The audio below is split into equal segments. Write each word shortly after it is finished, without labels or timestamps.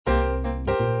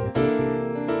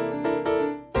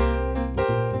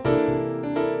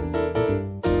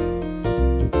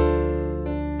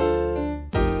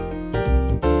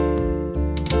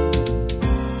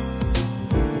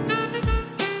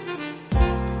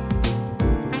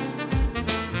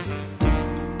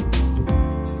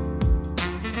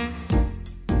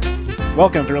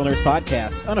Welcome to Real Nerds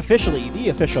Podcast, unofficially the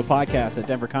official podcast at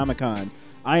Denver Comic Con.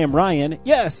 I am Ryan.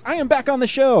 Yes, I am back on the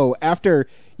show after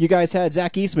you guys had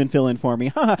Zach Eastman fill in for me.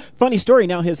 Haha, funny story,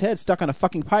 now his head's stuck on a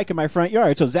fucking pike in my front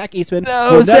yard, so Zach Eastman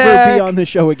will never be on the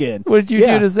show again. What did you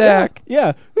do to Zach?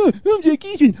 Yeah. I'm Zach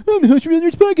Eastman. I'm the host of Real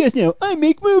Nerds Podcast now. I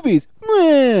make movies.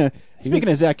 Mwah. Speaking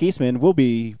of Zach Eastman, we'll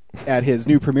be at his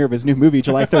new premiere of his new movie,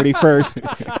 July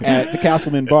 31st, at the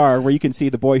Castleman Bar, where you can see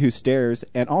The Boy Who Stares,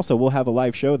 and also we'll have a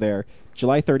live show there,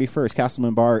 July 31st,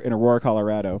 Castleman Bar in Aurora,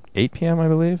 Colorado. 8 p.m., I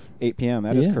believe? 8 p.m.,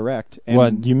 that is correct. And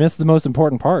what? You missed the most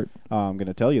important part. I'm going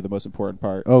to tell you the most important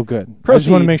part. Oh, good. Proceeds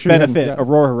I just want to make sure benefit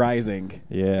Aurora Rising.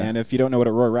 Yeah. And if you don't know what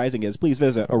Aurora Rising is, please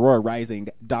visit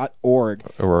aurorarising.org.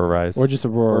 Aurora Rise. Or just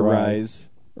Aurora Rise.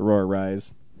 Aurora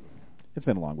Rise. It's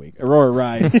been a long week.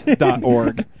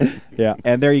 AuroraRise.org. Yeah.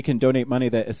 And there you can donate money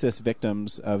that assists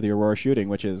victims of the Aurora shooting,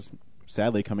 which is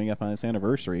sadly coming up on its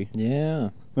anniversary. Yeah.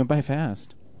 Went by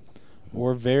fast.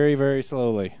 Or very, very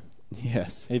slowly.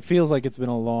 Yes. It feels like it's been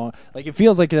a long... Like, it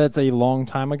feels like that's a long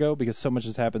time ago because so much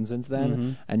has happened since then.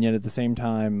 Mm-hmm. And yet at the same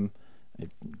time, it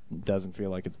doesn't feel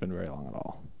like it's been very long at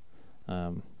all.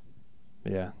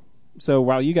 Yeah. So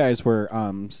while you guys were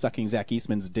sucking Zach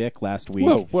Eastman's dick last week...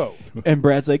 Whoa. And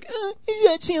Brad's like, does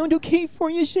that sound okay for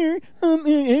you, sir?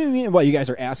 Well, you guys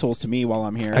are assholes to me while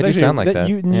I'm here. I do sound like that.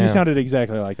 You sounded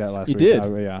exactly like that last week. You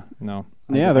did? Yeah, no.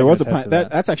 Yeah, there was a point.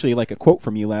 That's actually like a quote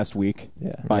from you last week,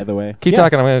 by the way. Keep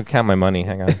talking, I'm going to count my money.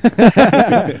 Hang on.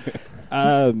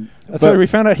 That's why we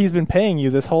found out he's been paying you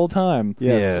this whole time.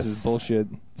 Yes. This is bullshit.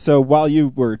 So while you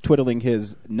were twiddling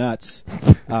his nuts,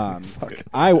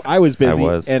 I was busy,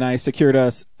 and I secured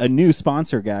us a new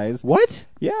sponsor, guys. What?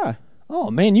 Yeah.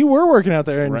 Oh, man, you were working out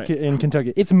there in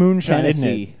Kentucky. It's moonshine, isn't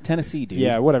it? Tennessee, dude.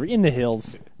 Yeah, whatever. In the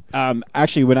hills.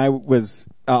 Actually, when I was...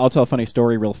 I'll tell a funny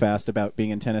story real fast about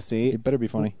being in Tennessee. It better be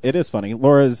funny. It is funny.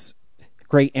 Laura's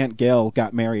great Aunt Gail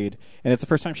got married, and it's the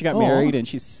first time she got married, and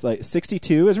she's like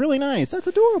 62. It's really nice. That's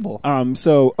adorable.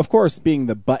 So, of course, being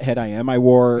the butthead I am, I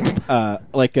wore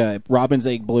like a Robin's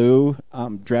Egg Blue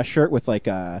dress shirt with like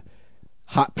a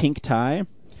hot pink tie,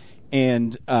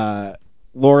 and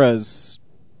Laura's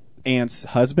aunt's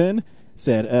husband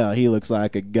said, "Oh, he looks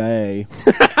like a gay."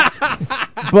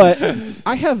 But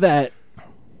I have that.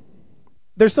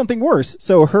 There's something worse.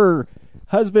 So her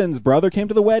husband's brother came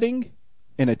to the wedding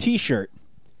in a T-shirt,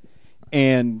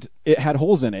 and it had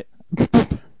holes in it.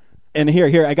 And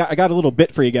here, I got a little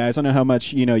bit for you guys. I don't know how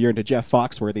much you're into Jeff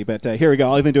Foxworthy, but here we go.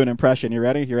 I'll even do an impression. You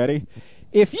ready?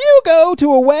 If you go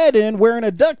to a wedding wearing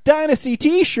a Duck Dynasty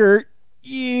T-shirt,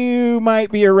 you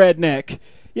might be a redneck.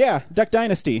 Yeah, Duck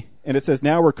Dynasty, and it says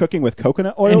now we're cooking with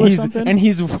coconut oil or something. And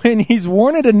he's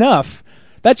worn it enough.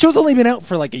 That show's only been out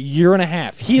for like a year and a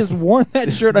half. He has worn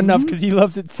that shirt enough because he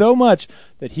loves it so much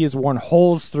that he has worn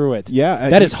holes through it. Yeah.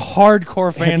 That is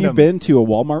hardcore fandom. Have you been to a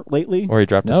Walmart lately? Or he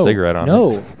dropped a cigarette on it.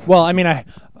 No. Well, I mean,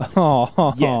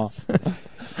 Yes.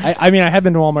 I mean, I have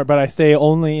been to Walmart, but I stay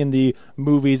only in the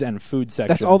movies and food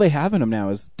sections. That's all they have in them now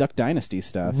is Duck Dynasty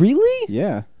stuff. Really?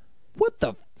 Yeah. What?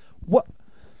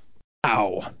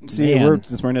 Ow. See, we're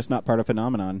just not part of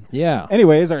Phenomenon. Yeah.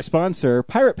 Anyways, our sponsor,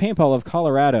 Pirate Paintball of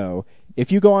Colorado. If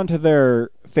you go onto their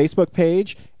Facebook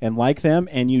page and like them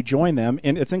and you join them,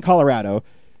 and it's in Colorado,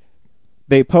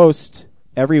 they post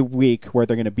every week where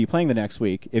they're going to be playing the next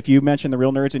week. If you mention the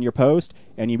Real Nerds in your post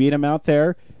and you meet them out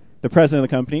there, the president of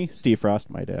the company, Steve Frost,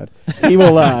 my dad, he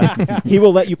will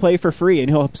let you play for free, and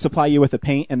he'll supply you with the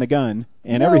paint and the gun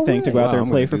and everything to go out there and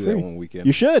play for free. One weekend.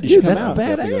 You should. You should come out.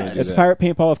 That's badass. It's Pirate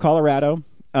Paintball of Colorado.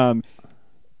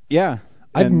 Yeah.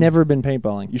 I've never been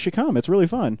paintballing. You should come. It's really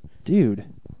fun. Dude.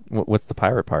 What's the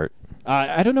pirate part?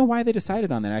 I don't know why they decided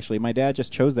on that, actually. My dad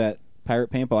just chose that Pirate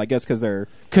Paintball, I guess, because they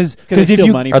if steal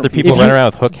you money Are from there people running around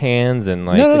with hook hands and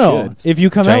like... No. If you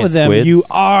come out with them, squids? you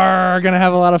are going to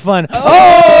have a lot of fun.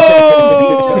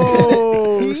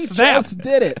 He just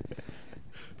did it.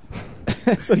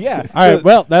 So, yeah. All right,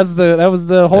 well, that was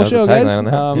the whole show,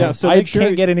 guys. So I sure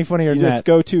can't get any funnier than that. Just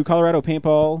go to Colorado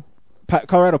Paintball,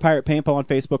 Colorado Pirate Paintball on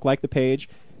Facebook, like the page,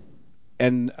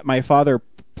 and my father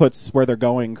puts where they're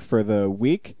going for the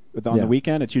week, on the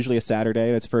weekend. It's usually a Saturday,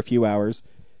 and it's for a few hours.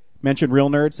 Mention Real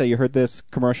Nerds, say you heard this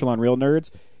commercial on Real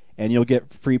Nerds, and you'll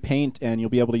get free paint, and you'll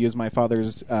be able to use my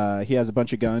father's, he has a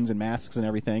bunch of guns and masks and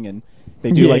everything, and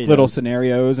they do little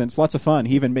scenarios, and it's lots of fun.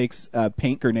 He even makes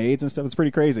paint grenades and stuff. It's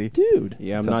pretty crazy. Dude.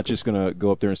 Yeah, I'm not just going to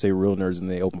go up there and say Real Nerds and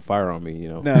they open fire on me,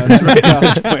 No, that's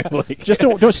right. Just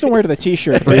don't wear the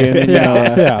T-shirt, Brian.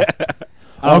 Yeah.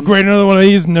 I'll grade another one of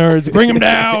these nerds. Bring him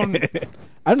down.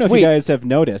 I don't know if you guys have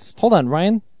noticed. Hold on,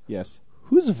 Ryan. Yes.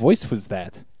 Whose voice was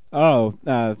that?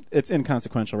 It's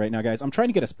inconsequential right now, guys. I'm trying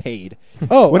to get us paid.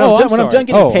 Oh, when I'm I'm done sorry.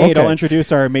 getting paid, okay. I'll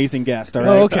introduce our amazing guest. All right.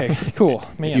 Oh, okay, cool.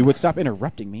 Man. If you would stop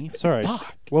interrupting me. Sorry.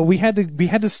 Fuck. Well, we had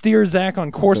to steer Zach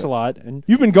on course a lot, and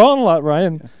you've been gone a lot,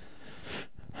 Ryan.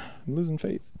 I'm losing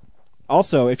faith.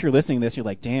 Also, if you're listening to this, you're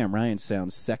like, damn, Ryan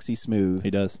sounds sexy smooth.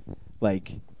 He does.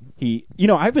 Like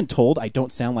I've been told I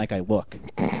don't sound like I look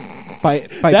by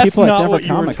That's people not at Denver what you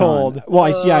were Comic Con. told. Well,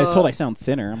 I was told I sound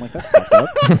thinner. I'm like, that's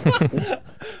fucked up.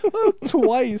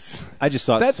 Twice. I just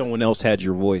thought That's- someone else had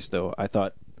your voice, though. I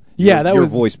thought Yeah, your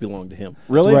was voice belonged to him.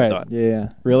 Really? right. thought. Yeah.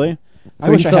 Really? I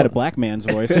So wish he I saw- had a black man's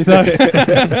voice.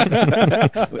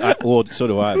 Well, so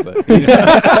do I, but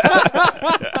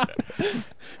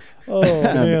Oh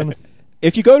man.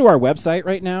 If you go to our website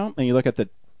right now and you look at the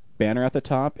banner at the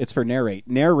top, it's for Narrate.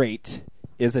 Narrate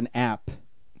is an app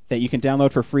that you can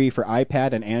download for free for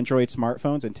iPad and Android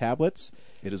smartphones and tablets.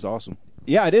 it is awesome.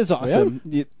 Yeah, it is awesome.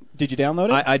 Did you download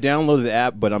it? I downloaded the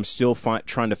app, but I'm still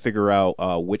trying to figure out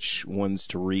which ones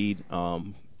to read.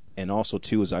 And also,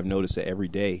 too, as I've noticed that every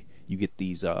day you get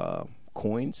these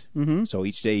coins. Mm-hmm. So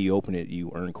each day you open it,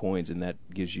 you earn coins, and that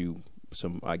gives you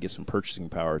some purchasing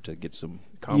power to get some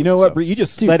comics. You know and what, stuff. Bree? You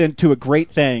just led into a great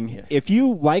thing. Yeah. If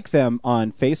you like them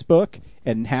on Facebook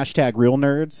and hashtag Real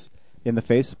Nerds in the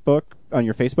Facebook on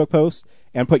your Facebook post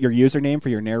and put your username for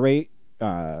your Narrate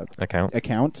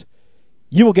account,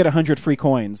 you will get 100 free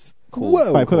coins. Cool.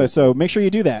 Whoa! By Cool. putting so make sure you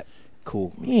do that.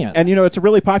 Cool. Man. And it's a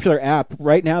really popular app.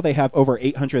 Right now they have over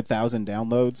 800,000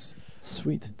 downloads.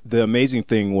 Sweet. The amazing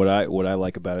thing, what I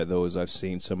like about it though, is I've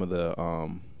seen some of the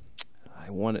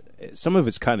some of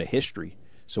it's kind of history.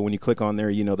 So when you click on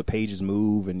there, the pages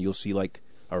move, and you'll see like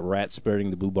a rat spreading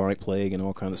the bubonic plague and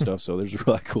all kind of stuff. So there's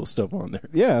really cool stuff on there.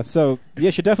 Yeah, so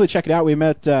you should definitely check it out. We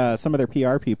met some of their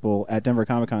PR people at Denver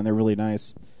Comic Con. They're really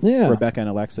nice. Yeah. Rebecca and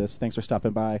Alexis. Thanks for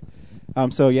stopping by.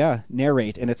 So yeah,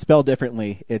 Narrate, and it's spelled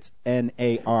differently. It's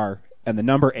N-A-R and the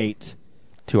number 8.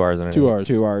 2 hours and 2 hours.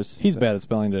 2 hours. He's bad at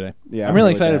spelling today. Yeah, I'm I'm really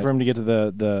really excited bad. for him to get to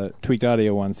the tweaked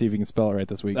audio one. See if he can spell it right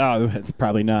this week. Oh, it's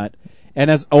probably not. And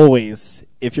as always,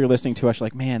 if you're listening to us, you're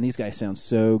like, man, these guys sound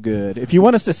so good. If you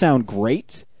want us to sound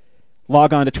great,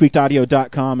 log on to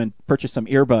tweakedaudio.com and purchase some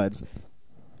earbuds.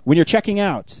 When you're checking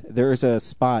out, there's a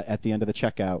spot at the end of the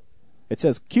checkout. It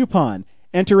says coupon.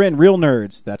 Enter in Real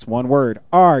Nerds. That's one word.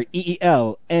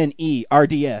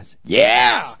 REELNERDS.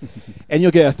 Yeah! And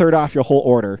you'll get a third off your whole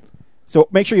order. So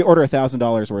make sure you order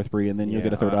 $1,000 worth, Bree, and then you'll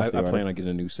get a third off the I order. plan on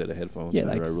getting a new set of headphones. Yeah,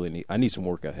 I like- really need some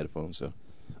workout headphones. So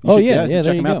You should- yeah, check there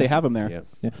them you out. go. They have them there. yeah.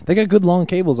 Yeah, they got good long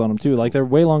cables on them too. Like they're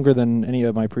way longer than any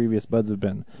of my previous buds have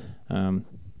been.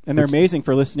 And they're amazing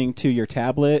for listening to your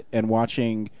tablet and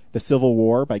watching The Civil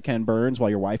War by Ken Burns while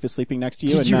your wife is sleeping next to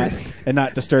you and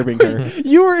not disturbing her.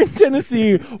 You were in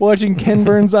Tennessee watching Ken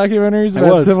Burns documentaries I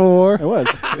about was. Civil War. I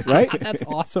was, right? That's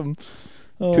awesome.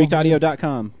 Oh,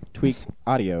 Tweakedaudio.com.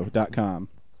 Tweakedaudio.com.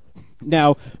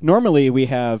 Now, normally we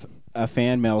have a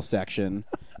fan mail section,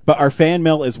 but our fan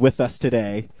mail is with us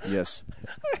today. Yes.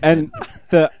 And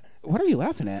what are you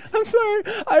laughing at? I'm sorry.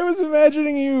 I was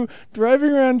imagining you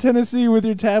driving around Tennessee with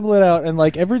your tablet out, and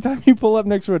like every time you pull up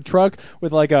next to a truck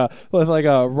with like a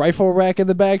rifle rack in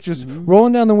the back, just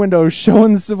rolling down the window,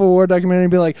 showing the Civil War documentary,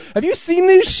 and be like, "Have you seen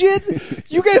this shit?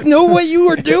 You guys know what you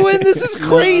were doing? This is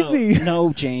crazy."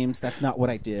 No, James, that's not what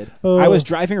I did. Oh. I was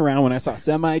driving around when I saw a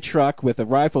semi-truck with a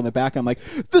rifle in the back. I'm like,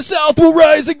 the South will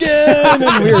rise again!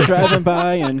 And we were driving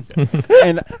by,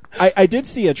 and I did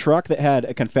see a truck that had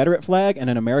a Confederate flag and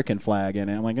an American flag in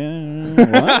it. I'm like,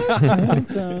 what?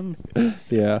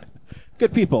 Yeah.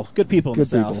 Good people in the Good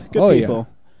South. people. Good Oh, yeah. people.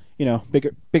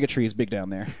 Bigotry is big down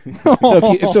there.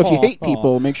 So if you hate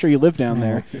people, make sure you live down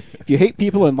there. If you hate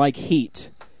people and like heat,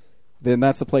 then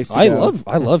that's the place to go.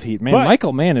 I love Heat. Man, But-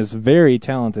 Michael Mann is very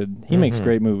talented. He makes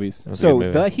great movies. That's a So good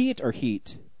movie. the Heat or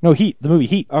Heat? No, Heat. The movie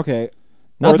Heat. Okay.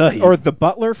 Not or the Heat. or the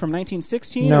Butler from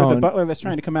 1916, No. or the Butler that's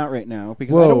trying to come out right now,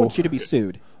 because I Whoa. don't want you to be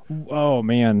sued. Oh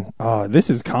man. Oh, this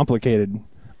is complicated.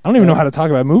 I don't even know how to talk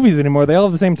about movies anymore. They all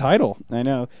have the same title. I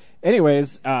know.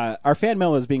 Anyways, our fan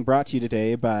mail is being brought to you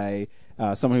today by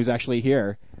someone who's actually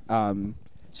here.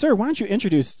 Sir, why don't you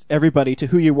introduce everybody to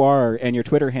who you are and your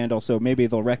Twitter handle, so maybe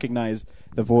they'll recognize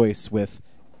the voice with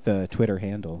the Twitter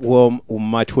handle. Well,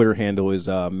 my Twitter handle is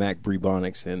Mac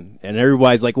Brebonics, and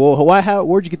everybody's like, "Well,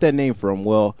 where'd you get that name from?"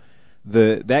 Well,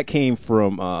 that came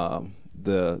from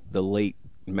the late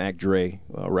Mac Dre,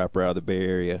 rapper out of the Bay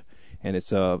Area, and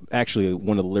it's actually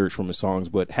one of the lyrics from his songs.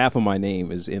 But half of my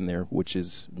name is in there, which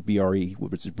is BRE,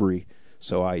 which is Bree.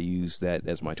 So I use that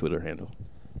as my Twitter handle.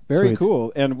 Very Sweet.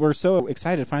 cool, and we're so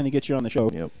excited to finally get you on the show.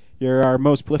 Yep. You're our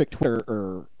most prolific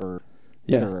Twitterer.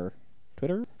 Yeah. Twitterer.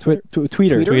 Twitter?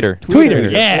 Tweeter.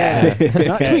 Tweeter. Yeah.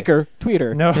 Not tweaker.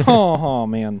 Tweeter. No. Oh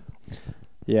man.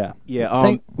 Yeah.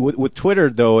 Yeah. With Twitter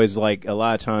though, is like a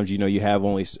lot of times you have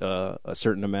only a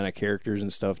certain amount of characters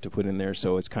and stuff to put in there,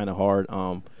 so it's kind of hard.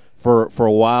 For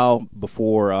a while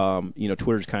before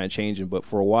Twitter's kind of changing, but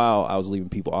for a while I was leaving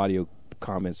people audio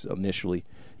comments initially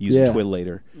using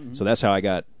Twitlater. So that's how I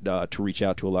got to reach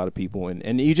out to a lot of people,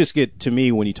 and you just get, to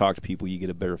me, when you talk to people, you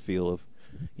get a better feel of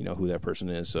who that person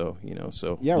is. So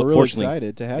yeah, we're really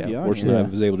excited to have you on. Fortunately, here. I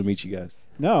was able to meet you guys.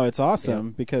 No, it's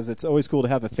awesome because it's always cool to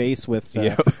have a face with.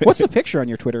 What's the picture on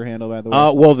your Twitter handle, by the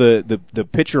way? Well, the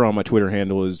picture on my Twitter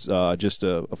handle is just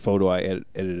a photo I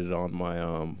edited on my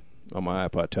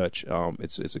iPod Touch.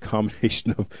 It's a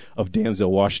combination of Denzel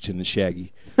Washington and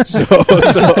Shaggy. So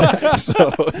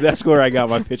that's where I got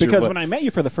my picture. Because when I met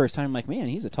you for the first time, I'm like, man,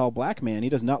 he's a tall black man. He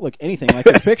does not look anything like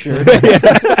his picture.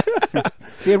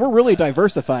 See, and we're really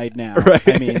diversified now. Right.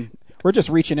 I mean, we're just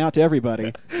reaching out to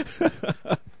everybody.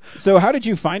 So how did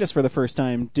you find us for the first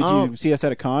time? Did you see us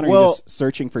at a con, or you just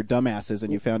searching for dumbasses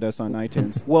and you found us on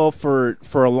iTunes? Well, for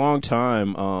a long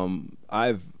time,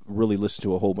 I've really listened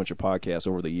to a whole bunch of podcasts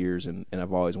over the years, and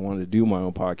I've always wanted to do my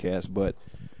own podcast, but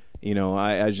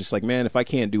I was just like, man, if I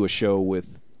can't do a show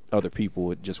with other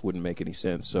people, it just wouldn't make any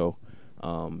sense. So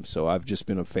I've just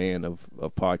been a fan of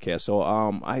podcasts. So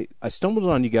I stumbled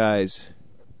on you guys.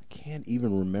 I can't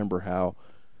even remember how.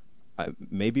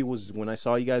 Maybe it was when I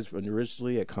saw you guys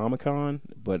originally at Comic-Con,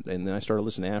 and then I started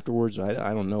listening afterwards.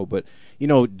 I don't know, but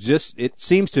just it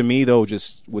seems to me though,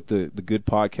 just with the good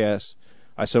podcasts,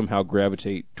 I somehow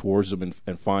gravitate towards them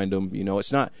and find them.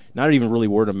 It's not even really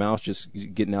word of mouth, just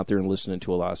getting out there and listening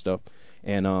to a lot of stuff.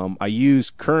 And I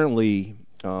use currently,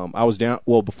 before I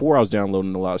was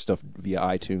downloading a lot of stuff via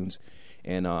iTunes,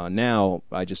 and now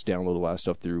I just download a lot of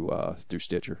stuff through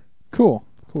Stitcher. Cool.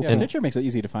 Yeah, Stitcher makes it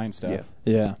easy to find stuff.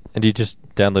 Yeah. And do you just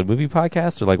download movie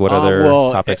podcasts, or like what other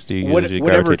topics do you usually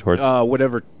gravitate towards?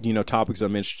 Whatever topics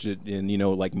I'm interested in,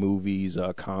 like movies,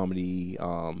 comedy.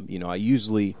 I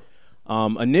usually.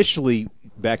 Initially,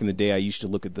 back in the day, I used to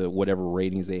look at the whatever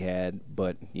ratings they had,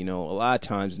 but a lot of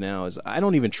times now is I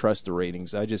don't even trust the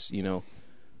ratings. I just you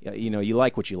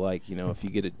like what you like. If you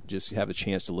get it, just have a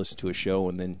chance to listen to a show,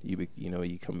 and then you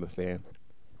become a fan.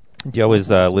 Do you always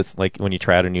listen, like when you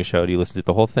try out a new show? Do you listen to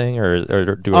the whole thing,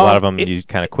 or do a lot of them you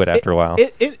kind of quit after a while?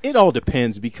 It all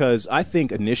depends, because I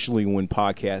think initially when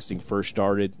podcasting first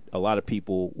started, a lot of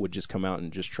people would just come out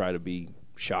and just try to be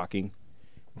shocking,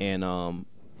 and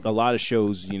a lot of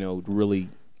shows, really,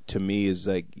 to me, is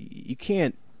like you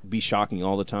can't be shocking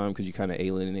all the time because you kind of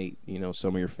alienate,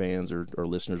 some of your fans or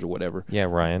listeners or whatever. Yeah,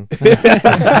 Ryan.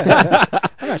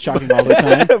 I'm not shocking all the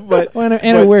time, but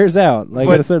it wears out. Like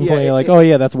at a certain point, you're like, oh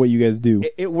yeah, that's what you guys do.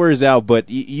 It wears out, but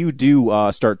you do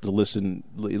start to listen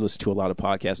to a lot of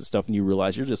podcasts and stuff, and you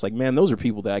realize you're just like, man, those are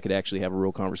people that I could actually have a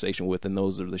real conversation with, and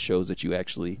those are the shows that you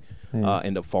actually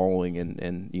end up following,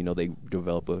 and they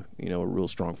develop a real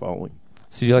strong following.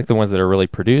 So do you like the ones that are really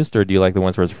produced, or do you like the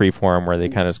ones where it's free form, where they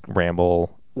kind of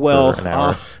ramble for an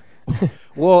hour?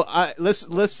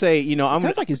 Let's say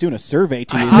sounds like he's doing a survey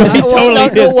to you.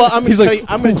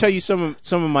 I'm going to tell you some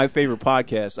of my favorite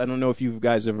podcasts. I don't know if you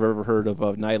guys have ever heard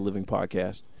of Night Living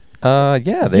podcast.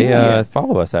 Yeah, they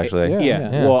follow us actually.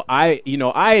 Yeah. Well, I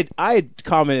had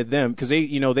commented them because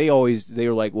they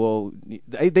were like, well,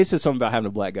 they said something about having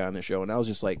a black guy on their show, and I was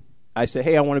just like, I said,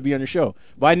 hey, I want to be on your show,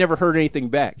 but I never heard anything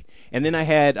back. And then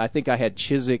I think I had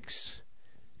Chiswick's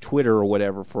Twitter or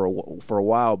whatever for a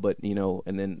while, but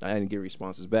and then I didn't get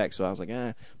responses back, so I was like,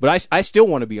 But I still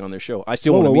want to be on their show. I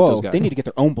still want to meet those guys. They need to get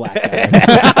their own black guy.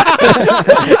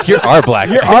 You're our black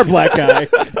guy. You're our black guy.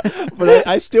 But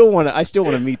I still want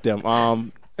to meet them.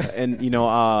 And I'm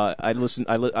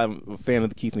a fan of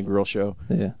the Keith and Girl show.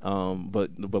 Yeah.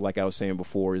 But like I was saying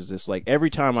before, is this like every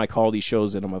time I call these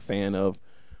shows that I'm a fan of,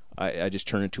 I just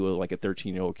turn into a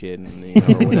 13-year-old kid, and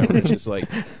or whatever. It's just like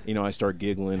I start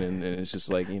giggling, and it's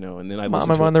just like and then I listen Mom,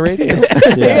 to I'm on the radio.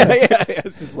 yeah.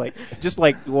 It's just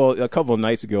like a couple of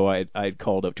nights ago, I had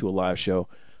called up to a live show,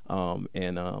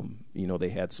 and they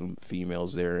had some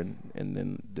females there, and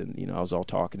then I was all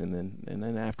talking, and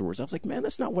then afterwards I was like, man,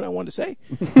 that's not what I wanted to say.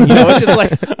 It's just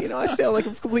like I sound like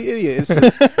a complete idiot.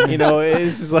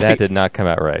 It's just like that did not come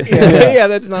out right. Yeah,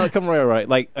 that did not come right.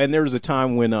 Like, and there was a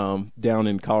time when down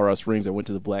in Colorado Springs, I went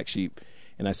to the Black Sheep,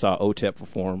 and I saw OTEP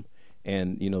perform,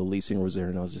 And the lead singer was there,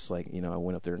 and I was just like, I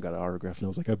went up there and got an autograph, and I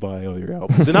was like, I buy all your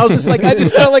albums, and I was just like, I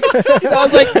just sound like, I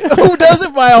was like, who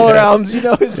doesn't buy all our albums?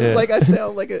 It's just like I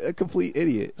sound like a complete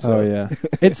idiot. So. Oh yeah,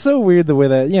 it's so weird the way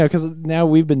that because now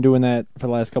we've been doing that for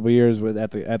the last couple of years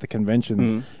at the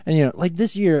conventions, and like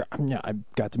this year I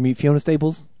got to meet Fiona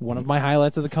Staples, one of my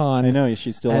highlights of the con. I know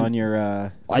she's still on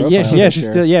your. She's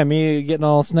still me getting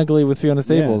all snuggly with Fiona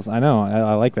Staples. Yeah. I know,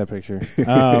 I like that picture.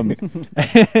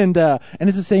 And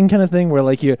it's the same kind of thing where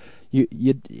like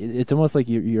it's almost like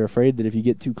you're afraid that if you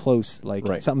get too close, like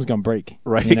something's gonna break.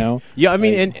 Right. Yeah. I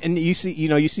mean, and you see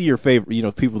your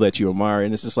favorite, people that you admire,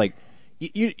 and it's just like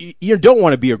you don't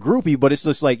want to be a groupie, but it's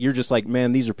just like you're just like,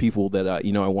 man, these are people that I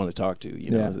want to talk to.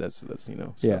 That's So.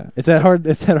 Yeah. It's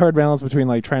that hard balance between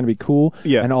like trying to be cool,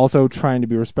 and also trying to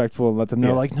be respectful and let them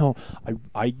know, like, no,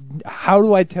 I how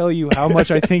do I tell you how much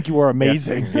I think you are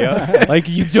amazing? Yeah. Like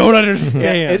you don't understand.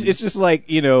 Yeah, it's just like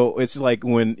it's like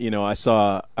when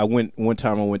I went one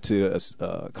time I went to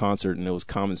a concert, and it was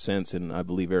Common Sense and I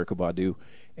believe Erykah Badu,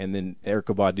 and then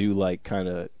Erykah Badu like kind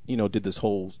of did this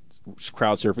whole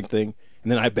crowd surfing thing.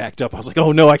 And then I backed up. I was like,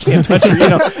 "Oh no, I can't touch her."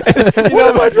 What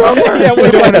if I drop her? Yeah,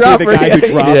 what if I drop her? The guy who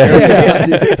dropped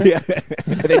her. Yeah.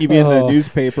 And then you'd be in the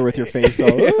newspaper with your face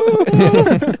all.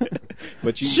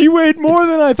 But she weighed more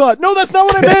than I thought. No, that's not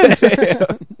what I meant.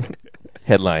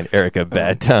 Headline: Erykah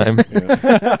Bad Time.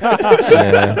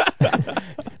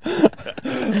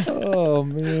 Oh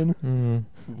man.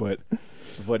 But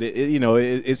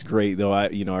it's great though. I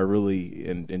really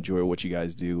enjoy what you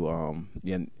guys do.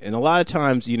 And a lot of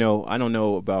times, I don't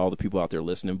know about all the people out there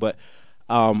listening, but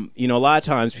a lot of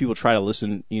times people try to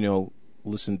listen to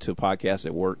podcasts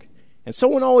at work, and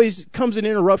someone always comes and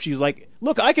interrupts you. He's like,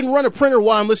 "Look, I can run a printer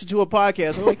while I'm listening to a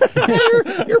podcast." I'm like,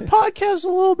 your podcast is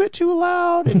a little bit too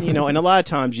loud, and and a lot of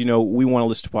times, we want to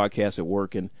listen to podcasts at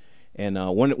work, and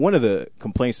one of the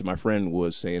complaints that my friend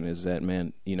was saying is that,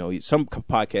 man, some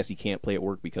podcasts he can't play at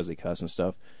work because they cuss and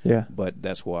stuff. Yeah. But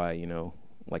that's why,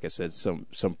 like I said, some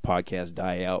podcasts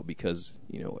die out because,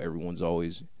 everyone's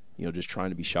always, just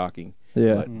trying to be shocking.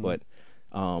 Yeah. But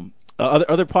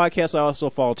other podcasts I also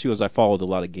follow too, is I followed a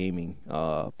lot of gaming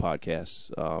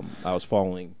podcasts. I was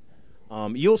following.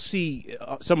 You'll see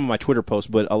some of my Twitter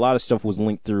posts, but a lot of stuff was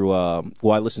linked through.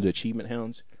 I listened to Achievement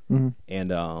Hounds, and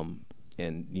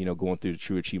going through the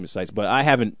True Achievement sites, but I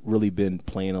haven't really been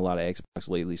playing a lot of Xbox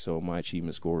lately, so my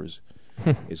achievement score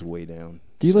is way down.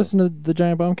 Do you listen to the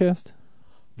Giant Bombcast?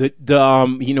 With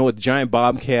the Giant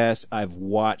Bombcast, I've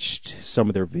watched some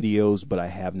of their videos, but I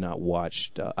have not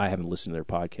watched. I haven't listened to their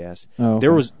podcast. Oh,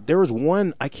 okay. There was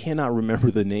one, I cannot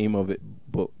remember the name of it,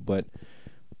 but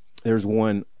there's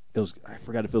one. I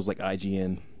forgot if it was like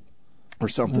IGN or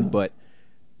something, but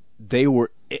they were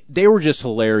just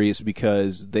hilarious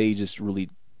because they just really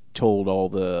told all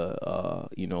the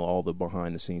all the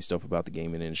behind the scenes stuff about the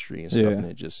gaming industry and stuff, and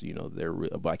it just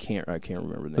but I can't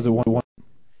remember the name. Was it one?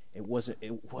 It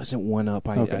wasn't One Up.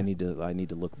 I need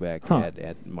to look back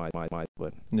at my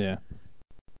but yeah,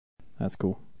 that's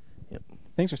cool. Yep.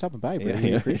 Thanks for stopping by,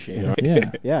 Brady. We appreciate it.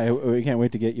 Yeah, yeah, we can't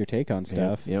wait to get your take on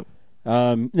stuff. Yep.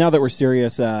 Now that we're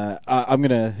serious, I'm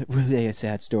gonna relay a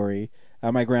sad story.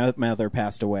 My grandmother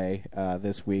passed away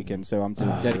this week, and so I'm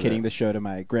dedicating the show to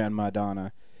my grandma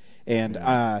Donna.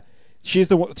 And she's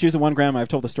the one grandma, I've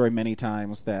told the story many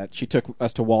times, that she took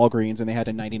us to Walgreens and they had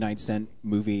a 99-cent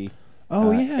movie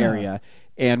area.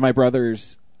 And my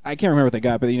brothers, I can't remember what they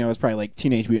got, but it was probably like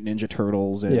Teenage Mutant Ninja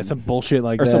Turtles and some bullshit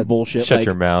like or that. Some bullshit Shut like,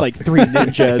 your mouth. like Three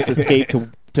Ninjas Escape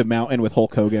to Mountain with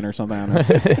Hulk Hogan or something. I don't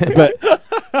know.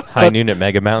 But High Noon at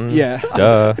Mega Mountain. Yeah.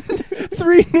 Duh.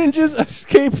 Three Ninjas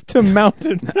Escape to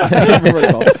Mountain. I don't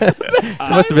remember what it's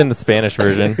called. It must have been the Spanish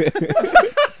version.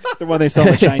 The one they sell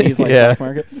in the Chinese black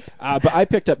market. But I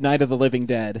picked up Night of the Living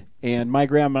Dead, and my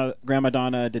Grandma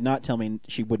Donna did not tell me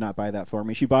she would not buy that for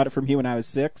me. She bought it from me when I was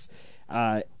 6,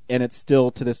 and it's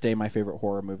still to this day my favorite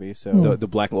horror movie. So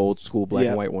the old school black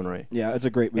and white one, right? Yeah, it's a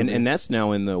great movie, and that's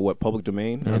now in the public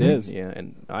domain. It is. Yeah,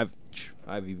 and I've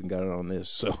even got it on this.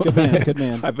 So good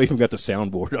man. I've even got the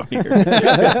soundboard on here.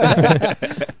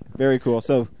 Very cool.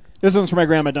 So this one's for my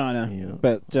Grandma Donna. Yeah.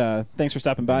 But thanks for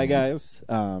stopping by, guys.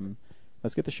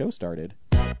 Let's get the show started.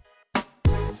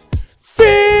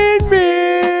 Feed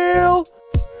meal.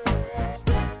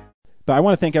 But I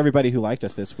want to thank everybody who liked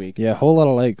us this week. Yeah, a whole lot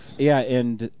of likes. Yeah,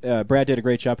 and Brad did a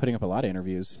great job putting up a lot of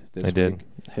interviews this week. I did.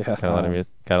 Yeah. Got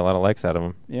a lot of likes out of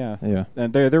them. Yeah. Yeah.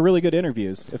 And they're really good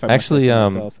interviews, if I must Actually, say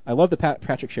myself. I love the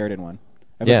Patrick Sheridan one.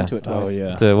 I've listened to it twice. Oh,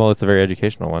 yeah. It's a very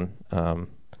educational one.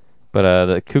 But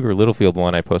the Cougar Littlefield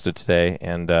one I posted today,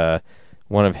 and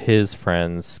one of his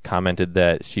friends commented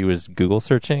that she was Google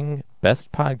searching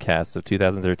best podcasts of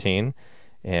 2013,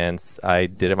 and I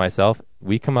did it myself.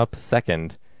 We come up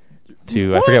second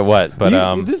to I forget what, but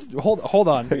hold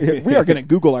on. We are going to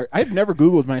Google our. I've never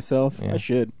Googled myself. Yeah. I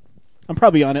should. I'm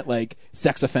probably on it like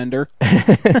sex offender.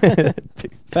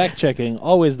 Fact checking,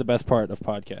 always the best part of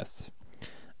podcasts.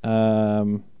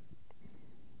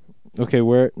 Okay,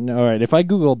 all right. If I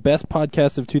Google best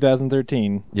podcast of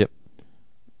 2013, yep.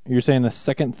 You're saying the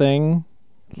second thing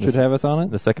should have us on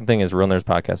it? The second thing is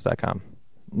realnerdspodcast.com.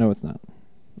 No, it's not.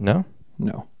 No?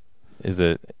 No. Is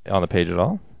it on the page at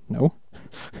all? No.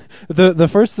 The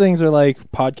first things are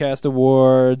like podcast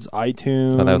awards,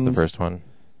 iTunes. Oh, that was the first one.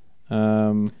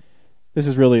 This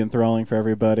is really enthralling for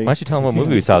everybody. Why don't you tell them what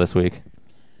movie we saw this week?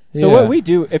 So Yeah. what we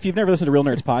do, if you've never listened to Real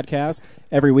Nerds Podcast,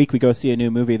 every week we go see a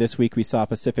new movie. This week we saw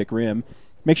Pacific Rim.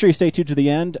 Make sure you stay tuned to the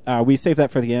end. We save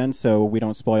that for the end so we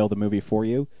don't spoil the movie for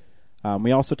you.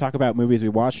 We also talk about movies we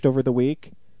watched over the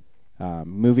week,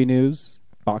 movie news,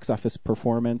 box office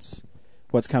performance,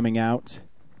 what's coming out.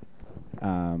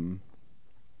 I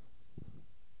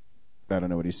don't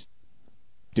know what he's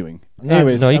doing. No,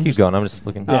 Anyways, No, you I'm keep just- going. I'm just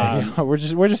looking. We're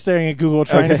just staring at Google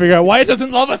trying to figure out why it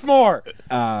doesn't love us more.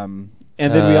 And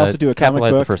then we also do a comic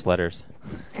capitalize book. the first letters.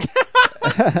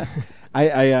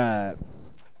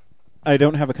 I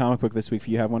don't have a comic book this week.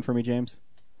 Do you have one for me, James?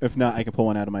 If not, I can pull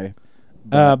one out of my.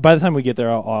 By the time we get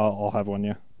there, I'll have one.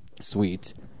 Yeah.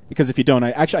 Sweet. Because if you don't,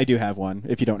 I do have one.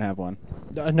 If you don't have one,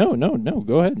 No.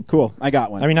 Go ahead. cool. I got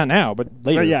one. I mean, not now, but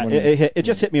later. But yeah, when- it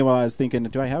just hit me while I was thinking,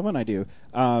 do I have one? I do.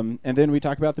 And then we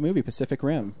talk about the movie Pacific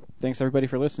Rim. Thanks everybody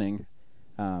for listening.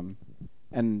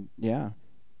 And yeah,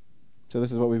 so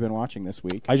this is what we've been watching this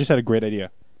week. I just had a great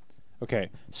idea. Okay,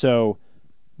 so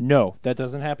no, that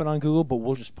doesn't happen on Google, but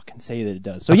we'll just fucking say that it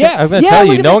does. So I was going to tell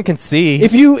look you, at no that. one can see.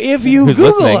 If you who's Google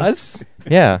listening. us,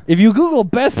 Yeah. if you Google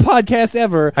best podcast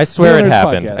ever, I swear it Real Nerds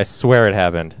happened. Podcast. I swear it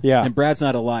happened. Yeah, And Brad's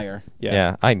not a liar.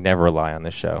 Yeah. I never lie on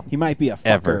this show. He might be a fucker,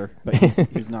 Ever. but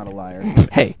he's not a liar.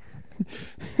 Hey.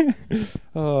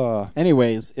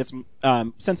 Anyways, it's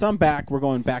since I'm back, we're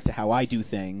going back to how I do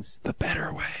things. the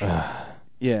better way.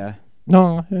 Yeah.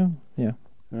 No,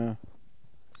 yeah.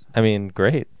 I mean,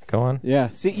 great. Go on. Yeah.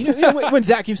 See, you know when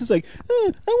Zach Houston's like,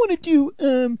 I want to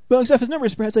do box office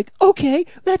numbers, Brad's like, okay,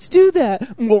 let's do that.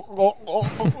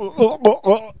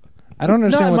 I don't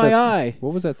understand Not in what my that, eye.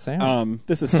 What was that sound?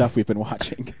 This is stuff we've been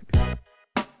watching.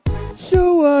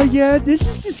 So, yeah, this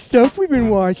is the stuff we've been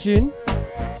watching.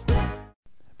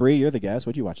 Bree, you're the guest.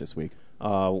 What'd you watch this week?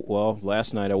 Well,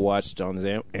 last night I watched on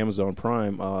Amazon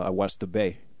Prime. I watched The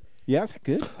Bay. Yeah, is that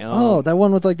good? That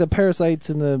one with like the parasites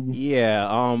and the.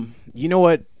 Yeah. You know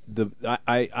what?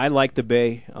 I like The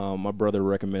Bay. My brother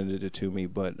recommended it to me,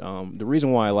 but the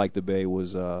reason why I like The Bay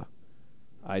was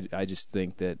I just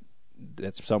think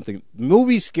that's something.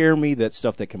 Movies scare me. That's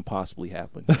stuff that can possibly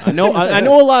happen. I know I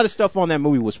know a lot of stuff on that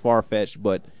movie was far fetched,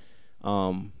 but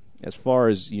as far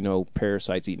as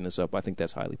parasites eating us up, I think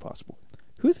that's highly possible.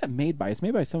 Who's that made by? It's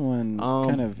made by someone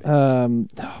kind of.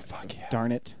 Oh fuck yeah.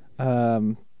 Darn it.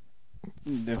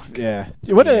 Yeah.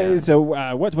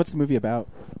 What's the movie about?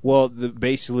 Well,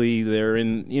 basically they're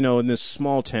in this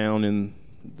small town in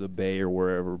the Bay or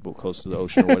wherever, close to the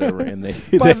ocean or whatever, and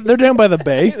They're down by the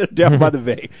bay. they're down by the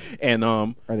bay, and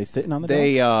Are they sitting on the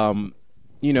they dock?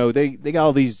 they got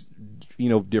all these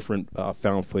different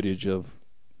found footage of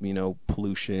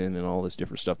pollution and all this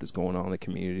different stuff that's going on in the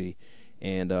community,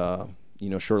 and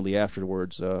shortly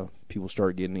afterwards people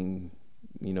start getting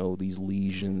these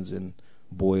lesions and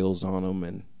boils on them,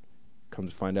 and come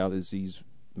to find out there's these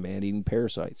man-eating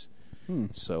parasites.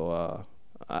 So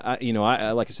I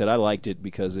like I said, I liked it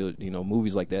because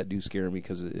movies like that do scare me,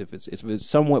 because if it's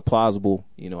somewhat plausible,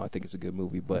 I think it's a good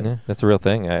movie. But Yeah, that's a real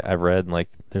thing. I've read like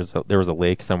there was a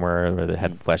lake somewhere where it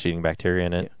had flesh-eating bacteria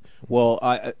in it. Yeah. Well,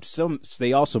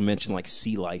 they also mentioned like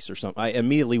sea lice or something. I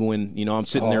immediately, when I'm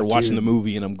sitting there watching the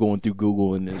movie and I'm going through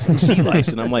Google and there's like sea lice,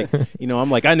 and I'm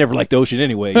like I never liked the ocean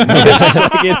anyway.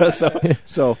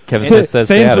 So Kevin and- just says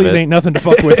stay out of Sainsbury's it. ain't nothing to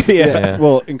fuck with. Yeah.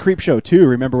 Well, in Creepshow 2,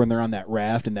 remember when they're on that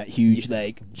raft and that huge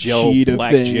gel, sheet of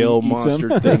black thing gel eats 'em?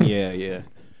 monster thing. Yeah.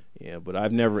 But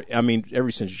I've never. I mean,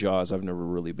 ever since Jaws, I've never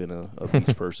really been a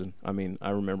beach person. I mean, I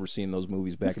remember seeing those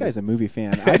movies back. This guy's a movie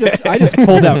fan. I just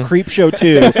pulled out Creepshow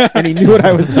 2, and he knew what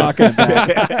I was talking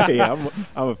about. Yeah,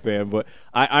 I'm a fan. But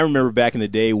I remember back in the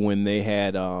day when they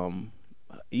had.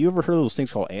 You ever heard of those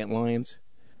things called ant lions?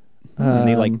 And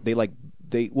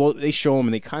they show them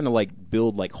and they kind of like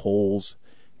build like holes,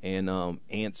 and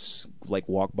ants like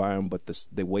walk by them, but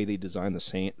the way they design the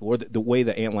sand, or the way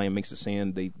the antlion makes the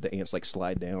sand, the ants like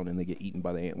slide down and they get eaten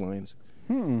by the antlions.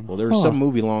 Well, there was some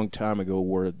movie a long time ago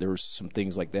where there was some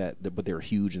things like that, but they were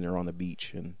huge and they're on the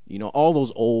beach, and all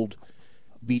those old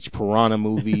beach piranha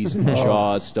movies and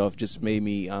Jaws stuff just made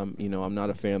me, I'm not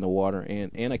a fan of the water,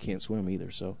 and I can't swim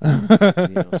either. So,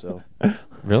 so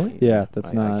Really? Yeah,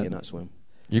 I cannot swim.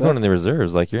 You're going in the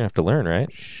reserves. Like, you're going to have to learn, right?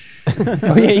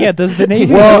 Oh yeah. Does the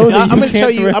Navy Well, know that I'm you going to can't tell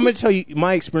you. swim? I'm going to tell you.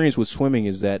 My experience with swimming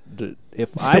is that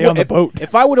Stay on the boat.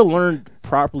 if I would have learned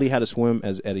properly how to swim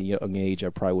at a young age, I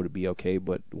probably would be okay.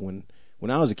 But when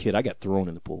I was a kid, I got thrown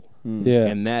in the pool, Yeah.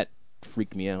 and that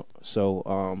freaked me out.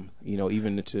 So,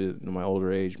 even into my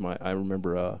older age, I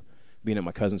remember being at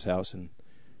my cousin's house, and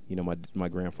my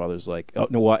grandfather's like, "Oh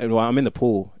no, I'm in the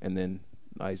pool," and then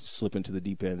I slip into the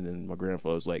deep end, and my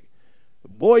grandfather's like,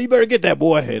 "Boy, you better get that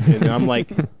boy." And I'm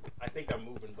like, I think I'm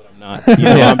moving, but I'm not.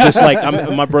 I'm just like,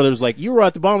 my brother's like, "You were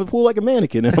at the bottom of the pool like a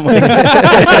mannequin," and I'm like,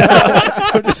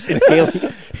 I'm just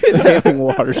inhaling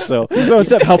water. So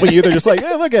instead of helping you, they're just like,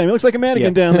 "Hey, look at him. He looks like a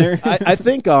mannequin down there." I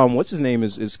think what's his name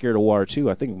is scared of water too.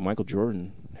 I think Michael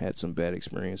Jordan had some bad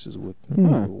experiences with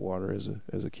water as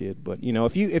a kid. But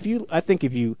I think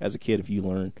if you as a kid, if you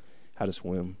learn how to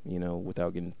swim,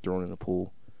 without getting thrown in a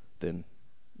pool, then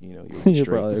you'll be You're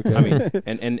straight. probably okay. I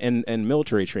mean, and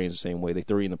military trains the same way. They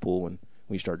throw you in the pool, and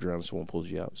when you start drowning, someone pulls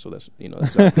you out. So that's not,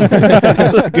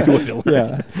 that's a good way to learn.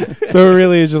 Yeah. So it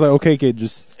really is just like, okay, kid,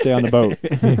 just stay on the boat.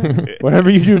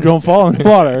 Whatever you do, don't fall in the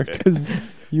water because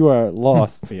you are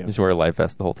lost. Yeah. Just wear a life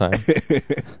vest the whole time.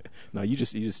 No, you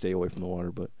just stay away from the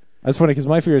water. But That's funny because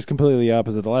my fear is completely the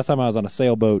opposite. The last time I was on a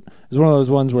sailboat, it was one of those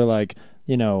ones where, like,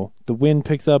 the wind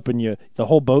picks up and the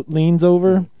whole boat leans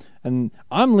over, and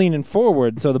I'm leaning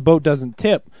forward so the boat doesn't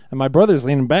tip, and my brother's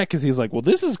leaning back because he's like, well,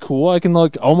 this is cool. I can,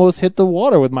 like, almost hit the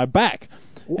water with my back.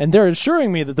 And they're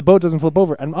assuring me that the boat doesn't flip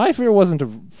over. And my fear wasn't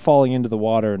of falling into the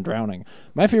water and drowning.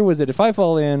 My fear was that if I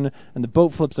fall in and the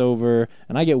boat flips over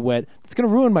and I get wet, it's going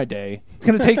to ruin my day. It's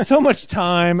going to take so much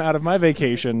time out of my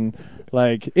vacation.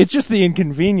 Like, it's just the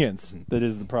inconvenience that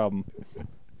is the problem.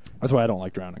 That's why I don't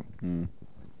like drowning.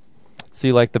 So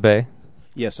you like the Bay?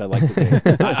 yes, I like the Bay.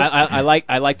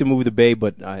 I like the movie The Bay,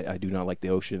 but I do not like the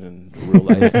ocean and real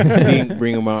life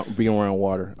being around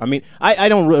water. I mean, I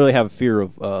don't really have a fear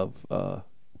of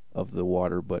the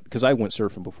water, but because I went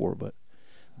surfing before, but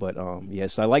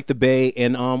yes, I like the Bay.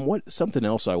 And something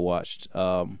else I watched.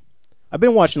 I've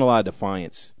been watching a lot of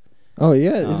Defiance. Oh,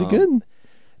 yeah? Is it good?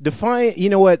 Defiant. You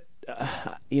know what?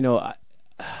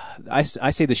 I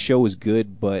say the show is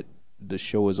good, but the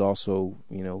show is also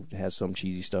has some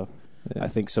cheesy stuff. Yeah. I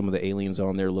think some of the aliens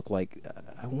on there look like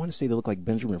I want to say they look like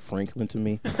Benjamin Franklin to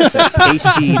me. That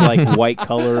pasty like white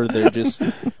color. They're just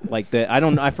like that.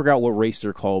 I forgot what race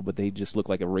they're called, but they just look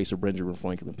like a race of Benjamin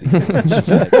Franklin people. It's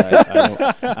just like,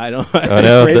 I don't. Oh,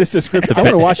 no, greatest description. I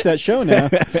want to watch that show now.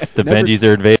 The Benjis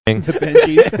are invading. The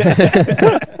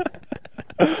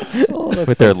Benjis.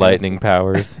 With their lightning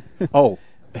powers. Oh,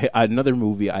 another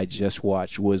movie I just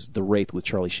watched was The Wraith with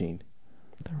Charlie Sheen.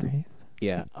 The Wraith?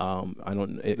 Yeah, I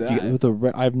don't.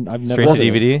 I've never straight to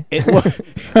DVD.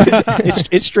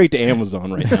 It's straight to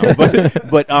Amazon right now.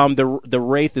 But the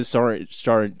Wraith is starring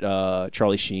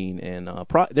Charlie Sheen, and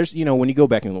there's when you go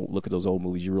back and look at those old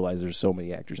movies, you realize there's so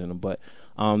many actors in them. But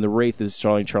the Wraith is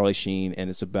starring Charlie Sheen, and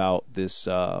it's about this.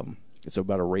 It's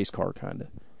about a race car kind of.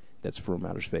 That's from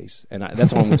outer space, and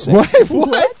that's all I'm going to say.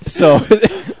 What? So,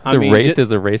 The Wraith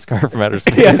is a race car from outer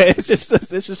space. Yeah, it's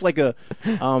just like a,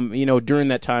 during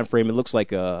that time frame, it looks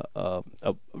like it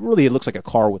looks like a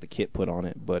car with a kit put on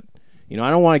it. But I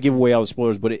don't want to give away all the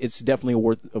spoilers, but it's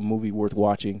definitely a movie worth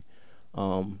watching.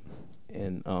 And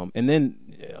then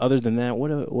other than that, what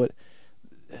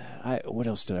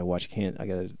else did I watch? I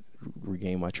gotta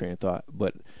regain my train of thought.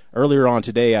 But earlier on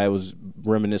today, I was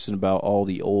reminiscing about all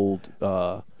the old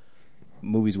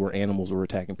movies where animals were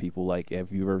attacking people. Like,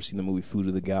 have you ever seen the movie Food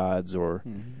of the Gods, or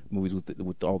movies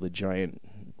with all the giant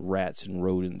rats and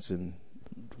rodents and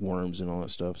worms and all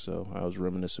that stuff? So I was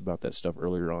reminiscing about that stuff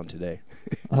earlier on today.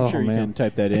 I'm sure you can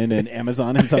type that in and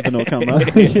Amazon and something will come up.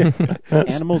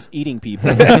 Animals eating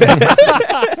people.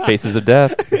 Faces of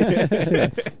Death.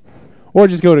 Or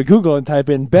just go to Google and type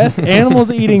in "best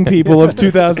animals eating people of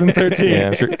 2013." Yeah,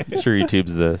 I'm sure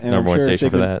YouTube's the number one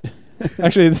station for that.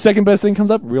 Actually, the second best thing comes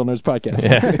up: Real Nerds Podcast.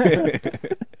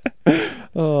 Yeah.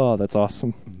 Oh, that's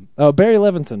awesome. Oh, Barry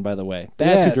Levinson, by the way.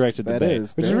 That's who directed The Bay,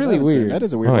 which is really weird. That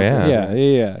is a weird Oh, one. yeah.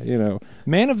 Yeah.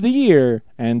 Man of the Year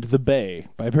and The Bay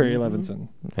by Barry Levinson.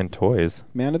 And toys.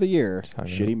 Man of the Year. I know.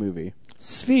 Shitty movie.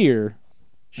 Sphere.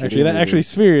 Shitty movie. Actually,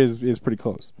 Sphere is pretty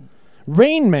close.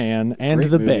 Rain Man and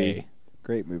Great The movie. Bay.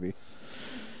 Great movie.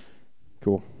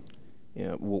 Cool.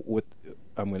 Yeah, well,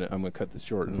 I'm gonna cut this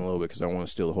short in a little bit because I don't want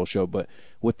to steal the whole show. But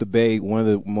with The Bay, one of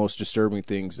the most disturbing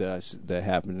things that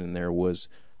happened in there was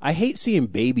I hate seeing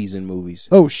babies in movies.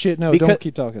 Oh shit! No, Because- don't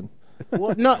keep talking.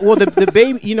 Well, the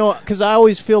baby, because I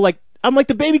always feel like I'm like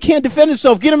the baby can't defend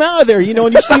himself. Get him out of there, and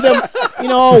you see them,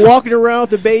 all walking around with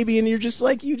the baby, and you're just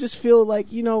like, you just feel like,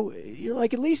 you're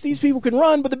like, at least these people can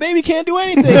run, but the baby can't do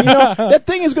anything. That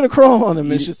thing is gonna crawl on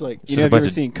him. It's just like, have you ever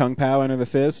seen Kung Pao Enter the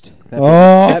Fist?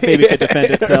 That baby could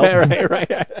defend itself.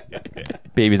 right.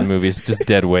 Babies in movies, just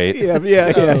dead weight.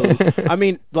 Yeah. I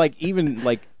mean, like even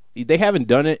like they haven't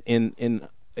done it in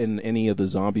any of the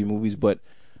zombie movies, but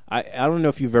I don't know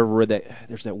if you've ever read that.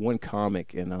 There's that one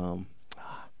comic and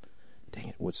dang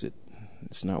it, what's it?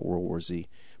 It's not World War Z.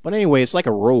 But anyway, it's like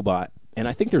a robot, and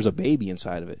I think there's a baby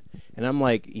inside of it. And I'm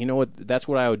like, you know what? That's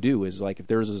what I would do is like if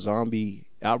there was a zombie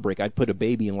outbreak, I'd put a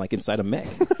baby inside a mech,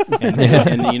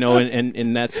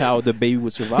 and that's how the baby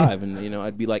would survive. And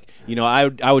I'd be like,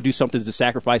 I would do something to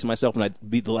sacrifice myself, and I'd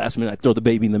be the last minute I'd throw the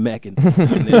baby in the mech, and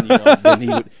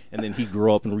then he'd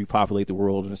grow up and repopulate the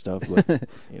world and stuff. But,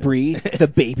 Bree, the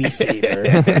baby saver,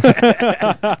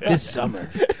 this summer.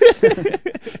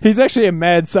 He's actually a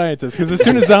mad scientist because as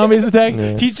soon as zombies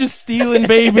attack, he's just stealing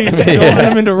babies and throwing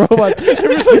them into robots. And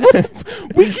we're just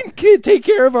like, we can take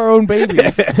care of our own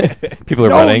babies. People are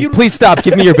running. Please stop.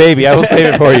 Give me your baby. I will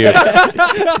save it for you.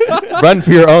 Run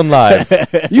for your own lives.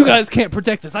 You guys can't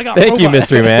protect us. I got Thank robots. you,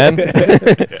 mystery man.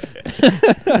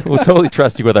 We'll totally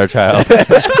trust you with our child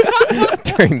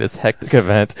during this hectic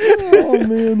event. Oh,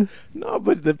 man. No,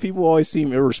 but the people always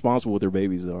seem irresponsible with their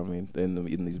babies, though. I mean,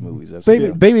 in these movies, that's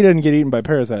Baby doesn't get eaten by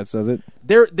parasites, does it?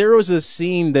 There was a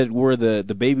scene where the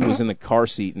baby was in the car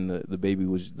seat and the baby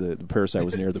was the parasite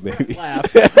was near the baby.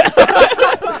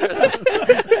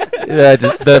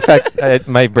 The fact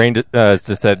my brain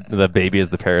just said the baby is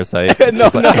the parasite. No,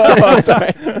 I'm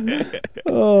sorry.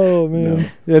 Oh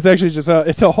man, yeah, it's actually just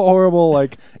it's a horrible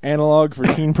like analog for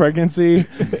teen pregnancy.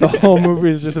 The whole movie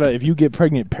is just about if you get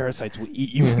pregnant, parasites will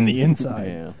eat you from the inside.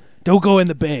 Yeah. Don't go in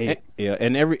the bay.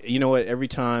 And every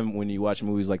time when you watch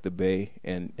movies like The Bay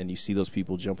and you see those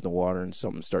people jump in the water and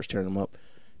something starts tearing them up,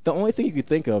 the only thing you could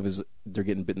think of is they're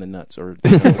getting bit in the nuts, or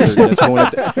that's going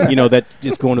up that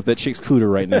just going up that chick's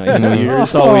cooter right now. You're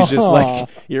just always just like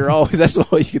that's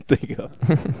all you can think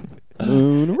of.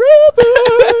 Moon River.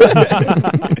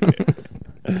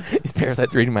 These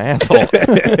parasites are eating my asshole.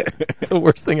 It's the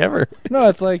worst thing ever. No,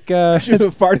 it's like should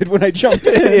have farted when I jumped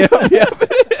in.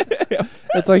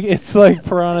 It's like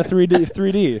Piranha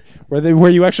 3D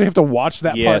where you actually have to watch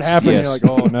that part happen. Yes. And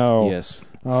you're like, oh no. Yes.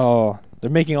 Oh, they're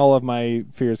making all of my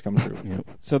fears come true. Yep.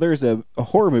 So there's a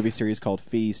horror movie series called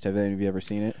Feast. Have any of you ever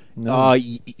seen it? No.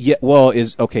 Yeah. Well,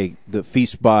 The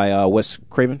Feast by Wes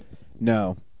Craven?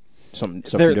 No. Something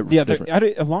different.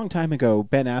 A long time ago,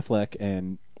 Ben Affleck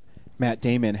and Matt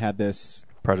Damon had this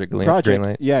project.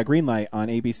 Greenlight. Yeah, Greenlight on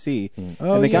ABC. And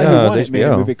the guy who won it made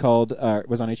a movie called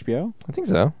was on HBO? I think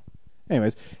so.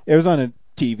 Anyways, it was on a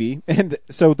TV, and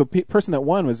so the person that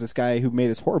won was this guy who made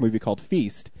this horror movie called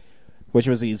Feast, which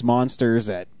was these monsters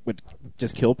that would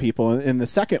just kill people. In the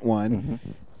second one,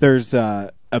 there's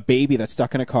a baby that's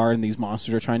stuck in a car, and these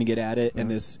monsters are trying to get at it, and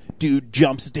this dude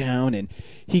jumps down, and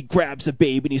he grabs the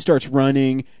baby, and he starts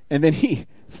running, and then he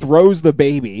throws the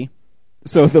baby,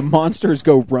 so the monsters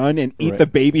go run and eat the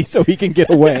baby so he can get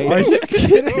away. Are you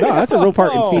kidding? No, that's a real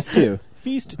part in Feast 2.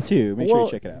 Feast 2. Make sure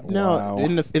you check it out. No, Wow.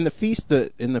 in the Feast,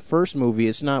 in the first movie,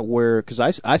 it's not where, because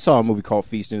I saw a movie called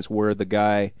Feast, and it's where the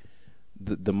guy,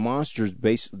 the monster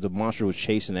was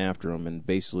chasing after him, and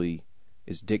basically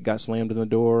his dick got slammed in the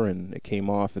door, and it came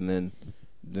off, and then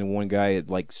one guy had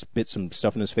like spit some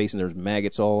stuff in his face, and there was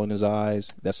maggots all in his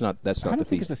eyes. That's not the I don't think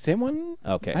Feast. it's the same one.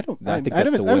 Okay, I don't. I think I that's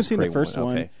haven't, the I haven't Wes seen the Craven first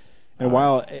one. Okay. And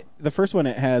while the first one,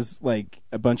 it has like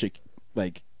a bunch of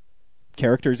like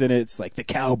characters in it. It's like the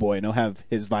cowboy, and he'll have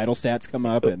his vital stats come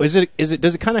up. And, Does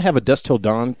it kind of have a Dusk Till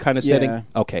Dawn kind of setting? Yeah.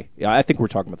 Okay, yeah, I think we're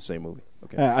talking about the same movie.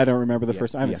 Okay, I don't remember the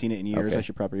first one. I haven't seen it in years. Okay. I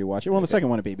should probably watch it. Well, in the second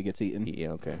one, a baby gets eaten. yeah,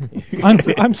 okay.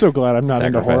 I'm so glad I'm not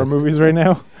into horror Sacrificed. movies right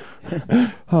now.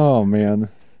 Oh man,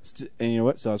 And you know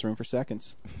what? Still has room for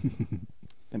seconds.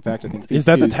 In fact, I think Feast is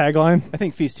that the 2's tagline? I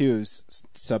think Feast 2's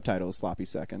subtitle is Sloppy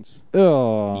Seconds.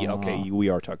 Oh, Yeah, okay, we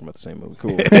are talking about the same movie.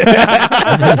 Cool.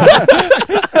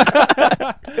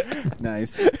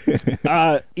 Nice.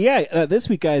 This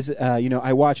week, guys,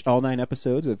 I watched all 9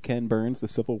 episodes of Ken Burns' The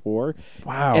Civil War.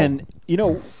 Wow. And,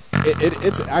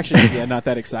 it's actually not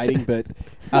that exciting, but...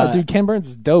 dude, Ken Burns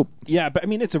is dope. Yeah, but I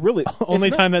mean, it's a really... Only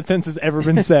it's not- time that sentence has ever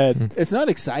been said. It's not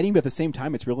exciting, but at the same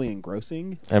time, it's really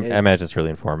engrossing. I imagine it's really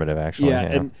informative, actually. Yeah,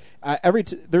 and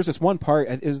there's this one part,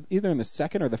 it was either in the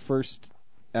second or the first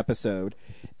episode,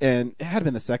 and it had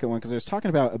been the second one, because it was talking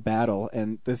about a battle,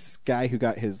 and this guy who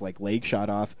got his leg shot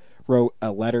off wrote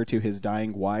a letter to his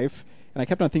dying wife, And I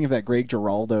kept on thinking of that Greg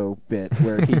Giraldo bit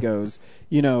where he goes,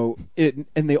 you know, in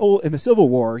the Civil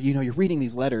War, you know, you're reading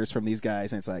these letters from these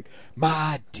guys, and it's like,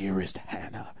 my dearest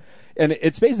Hannah. And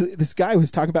it's basically, this guy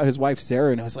was talking about his wife,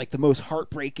 Sarah, and it was like the most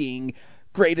heartbreaking,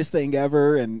 greatest thing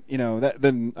ever. And, you know,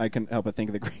 then I couldn't help but think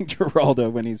of the Greg Giraldo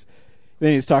when he's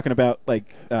talking about,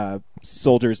 like,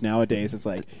 soldiers nowadays. It's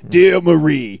like, Dear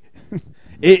Marie,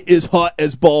 it is hot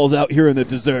as balls out here in the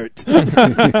desert.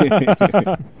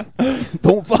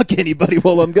 Don't fuck anybody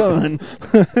while I'm gone.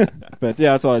 But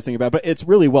yeah, that's all I was thinking about. But it's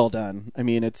really well done. I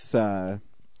mean, it's I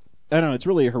don't know. It's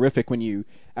really horrific when you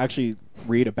actually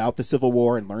read about the Civil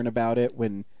War and learn about it.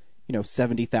 When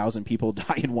 70,000 people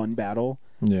die in one battle.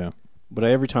 Yeah. But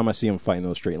every time I see him fighting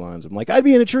those straight lines, I'm like, I'd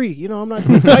be in a tree. I'm not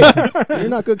going to fight. You're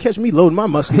not going to catch me loading my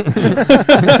musket.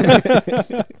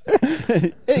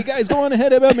 Hey, guys, go on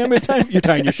ahead. Remember time you're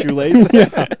tying your shoelace.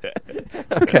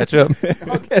 I'll catch up.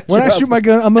 When I shoot my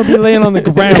gun, I'm going to be laying on the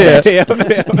ground.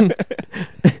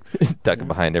 Just ducking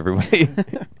behind everybody.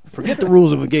 Forget the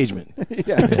rules of engagement.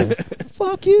 Yeah.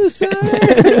 Fuck you, sir.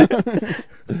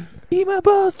 Eat my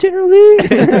balls, General Lee.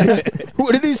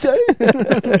 What did he say?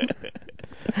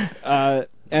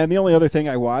 And the only other thing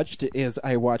I watched is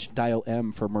Dial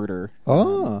M for Murder.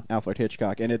 Alfred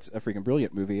Hitchcock, and it's a freaking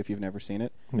brilliant movie if you've never seen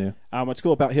it. Yeah. What's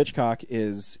cool about Hitchcock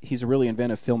is he's a really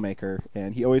inventive filmmaker,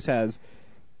 and he always has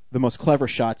the most clever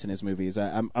shots in his movies.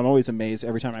 I'm always amazed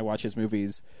every time I watch his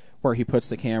movies where he puts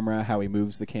the camera, how he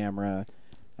moves the camera.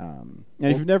 And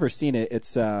if you've never seen it,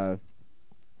 it's a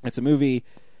movie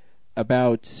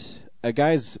about a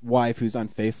guy's wife who's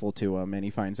unfaithful to him, and he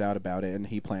finds out about it, and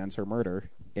he plans her murder.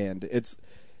 And it's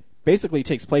basically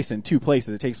takes place in two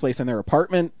places. It takes place in their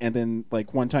apartment, and then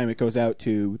like one time it goes out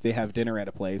to they have dinner at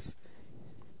a place.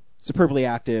 Superbly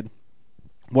acted,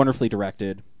 wonderfully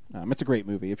directed. It's a great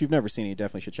movie. If you've never seen it, you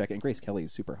definitely should check it. And Grace Kelly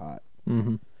is super hot.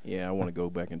 Mm-hmm. Yeah, I want to go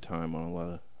back in time on a lot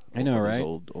of. I know, right?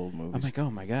 Old movies. I'm like,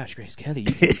 oh my gosh, Grace Kelly!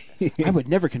 I would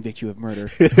never convict you of murder.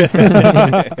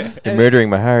 You're murdering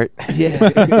my heart.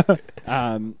 Yeah.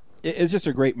 It's just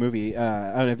a great movie.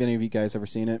 I don't know if any of you guys ever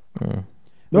seen it.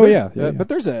 Oh yeah. But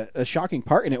there's a shocking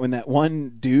part in it when that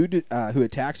one dude who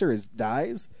attacks her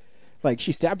dies. Like,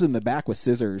 she stabs him in the back with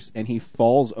scissors, and he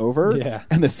falls over. Yeah.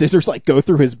 And the scissors like go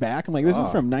through his back. I'm like, this is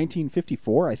from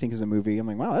 1954, I think, is a movie. I'm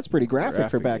like, wow, that's pretty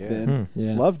graphic for back then.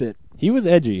 Yeah. Loved it. He was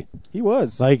edgy. He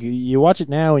was. Like, you watch it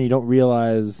now and you don't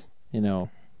realize, it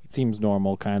seems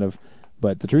normal kind of,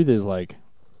 but the truth is, like,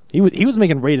 he was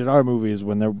making rated R movies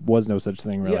when there was no such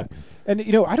thing, really. Yeah. And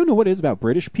I don't know what it is about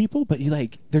British people, but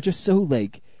they're just so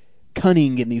like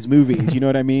cunning in these movies. You know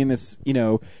what I mean? This,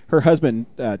 her husband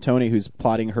Tony, who's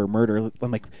plotting her murder.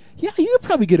 I'm like, yeah, you could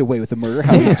probably get away with the murder.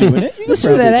 How he's doing it?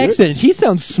 Listen to that accent. He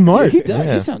sounds smart. Yeah, he does.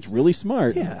 Yeah. He sounds really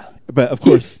smart. Yeah. But of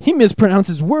course, he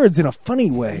mispronounces words in a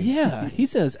funny way. yeah, he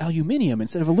says aluminium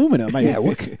instead of aluminum.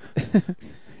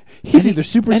 He's either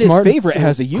super and smart. his favorite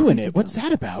has a U in it. What's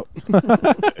that about?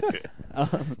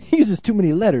 He uses too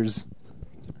many letters.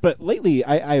 But lately,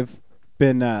 I've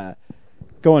been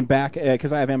going back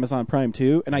because I have Amazon Prime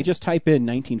too, and I just type in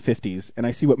 1950s and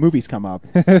I see what movies come up,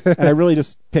 and I really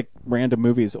just pick random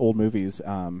movies, old movies.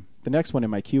 The next one in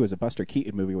my queue is a Buster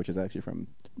Keaton movie, which is actually from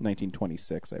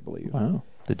 1926, I believe. Wow.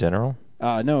 The General?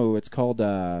 No, it's called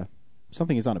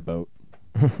something. He's on a boat.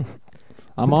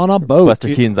 I'm on a boat. Buster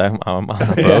Keaton's I'm on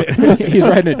a boat. He's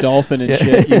riding a dolphin and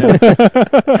shit.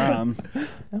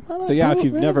 So yeah, if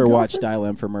you've never watched Dial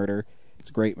M for Murder, it's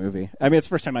a great movie. I mean, it's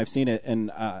the first time I've seen it, and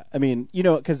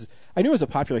because I knew it was a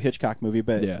popular Hitchcock movie,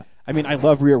 but Yeah. I mean, I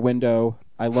love Rear Window,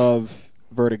 I love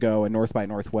Vertigo, and North by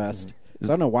Northwest. So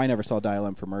I don't know why I never saw Dial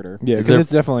M for Murder. Yeah, Is because there- it's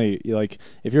definitely, like,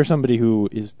 if you're somebody who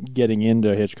is getting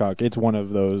into Hitchcock, it's one of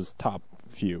those top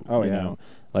few. Oh, you yeah. know?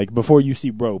 Like, before you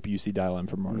see Rope, you see Dial M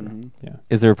for Murder. Mhm. Yeah.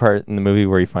 Is there a part in the movie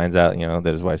where he finds out,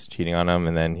 that his wife's cheating on him,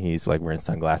 and then he's like wearing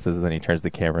sunglasses, and then he turns the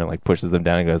camera and like pushes them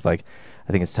down and goes like,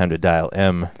 "I think it's time to dial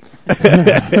M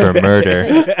for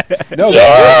murder." No,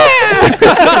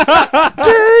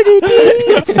 Dirty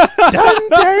deeds done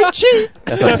dirt cheap.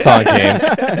 That's not the song, James.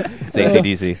 It's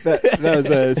AC/DC. that was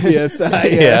a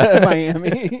CSI Yeah.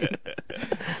 Miami.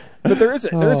 But there's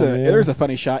man. a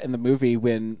funny shot in the movie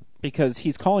because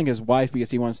he's calling his wife because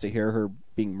he wants to hear her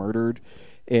being murdered,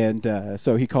 and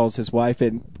so he calls his wife,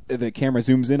 and the camera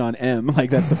zooms in on M. Like,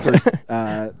 that's the first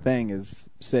thing. Is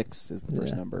 6 is the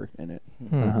first number in it.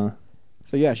 Uh-huh.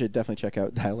 So yeah, I should definitely check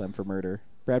out Dial M for Murder.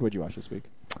 Brad, what'd you watch this week?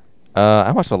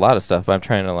 I watched a lot of stuff, but I'm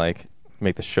trying to like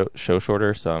make the show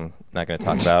shorter, so I'm not going to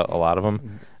talk about a lot of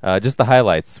them. Just the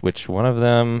highlights. Which one of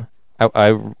them?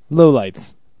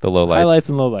 Lowlights. The lowlights. Highlights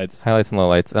and lowlights. Highlights and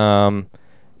lowlights.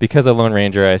 Because of Lone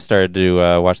Ranger, I started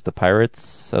to watch the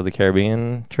Pirates of the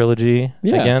Caribbean trilogy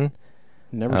again.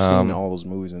 Never seen all those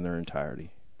movies in their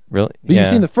entirety. Really? But you've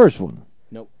seen the first one.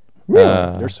 Nope.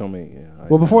 Really? There's so many. Yeah,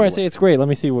 Well, before I say it's great, let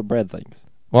me see what Brad thinks.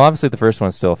 Well, obviously the first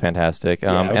one's still fantastic.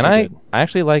 Yeah, And okay, I good.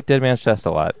 actually like Dead Man's Chest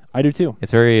a lot. I do too.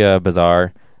 It's very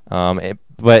bizarre.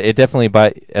 But it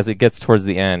definitely, as it gets towards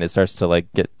the end, it starts to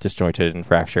like get disjointed and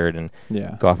fractured and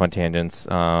Yeah. go off on tangents.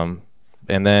 And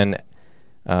then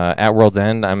at World's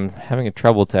End, I'm having a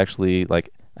trouble to actually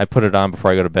I put it on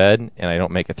before I go to bed, and I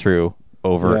don't make it through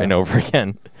over Yeah. and over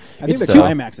again. I think the So-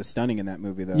 climax is stunning in that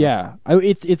movie, though. Yeah,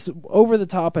 it's over the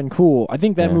top and cool. I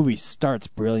think that Yeah. movie starts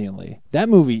brilliantly. That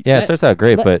movie, Yeah, it starts out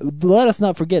great, but let us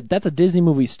not forget that's a Disney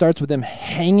movie. Starts with them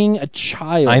hanging a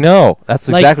child. I know that's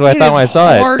Like, exactly what I thought when I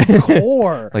saw it.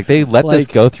 Hardcore. Like they let this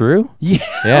Like- go through. Yeah,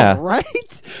 Yeah.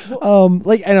 right.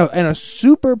 And a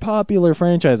super popular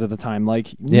franchise at the time, like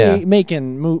Yeah.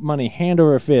 making money hand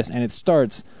over fist, and it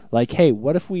starts like, hey,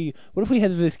 what if we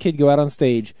had this kid go out on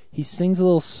stage, he sings a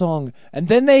little song, and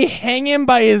then they hang him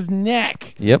by his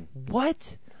neck? Yep.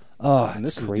 What? Oh, And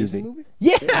it's this is a crazy. Disney movie?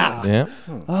 Yeah. Yeah.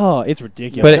 Oh, it's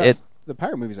ridiculous. But it. The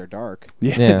pirate movies are dark.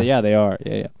 yeah, Yeah. yeah, they are.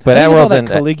 Yeah, yeah. But I at think it's all World's that End,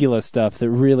 Caligula stuff that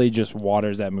really just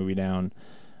waters that movie down.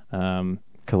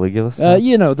 Caligula stuff.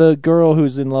 The girl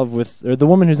who's in love with, or the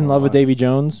woman who's in love with Davy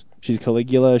Jones. She's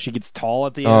Caligula. She gets tall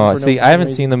at the end. Oh, for no see, I haven't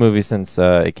reason. seen the movie since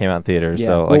it came out in theaters, Yeah.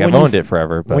 so Well, like I've when you owned it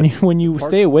forever. But when you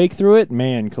stay awake through it,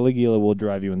 man, Caligula will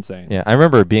drive you insane. yeah, I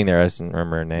remember being there. I just didn't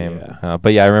remember her name. Yeah.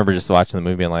 But yeah, I remember just watching the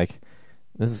movie and like,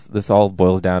 this all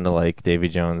boils down to like Davy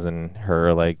Jones and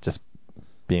her like just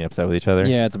being upset with each other.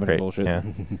 Yeah, it's a bunch of Great. bullshit. Yeah.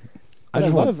 I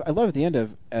just want- love at the end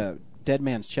of Dead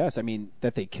Man's Chest. I mean,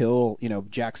 that they kill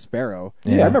Jack Sparrow.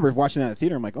 Yeah. I remember watching that in the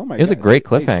theater. I'm like, oh my god, It was a great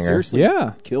they cliffhanger. seriously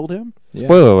Yeah. killed him. Yeah.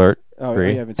 Spoiler alert. Oh,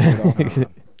 Agree. you haven't seen it all.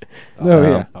 Oh,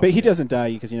 yeah. But he doesn't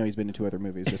die because he's been in 2 other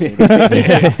movies. Just so you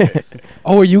know.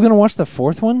 Oh, are you gonna watch the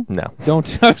fourth one? No.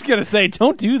 Don't. I was gonna say,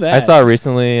 don't do that. I saw it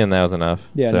recently, and that was enough.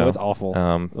 Yeah, so, no, it's awful.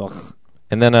 Ugh.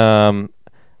 And then I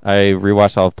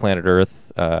rewatched all of Planet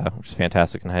Earth, which is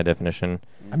fantastic in high definition.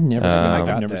 I've never seen. I I've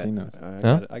got never that. seen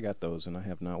those. I got those, and I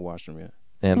have not watched them yet.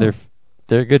 And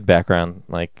they're good background,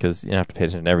 like because you don't have to pay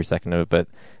attention to every second of it. But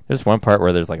there's one part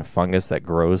where there's like a fungus that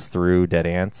grows through dead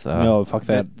ants. No, fuck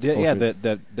that. Yeah,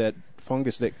 that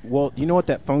fungus. Well, you know what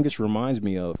that fungus reminds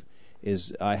me of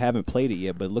is I haven't played it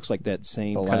yet, but it looks like that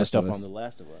same The kind of Last stuff of Us. on The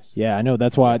Last of Us. Yeah, I know.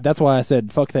 That's why I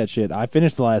said fuck that shit. I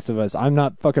finished The Last of Us. I'm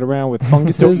not fucking around with Don't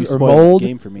funguses you or spoil mold. the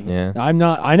game for me. Yeah. I'm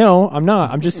not. I know. I'm not.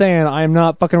 I'm just saying I am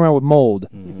not fucking around with mold.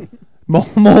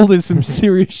 Mold is some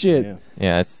serious shit. Yeah.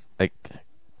 Yeah, it's like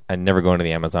I'd never go into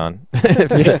the Amazon.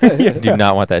 Do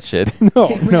not want that shit. No,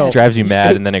 no. It drives you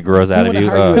mad, and then it grows out We of want to you.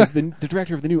 hire you as the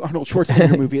director of the new Arnold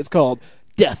Schwarzenegger movie. It's called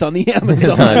Death on the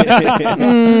Amazon.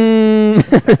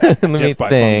 Let me Death by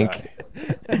think. fungi.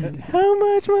 How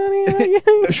much money are you?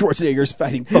 Schwarzenegger's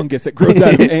fighting fungus that grows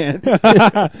out of ants.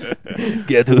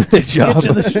 Get to the job.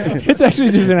 It's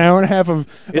actually just an hour and a half of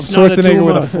It's not a Schwarzenegger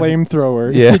with a tumor.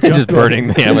 flamethrower. Yeah, just burning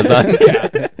the Amazon.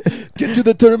 Get to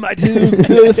the termites.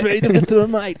 Who's afraid of the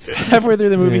termites? Halfway through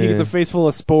the movie, he Yeah. gets a face full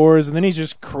of spores, and then he's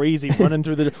just crazy running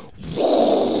through the.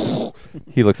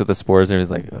 He looks at the spores and he's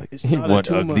like, It's "You not a one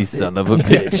tumor." ugly son of a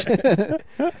bitch."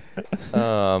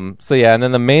 So yeah, and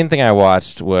then the main thing I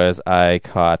watched was I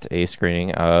caught a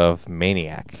screening of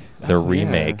Maniac, the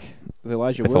remake With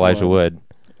Elijah with Wood. Elijah one. Wood.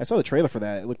 I saw the trailer for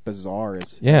that. It looked bizarre.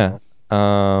 Yeah.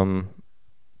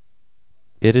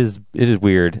 It is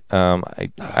weird.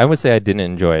 I would say I didn't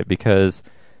enjoy it because,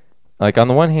 like, on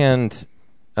the one hand,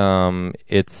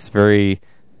 it's very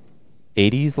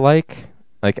 80s like.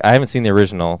 Like, I haven't seen the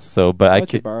original, so but I I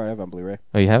let you could. borrow it. I have it on Blu-ray.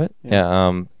 Oh, you have it?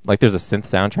 Yeah. Like, there's a synth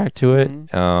soundtrack to it.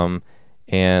 Mhm.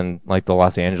 And like the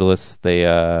Los Angeles they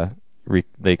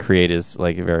create is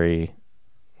like very.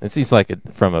 It seems like it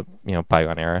from a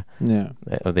bygone era Yeah.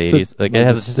 of the So, 80s. Like like, it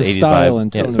has the just 80s style vibe,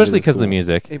 and yeah, tone of especially it is because of the cool.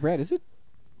 music. Hey, Brad, is it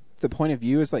the point of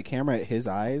view is like camera at his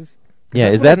eyes? 'Cause Yeah,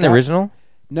 that's is what I that in the got- original?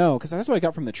 No, because that's what I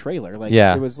got from the trailer. Like,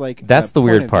 Yeah, it was like that's the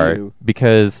point weird of part view.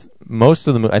 because most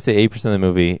of the I'd say 80% of the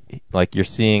movie, like you're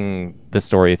seeing the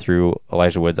story through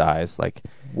Elijah Wood's eyes. Like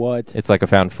What? it's like a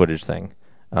found footage thing.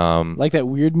 Like that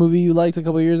weird movie you liked a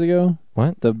couple of years ago?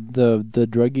 What? The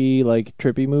druggy, like,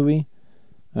 trippy movie?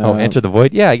 Enter the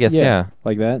Void. Yeah, I guess yeah.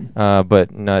 Like that?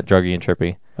 But not druggy and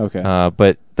trippy. Okay.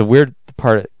 But the weird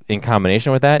part in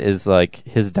combination with that is like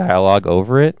his dialogue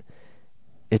over it.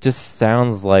 It just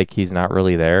sounds like he's not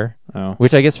really there. Oh.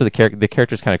 Which I guess for the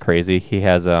character's kind of crazy. He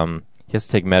has to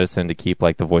take medicine to keep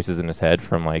like the voices in his head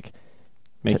from like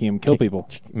Making him kill people.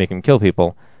 make him kill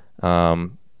people.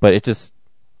 But it just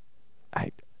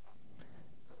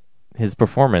his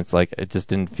performance, like, it just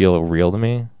didn't feel real to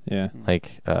me. Yeah.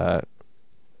 Like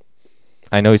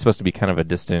I know he's supposed to be kind of a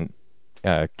distant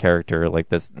character like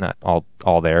that's not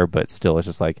all there, but still, it's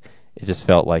just like it just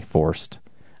felt like forced.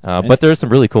 But there's some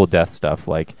really cool death stuff,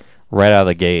 like right out of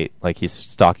the gate, like he's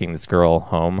stalking this girl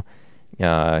home,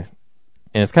 and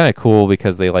it's kind of cool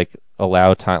because they like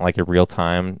allow time, like in real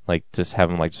time, like just have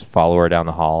him like just follow her down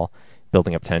the hall,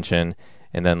 building up tension.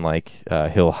 And then, like,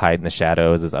 he'll hide in the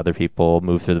shadows as other people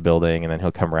move through the building, and then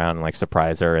he'll come around and, like,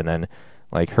 surprise her. And then,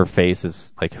 like, her face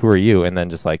is like, who are you? And then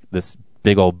just, like, this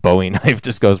big old Bowie knife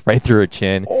just goes right through her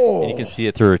chin. And you can see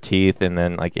it through her teeth and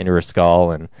then, like, into her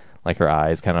skull. And, like, her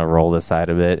eyes kind of roll the side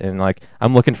of it. And, like,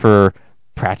 I'm looking for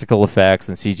practical effects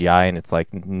and CGI, and it's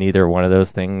like neither one of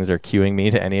those things are cueing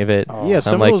me to any of it. Yeah,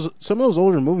 some like, of those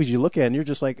older movies you look at and you're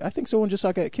just like, I think someone just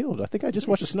got killed. I think I just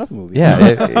watched a snuff movie. Yeah,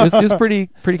 it was pretty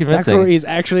convincing. McCrory's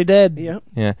actually dead.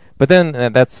 Yeah. But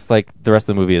then that's like the rest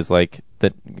of the movie is like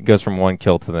that goes from one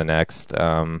kill to the next.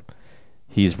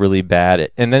 He's really bad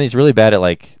at, and then he's really bad at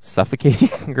like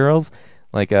suffocating girls.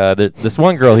 Like this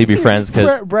one girl he befriends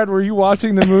because Brad, were you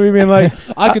watching the movie being like,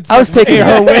 I was taking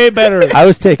her way better? I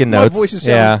was taking notes. My voices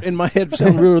sound, in my head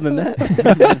sound realer than that.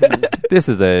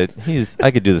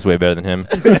 I could do this way better than him.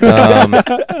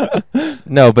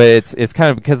 No, but it's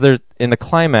kind of because they're in the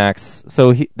climax.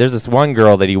 So there's this one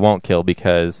girl that he won't kill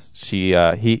because he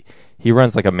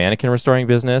runs like a mannequin restoring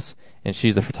business, and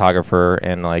she's a photographer,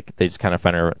 and like they just kind of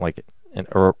find her like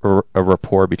a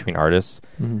rapport between artists.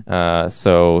 Mm-hmm.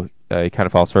 So he kind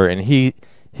of falls for her, and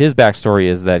his backstory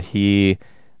is that his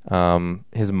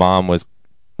mom was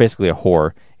basically a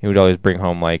whore. He would always bring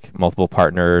home like multiple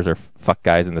partners or fuck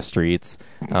guys in the streets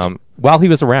while he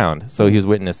was around. So he was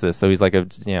witness this. So he's like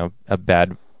a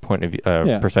bad point of view,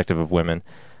 perspective of women.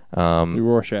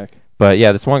 Rorschach. But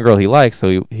yeah, this one girl he likes,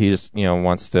 so he just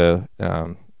wants to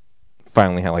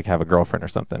finally have a girlfriend or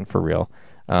something for real.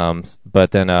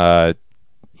 But then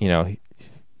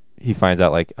he finds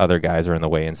out like other guys are in the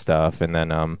way and stuff, and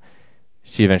then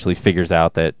she eventually figures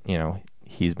out that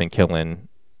he's been killing.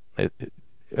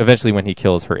 Eventually, when he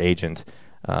kills her agent,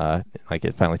 like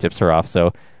it finally tips her off.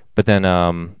 So, but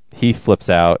then he flips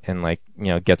out and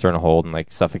gets her in a hold and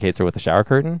like suffocates her with a shower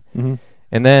curtain. Mm-hmm.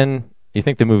 And then you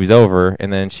think the movie's over,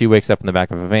 and then she wakes up in the back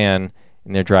of a van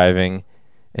and they're driving,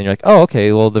 and you're like, oh,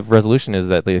 okay, well the resolution is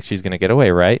that she's going to get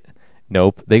away, right?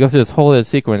 Nope. They go through this whole other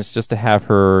sequence just to have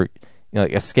her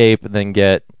escape and then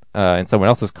get in someone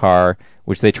else's car,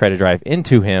 which they try to drive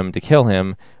into him to kill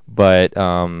him, but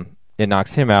it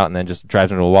knocks him out and then just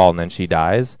drives into a wall, and then she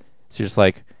dies. So you're just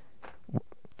like,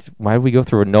 why did we go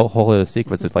through a whole other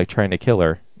sequence of like trying to kill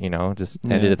her? Just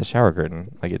ended at the shower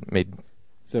curtain. Like it made.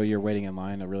 So you're waiting in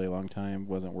line a really long time.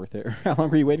 Wasn't worth it. How long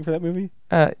were you waiting for that movie?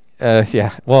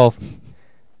 Yeah. Well,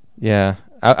 yeah.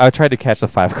 I tried to catch the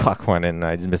 5 o'clock one, and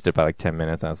I just missed it by like 10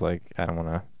 minutes. I was like, I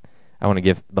want to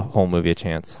give the whole movie a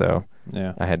chance. So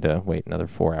yeah, I had to wait another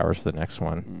 4 hours for the next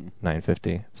one,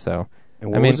 9:50. So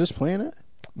and where was this playing at?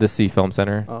 The C Film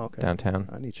Center downtown.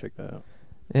 I need to check that out.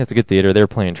 Yeah, it's a good theater. They were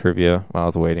playing trivia while I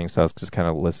was waiting, so I was just kind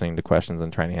of listening to questions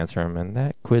and trying to answer them. And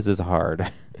that quiz is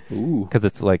hard because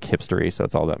it's like hipstery, so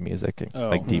it's all about music, and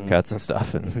like deep cuts and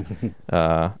stuff, and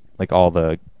like all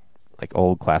the like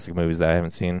old classic movies that I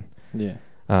haven't seen. Yeah.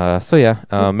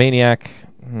 Maniac.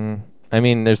 I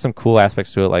mean, there's some cool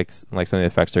aspects to it, like some of the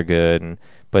effects are good,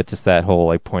 but just that whole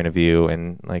like point of view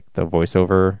and like the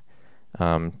voiceover,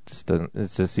 just doesn't. It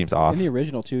just seems off. In the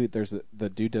original too, there's the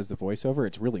dude does the voiceover.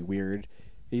 It's really weird.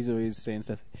 He's always saying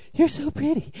stuff. You're so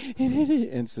pretty, and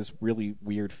it's this really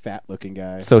weird, fat-looking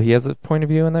guy. So he has a point of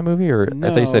view in that movie, or no,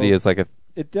 I thought you said he is like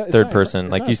a third person.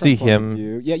 Like you see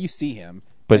him. Yeah, you see him.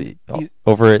 But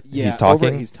over it, he's talking.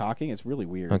 Over it, he's talking. It's really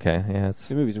weird. Okay, yeah,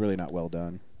 the movie's really not well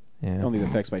done. Yeah, only the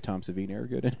effects by Tom Savini are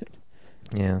good in it.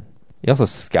 Yeah, he also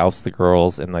scalps the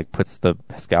girls and like puts the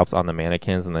scalps on the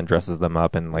mannequins and then dresses them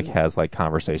up and like has like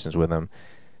conversations with them,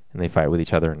 and they fight with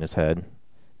each other in his head.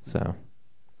 So,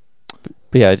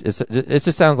 but yeah, it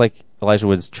just sounds like Elijah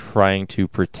was trying to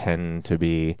pretend to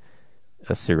be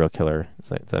a serial killer. Does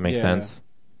that make sense?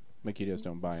 Like you just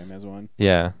don't buy him as one.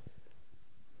 Yeah.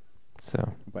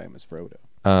 So buy him as Frodo.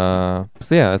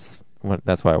 So yeah,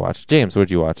 that's why I watched. James, what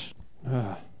did you watch?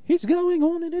 He's going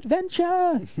on an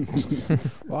adventure.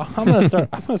 Well, I'm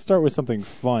gonna start with something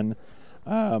fun.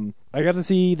 I got to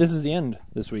see This Is the End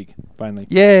this week. Finally,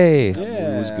 yay! It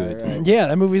was good. Right. Yeah,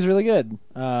 that movie's really good.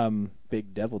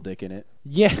 Big devil dick in it.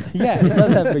 Yeah, it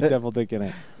does have big devil dick in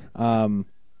it.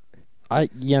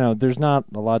 There's not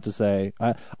a lot to say.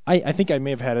 I think I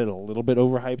may have had it a little bit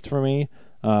overhyped for me.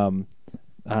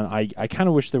 And I kind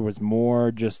of wish there was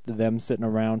more just them sitting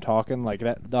around talking like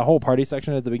that. The whole party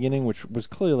section at the beginning, which was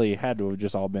clearly had to have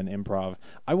just all been improv.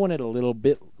 I wanted a little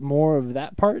bit more of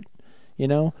that part,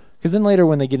 Because then later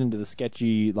when they get into the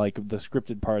sketchy, like the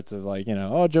scripted parts of like,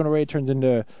 Jonah Ray turns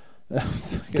into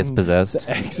Gets possessed. The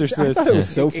I Exorcist. thought it was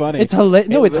so funny. It's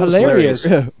No, it's hilarious.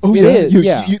 Oh It yeah, is,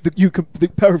 yeah.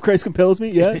 The power of Christ compels me.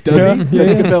 Yeah, does he? Does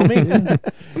he compel me?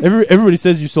 Everybody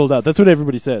says you sold out. That's what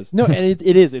everybody says. No, and it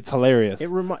is. It's hilarious.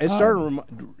 It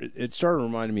started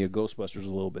reminding me of Ghostbusters a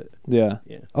little bit. Yeah.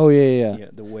 Yeah. Oh yeah. Yeah,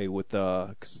 the way with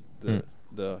cause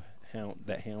the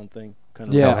hound thing kind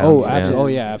of. Yeah. Hellhounds, Oh,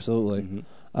 yeah. absolutely. Oh yeah, absolutely.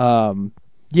 Mhm.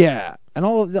 Yeah, and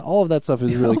all of that stuff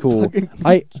is really cool. Fucking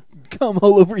I come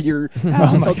all over your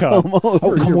house. my I'll God. come all over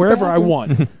I'll come your wherever I bathroom.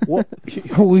 want. Well,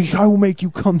 I will make you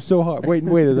come so hard. Wait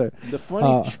a second. the funny,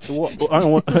 I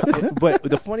don't want, but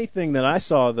the funny thing that I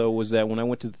saw though was that when I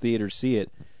went to the theater to see it,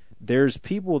 there's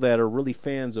people that are really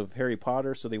fans of Harry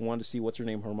Potter, so they wanted to see what's her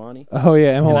name, Hermione. Oh yeah,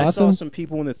 Emma And I saw Watson. some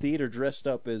people in the theater dressed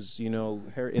up as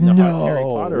Harry, in the Harry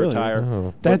Potter really? attire.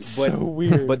 Oh. That's so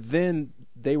weird. But then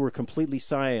they were completely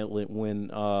silent when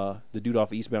the dude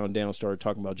off Eastbound and Down started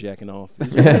talking about jacking off, and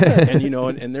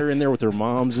they're in there with their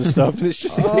moms and stuff, and it's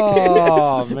just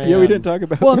Oh man. Yeah, we didn't talk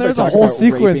about. Well, we there's were a talking whole about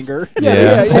sequence. raping her. Yeah.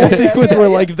 There's this whole yeah, sequence yeah, where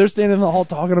yeah. like they're standing in the hall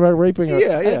talking about raping her.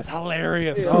 Yeah, yeah. It's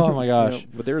hilarious. Oh my gosh.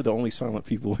 but they're the only silent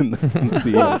people in the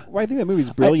theater. Well, I think that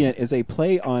movie's brilliant. Is a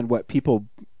play on what people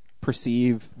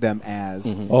perceive them as.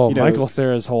 Oh, You know, Michael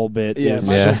Cera's whole bit is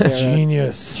Michael just Cera,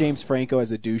 genius. James Franco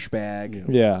as a douchebag.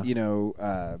 Yeah.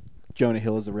 Jonah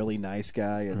Hill is a really nice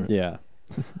guy. And Yeah.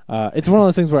 It's one of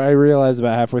those things where I realized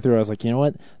about halfway through, I was like, you know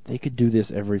what? They could do this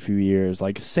every few years.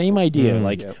 Like, same idea.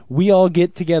 We all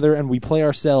get together and we play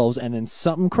ourselves, and then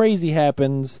something crazy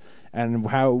happens, and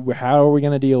how are we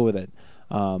going to deal with it?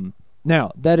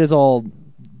 Now, that is all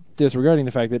disregarding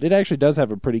the fact that it actually does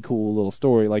have a pretty cool little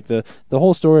story. Like, the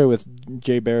whole story with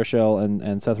Jay Baruchel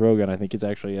and Seth Rogen, I think, is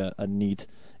actually a neat,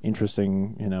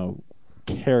 interesting,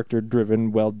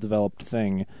 character-driven, well-developed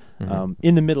thing.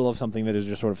 In the middle of something that is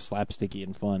just sort of slapsticky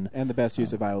and fun. And the best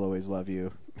use of "I'll Always Love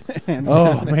You." Hands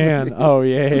Oh down. man! Oh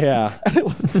yeah!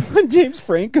 When James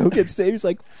Franco gets saved, he's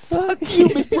like, "Fuck you,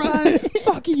 McBride!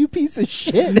 Fuck you, you piece of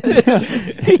shit!"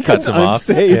 He Cuts him off.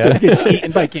 unsaved, Yeah. but gets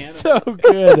eaten by cannibals. So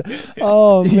good.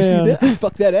 Oh man! You see that? I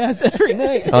fuck that ass every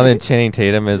night. Oh, then Channing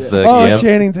Tatum is the Oh, gimp.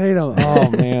 Channing Tatum. Oh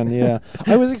man, yeah.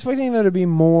 I was expecting there to be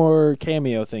more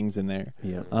cameo things in there.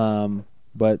 Yeah.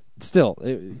 But still,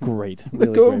 great. Let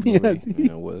Really go of great me, movie. Aziz.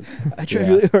 It was. I tried Yeah.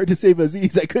 really hard to save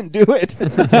Aziz. I couldn't do it.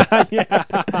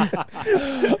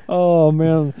 Oh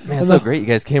man, Man, it's so great you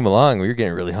guys came along. We were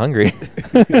getting really hungry.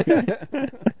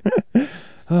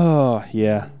 Oh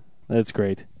yeah, that's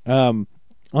great. On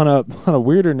a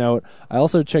weirder note, I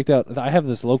also checked out. I have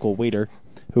this local waiter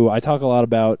who I talk a lot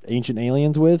about Ancient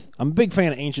Aliens with. I'm a big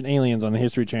fan of Ancient Aliens on the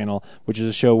History Channel, which is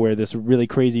a show where this really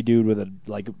crazy dude with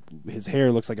his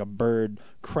hair looks like a bird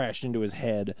crashed into his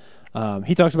head.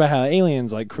 He talks about how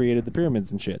aliens created the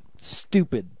pyramids and shit.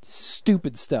 Stupid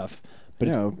stuff. But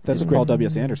That's it's what great. Paul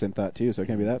W.S. Anderson thought too. So it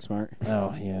can't be that smart.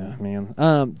 Oh yeah,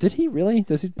 man. Did he really?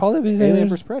 Does he Paul W.S. Alien Anderson?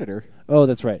 vs Predator. Oh,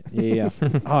 that's right. Yeah.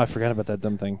 Oh, I forgot about that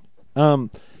dumb thing.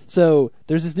 So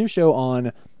there's this new show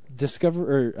on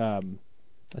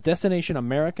Destination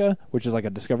America, which is like a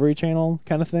Discovery Channel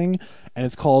kind of thing, and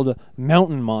it's called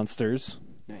Mountain Monsters.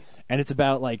 Nice. And it's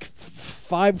about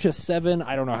 5 to 7,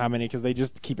 I don't know how many because they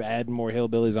just keep adding more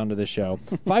hillbillies onto this show.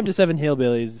 5 to 7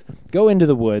 hillbillies go into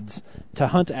the woods to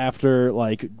hunt after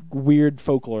weird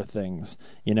folklore things,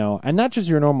 and not just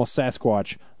your normal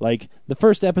Sasquatch. The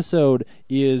first episode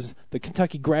is the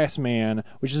Kentucky Grass Man,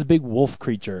 which is a big wolf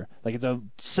creature. It's a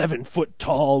 7-foot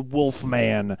tall wolf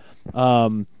man.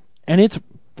 And it's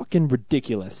fucking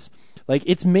ridiculous.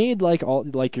 It's made like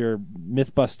your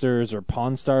Mythbusters or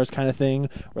Pawn Stars kind of thing,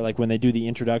 where when they do the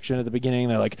introduction at the beginning,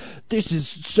 they're like, "This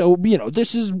is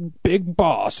this is Big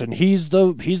Boss, and he's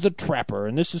the trapper,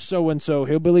 and this is so and so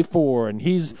Hillbilly 4, and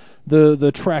he's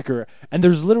the tracker." And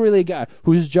there's literally a guy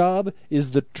whose job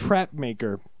is the trap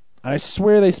maker, and I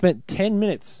swear they spent 10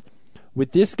 minutes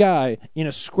with this guy in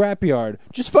a scrapyard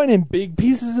just finding big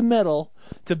pieces of metal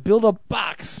to build a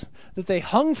box that they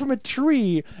hung from a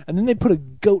tree, and then they put a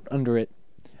goat under it,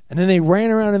 and then they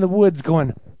ran around in the woods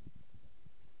going,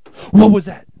 "What was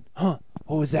that? Huh?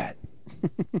 What was that?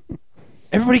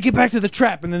 Everybody get back to the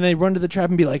trap." And then they run to the trap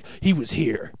and be like, "He was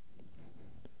here.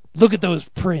 Look at those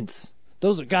prints.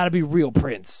 Those have got to be real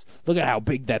prints. Look at how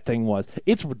big that thing was."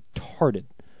 It's retarded.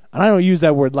 And I don't use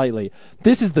that word lightly.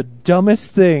 This is the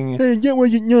dumbest thing. Hey, get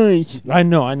what you nice. I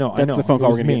know. That's the phone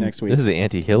call we're gonna get next week. This is the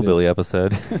anti-hillbilly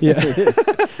episode. Yeah.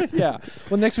 Yeah.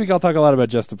 Well, next week I'll talk a lot about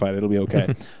Justified. It'll be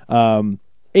okay.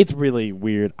 It's really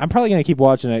weird. I'm probably going to keep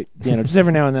watching it, just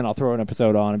every now and then I'll throw an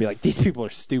episode on and be like, these people are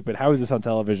stupid. How is this on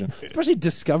television? Especially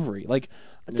Discovery. Like,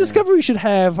 Discovery should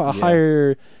have a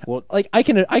higher... Well, like, I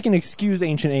can excuse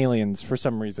Ancient Aliens for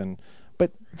some reason,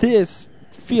 but this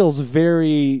feels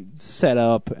very set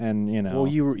up and, Well,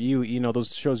 you know,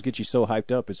 those shows get you so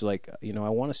hyped up. It's like, I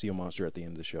want to see a monster at the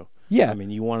end of the show. Yeah. I mean,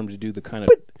 you want them to do the kind of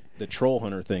the troll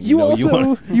hunter thing. You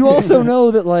also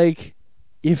know that, like,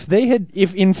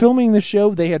 if in filming the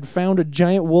show they had found a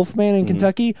giant wolf man in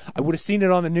Kentucky, I would have seen it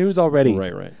on the news already.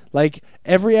 Right. Like,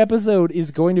 every episode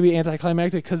is going to be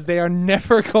anticlimactic because they are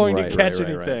never going to catch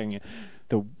anything.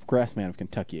 The grass man of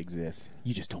Kentucky exists.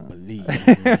 You just don't believe.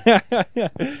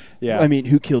 Yeah. I mean,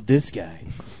 who killed this guy?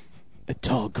 A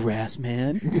tall grass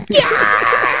man?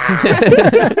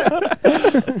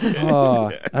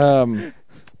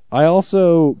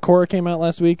 Korra came out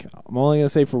last week. I'm only going to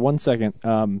say for 1 second.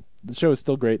 The show is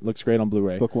still great. Looks great on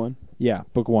Blu-ray. Book 1? Yeah,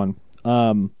 book 1.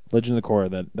 Legend of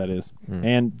Korra, that is.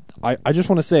 And I just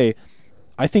want to say,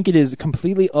 I think it is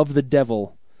completely of the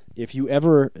devil if you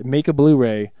ever make a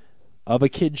Blu-ray of a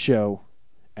kid show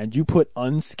and you put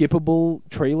unskippable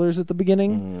trailers at the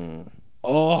beginning.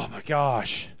 Oh my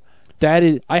gosh. That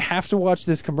is, I have to watch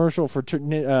this commercial for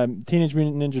Teenage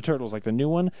Mutant Ninja Turtles, like the new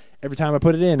one, every time I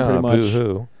put it in, pretty much.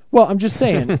 Boo-hoo. Well, I'm just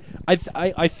saying, I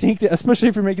think that, especially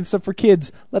if you're making stuff for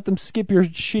kids, let them skip your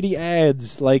shitty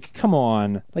ads. Like, come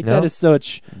on. Like, No. that is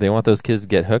such... They want those kids to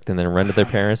get hooked and then run to their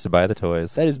parents to buy the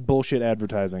toys. That is bullshit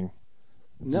advertising.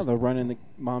 No, they'll run in the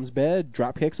mom's bed,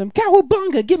 drop kicks him.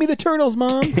 Cowabunga! Give me the turtles,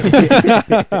 Mom!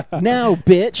 Now,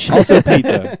 bitch! Also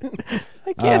pizza.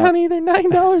 I can't, honey. They're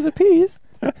 $9 a piece.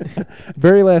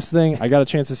 Very last thing, I got a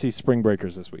chance to see Spring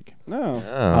Breakers this week.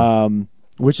 No.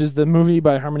 Which is the movie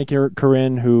by Harmony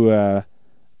Korine, who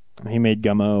he made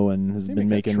Gummo and has been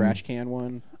making... trash can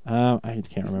one. I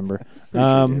can't remember.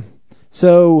 Sure did.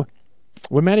 So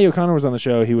when Matty O'Connor was on the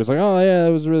show, he was like, "Oh yeah,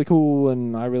 it was really cool,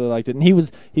 and I really liked it." And he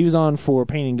was on for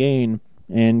Pain and Gain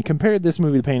and compared this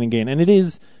movie to Pain and Gain, and it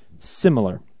is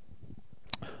similar,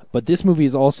 but this movie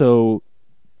is also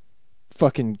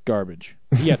fucking garbage.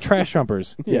 Yeah, Trash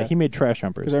Humpers. Yeah, he made Trash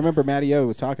Humpers. Because I remember Matty O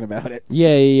was talking about it.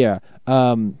 Yeah.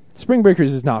 Spring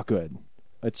Breakers is not good.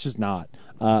 It's just not.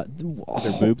 Is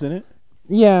there boobs in it?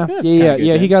 Yeah. That's kinda good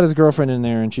He then. got his girlfriend in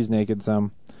there, and she's naked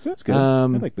some. That's good. I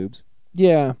like boobs.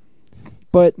 Yeah,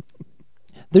 but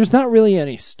there's not really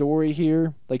any story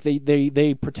here. Like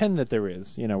they pretend that there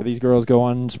is. These girls go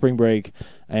on spring break,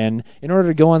 and in order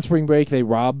to go on spring break, they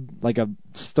rob like a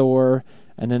store,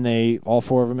 and then all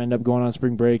four of them end up going on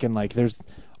spring break, and like there's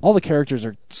all the characters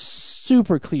are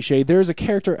super cliche. There's a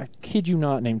character, I kid you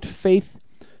not, named Faith,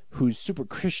 who's super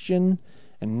Christian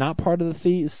and not part of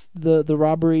the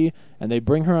robbery, and they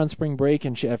bring her on spring break,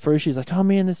 and at first she's like, "Oh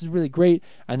man, this is really great,"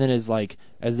 and then as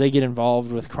they get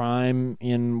involved with crime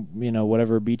in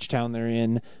whatever beach town they're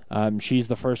in, she's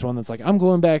the first one that's like, I'm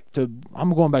going back to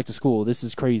school. This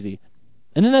is crazy,"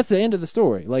 and then that's the end of the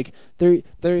story. Like there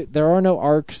are no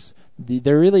arcs.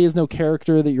 There really is no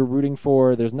character that you're rooting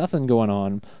for. There's nothing going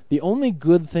on. The only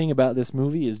good thing about this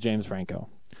movie is James Franco,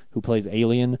 who plays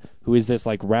Alien, who is this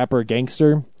like rapper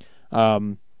gangster.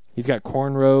 He's got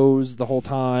cornrows the whole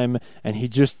time, and he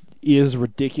just is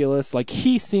ridiculous. Like,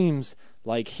 he seems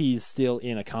like he's still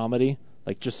in a comedy,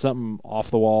 like just something off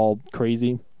the wall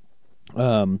crazy.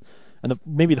 And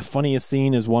maybe the funniest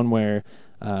scene is one where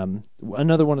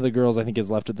another one of the girls I think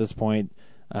is left at this point,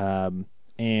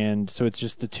 and so it's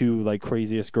just the two like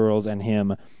craziest girls and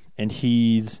him, and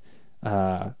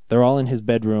they're all in his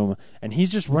bedroom, and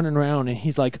he's just running around, and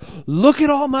he's like, "Look at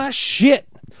all my shit!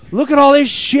 Look at all this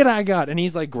shit I got!" And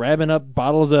he's like grabbing up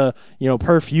bottles of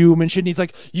perfume and shit. And he's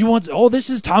like, "You want? Oh, this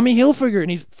is Tommy Hilfiger," and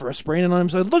he's spraying it on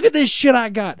himself. "Look at this shit I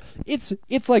got!"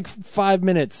 It's like 5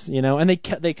 minutes, and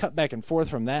they cut back and forth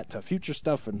from that to future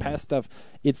stuff and past stuff.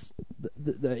 It's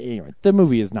anyway, the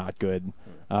movie is not good.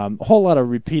 A whole lot of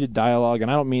repeated dialogue, and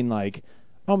I don't mean like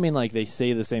they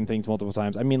say the same things multiple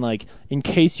times. I mean like, in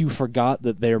case you forgot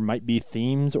that there might be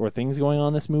themes or things going on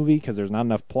in this movie because there's not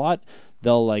enough plot,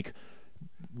 they'll like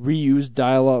reuse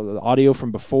dialogue audio from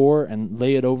before and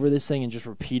lay it over this thing and just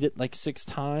repeat it like 6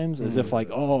 times as if like,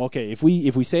 oh, okay, if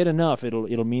we say it enough,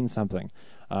 it'll mean something.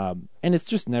 And it's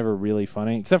just never really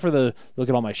funny, except for the "look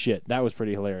at all my shit." That was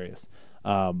pretty hilarious.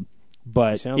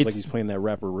 But It sounds like he's playing that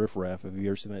rapper Riff Raff. Have you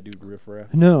ever seen that dude Riff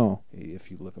Raff? No.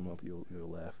 If you look him up, you'll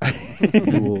laugh.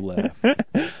 You will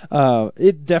laugh.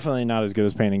 It definitely not as good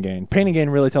as Pain and Gain. Pain and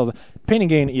Gain really tells. Pain and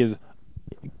Gain is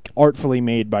artfully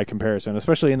made by comparison,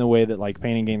 especially in the way that like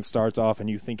Pain and Gain starts off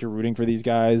and you think you're rooting for these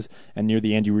guys, and near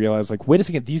the end you realize like, wait a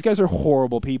second, these guys are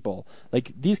horrible people.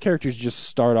 Like, these characters just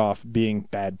start off being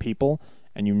bad people,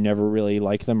 and you never really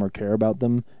like them or care about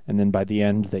them, and then by the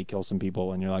end they kill some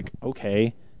people, and you're like,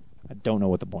 okay, I don't know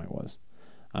what the point was.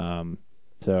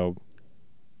 So,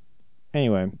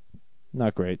 anyway,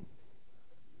 not great.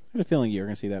 I had a feeling you were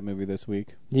going to see that movie this week.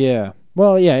 Yeah.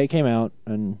 Well, yeah, it came out,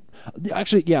 and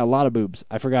actually, yeah, a lot of boobs.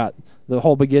 I forgot the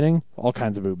whole beginning, all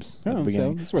kinds of boobs at the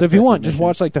beginning. it's worth So if you pressing want, just attention.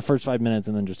 watch like the first 5 minutes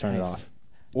and then just turn it Nice. off,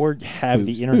 or have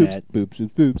Boobs, the internet.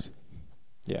 Boobs.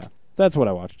 Yeah, that's what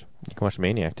I watched. You can watch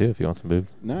Maniac too if you want some boobs.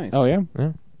 Nice. Oh yeah.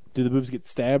 Yeah. Do the boobs get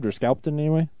stabbed or scalped in any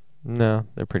way? No,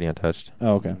 they're pretty untouched.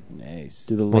 Oh, okay. Nice.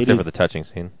 Do the Well, ladies? except for the touching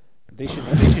scene. They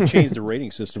should change the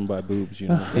rating system by boobs. You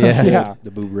know. Yeah. Yeah. The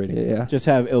boob rating. Yeah. Just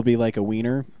have it'll be like a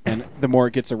wiener, and the more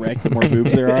it gets erect, the more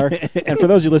boobs there are. And for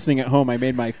those of you listening at home, I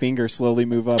made my finger slowly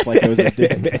move up like it was a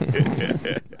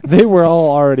dick. They were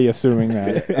all already assuming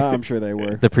that. I'm sure they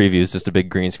were. The preview is just a big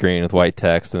green screen with white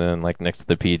text, and then like next to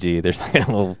the PG, there's like a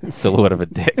little silhouette of a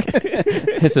dick.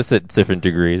 It's just at different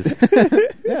degrees.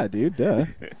 Yeah, dude. Duh.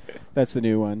 That's the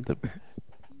new one.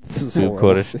 This is Boob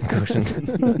horrible.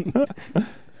 quotient.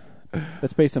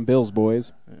 Let's pay some bills,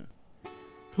 boys.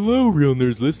 Hello, Real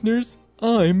Nerds listeners.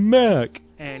 I'm Mac,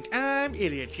 And I'm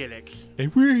Idiot Chillix.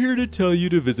 and we're here to tell you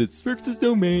to visit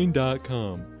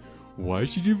SphrixesDomain.com. Why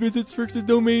should you visit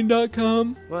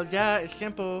SphrixesDomain.com? Well, duh, it's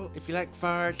simple. If you like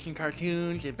farts and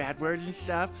cartoons and bad words and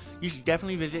stuff, you should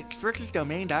definitely visit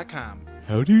SphrixesDomain.com.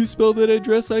 How do you spell that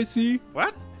address I see?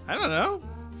 What? I don't know.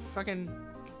 Fucking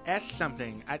S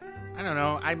something. I don't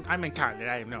know. I'm incontinent.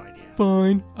 I have no idea.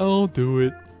 Fine, I'll do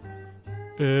it.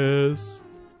 S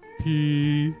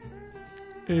P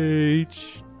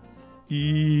H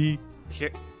E Sure.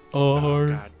 Oh, R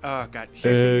God. Oh, God.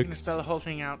 Seriously, you're going to X. spell the whole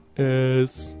thing out?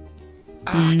 S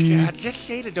Oh, D. God. Just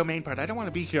say the domain part. I don't want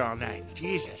to be here all night.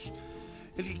 Jesus.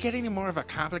 Is it getting more of a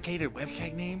complicated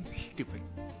website name? Stupid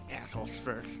assholes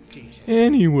first. Jesus.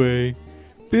 Anyway,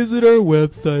 visit our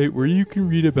website where you can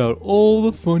read about all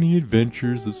the funny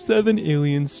adventures of 7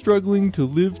 aliens struggling to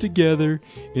live together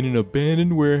in an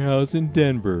abandoned warehouse in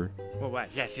Denver. Well, what?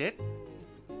 That's it?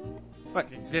 What?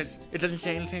 It doesn't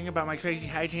say anything about my crazy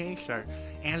hijinks or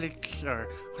antics or...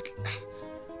 What?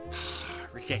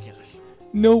 Ridiculous.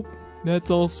 Nope, that's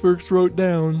all Svirks wrote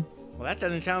down. Well, that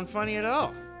doesn't sound funny at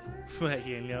all. But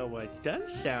you know what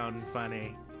does sound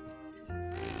funny?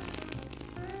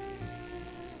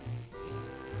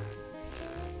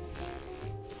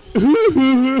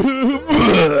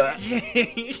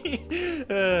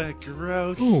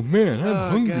 Gross. Oh man,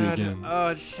 I'm hungry God. again. Oh,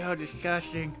 it's so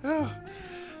disgusting. Oh,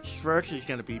 Svirks is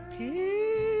gonna be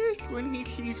pissed when he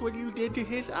sees what you did to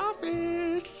his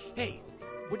office. Hey,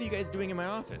 what are you guys doing in my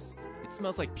office? It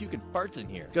smells like puke and farts in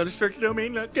here. Go to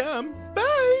SvirksDomain.com.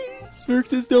 Bye.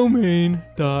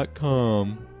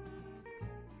 SvirksesDomain.com.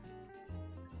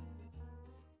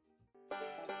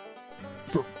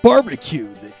 For barbecue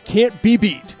that can't be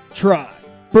beat, try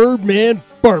Birdman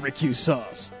Barbecue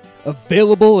Sauce.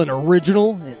 Available and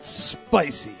original and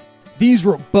spicy. These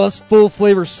robust,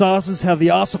 full-flavor sauces have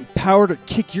the awesome power to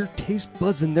kick your taste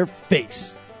buds in their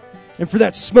face. And for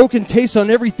that smoking taste on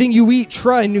everything you eat,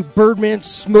 try new Birdman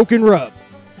Smokin' Rub.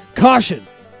 Caution!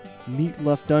 Meat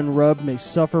left unrubbed may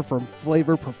suffer from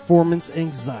flavor performance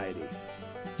anxiety.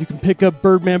 You can pick up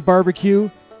Birdman Barbecue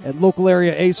at local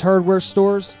area Ace Hardware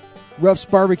stores, Ruff's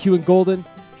Barbecue in Golden,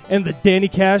 and the Danny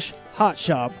Cash Hot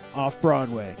Shop off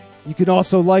Broadway. You can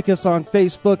also like us on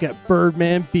Facebook at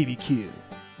Birdman BBQ.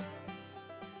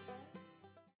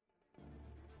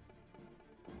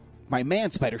 My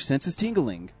man spider sense is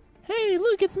tingling. Hey,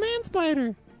 look, it's Man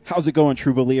Spider. How's it going,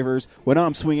 true believers? When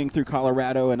I'm swinging through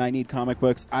Colorado and I need comic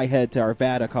books, I head to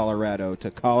Arvada, Colorado,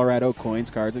 to Colorado Coins,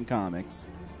 Cards, and Comics.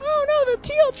 Oh no, the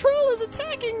teal troll is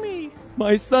attacking me.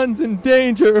 My son's in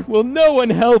danger. Will no one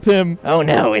help him? Oh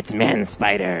no, it's Man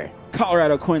Spider.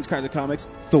 Colorado Coins, Cards, and Comics,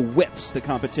 the whips the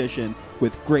competition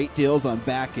with great deals on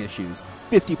back issues,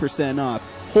 50% off,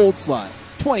 hold slot,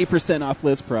 20% off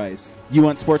list price. You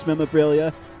want sports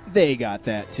memorabilia? They got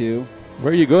that too.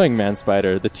 Where are you going, Man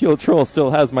Spider? The teal troll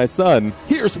still has my son.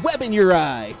 Here's web in your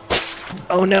eye.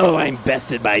 Oh no, I'm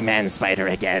bested by Man Spider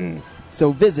again.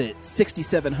 So visit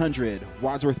 6700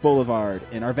 Wadsworth Boulevard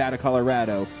in Arvada,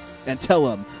 Colorado, and tell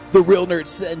them the Real Nerd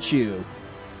sent you.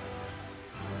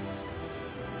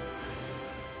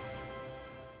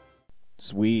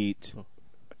 Sweet.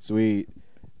 Sweet.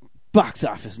 Box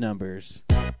office numbers.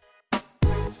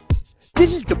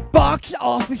 This is the box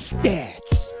office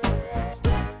stats.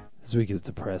 This week is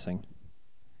depressing.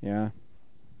 Yeah.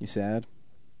 You sad?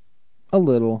 A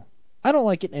little. I don't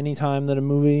like it any time that a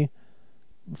movie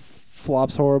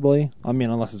flops horribly. I mean,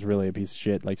 unless it's really a piece of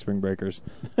shit like Spring Breakers.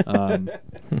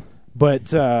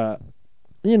 But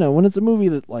when it's a movie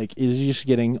that like is just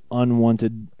getting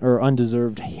unwanted or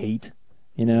undeserved hate,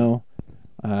 it's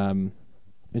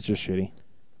just shitty.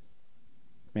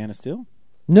 Man of Steel?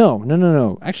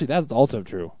 No. Actually, that's also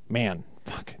true. Man,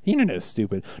 fuck, the internet is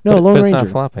stupid. No, but Lone it's Ranger not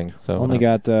flopping. So only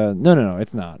got no,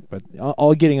 it's not. But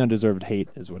all getting undeserved hate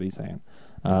is what he's saying.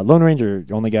 Lone Ranger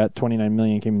only got 29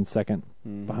 million, came in second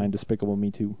behind Despicable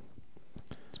Me 2.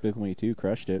 Despicable Me 2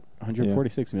 crushed it.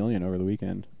 146 million over the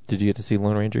weekend. Did you get to see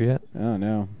Lone Ranger yet? Oh,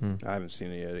 no. I haven't seen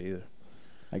it yet either.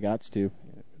 I gots to.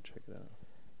 Yeah, check it out.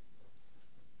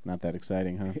 Not that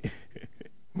exciting, huh?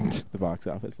 The box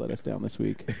office let us down this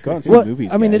week. Go on some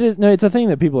movies, I mean, guys. it's a thing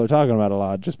that people are talking about a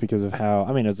lot just because of how,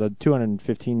 it's a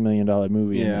 $215 million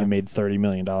movie and it made $30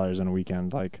 million in a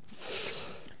weekend. Like,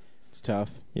 it's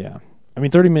tough. Yeah. I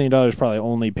mean, $30 million probably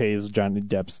only pays Johnny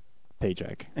Depp's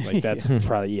paycheck. Like, that's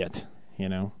probably it,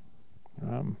 Yeah,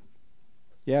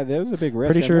 that was a big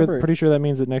risk. Pretty sure that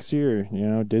means that next year,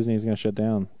 Disney's going to shut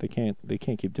down. They can't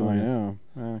keep doing this. I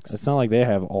know. It's not like they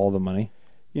have all the money.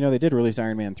 They did release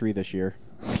Iron Man 3 this year.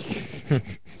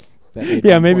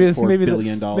 Yeah, maybe $1.4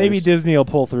 billion. Maybe Disney will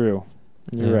pull through.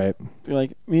 You're right. You're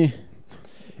like, me.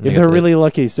 If they're really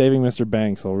lucky, Saving Mr.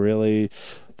 Banks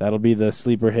that'll be the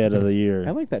sleeper hit of the year.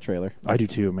 I like that trailer. I do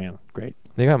too, man. Great.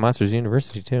 They got Monsters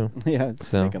University too. Yeah,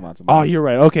 so. making lots of money. Oh, you're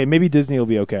right. Okay, maybe Disney will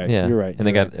be okay. Yeah, you're right. And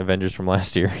they got Avengers from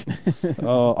last year.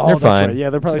 Oh, they're that's fine. right. Yeah,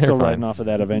 they're probably They're still fine. writing off of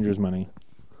that Avengers money.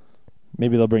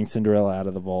 Maybe they'll bring Cinderella out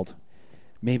of the vault.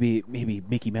 Maybe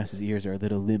Mickey Mouse's ears are a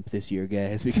little limp this year,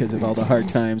 guys, because of all the hard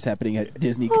times happening at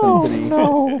Disney Company.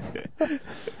 No.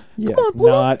 Yeah, Come on,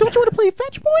 Blue. Don't you want to play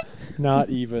fetch, boy? Not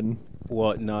even.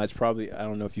 Well, no, it's probably, I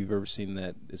don't know if you've ever seen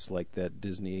that. It's like that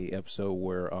Disney episode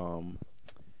where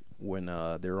when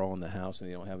they're all in the house and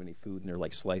they don't have any food and they're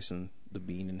like slicing the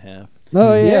bean in half.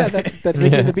 Oh yeah, Yeah, that's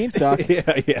Mickey and the Beanstalk.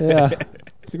 yeah.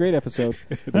 It's a great episode.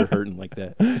 They're hurting like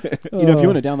that. If you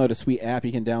want to download a sweet app,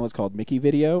 you can download. It's called Mickey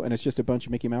Video, and it's just a bunch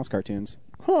of Mickey Mouse cartoons.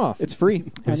 Huh. It's free.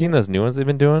 Have you seen those new ones they've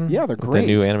been doing? Yeah, they're With great. The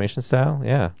new animation style.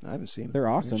 Yeah. I haven't seen them. They're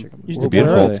awesome. Check them You out. should Where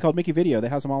are It's they? called Mickey Video. They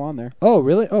has them all on there. Oh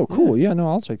really? Oh cool. Yeah, no,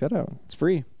 I'll check that out. It's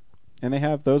free. And they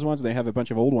have those ones. They have a bunch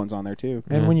of old ones on there, too.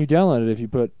 And when you download it, if you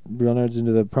put Real Nerds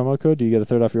into the promo code, do you get a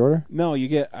third off your order? No, you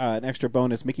get an extra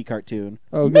bonus Mickey cartoon.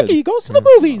 Oh, good. Mickey goes to the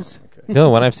movies. The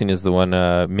only one I've seen is the one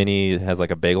Minnie has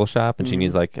like a bagel shop and she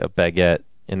needs like a baguette,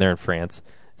 and they're in France.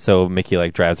 So Mickey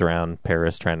like drives around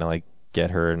Paris trying to like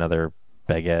get her another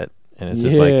baguette, and it's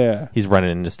just like he's running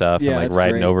into stuff Yeah, and like that's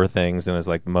riding great. over things, and it's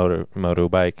like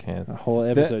motorbike. A And whole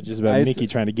episode just about Mickey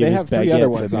trying to get They his have baguette. three other to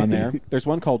ones on Minnie. there. There's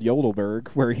one called Yodelberg,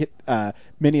 where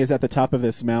Minnie is at the top of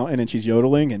this mountain and she's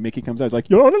yodeling, and Mickey comes out. He's like,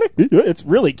 yodeling. It's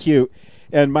really cute.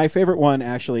 And my favorite one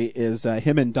actually is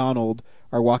him and Donald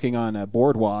are walking on a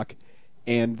boardwalk,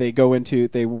 and they go into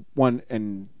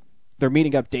they're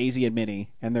meeting up Daisy and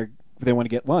Minnie, and they want to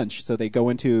get lunch, so they go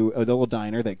into a little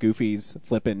diner that Goofy's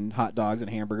flipping hot dogs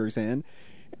and hamburgers in.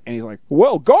 And he's like,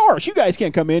 well, gosh, you guys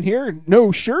can't come in here.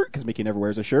 No shirt, because Mickey never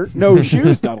wears a shirt. No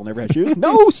shoes. Donald never has shoes.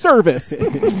 No service.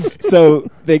 So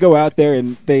they go out there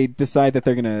and they decide that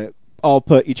they're going to all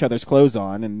put each other's clothes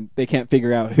on, and they can't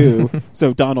figure out who.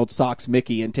 So Donald socks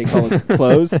Mickey and takes all his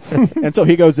clothes. And so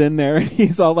he goes in there, and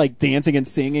he's all like dancing and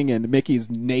singing, and Mickey's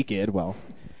naked. Well,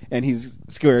 and he's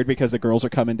scared because the girls are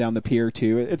coming down the pier,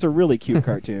 too. It's a really cute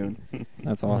cartoon.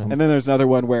 That's awesome. And then there's another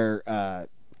one where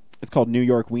it's called New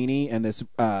York Weenie, and this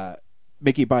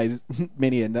Mickey buys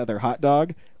Minnie another hot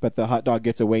dog, but the hot dog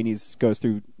gets away and he goes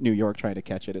through New York trying to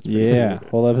catch it. It's pretty Yeah, cool.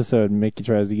 whole episode Mickey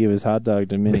tries to give his hot dog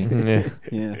to Minnie.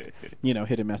 Yeah.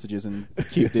 Hidden messages and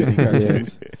cute Disney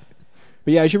cartoons.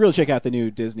 But yeah, you should really check out the new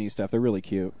Disney stuff. They're really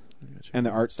cute, and the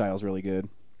art style's really good.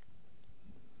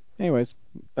 Anyways,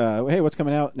 hey, what's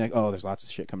coming out next? Oh, there's lots of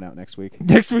shit coming out next week.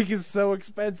 Next week is so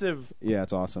expensive. Yeah,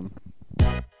 it's awesome.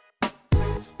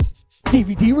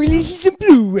 DVD releases and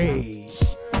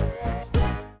Blu-rays.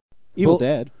 Evil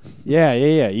Dead. Yeah.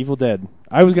 Evil Dead.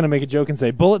 I was going to make a joke and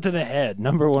say Bullet to the Head,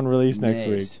 #1 release next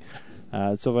week.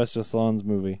 Sylvester Stallone's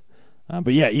movie.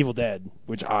 But yeah, Evil Dead,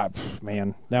 which,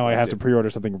 man, now I have to pre-order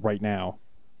something right now.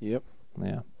 Yep,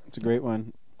 Yeah. it's a great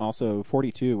one. Also,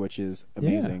 42, which is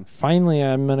amazing. Yeah. Finally,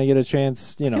 I'm going to get a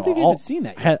chance. I can't believe you haven't seen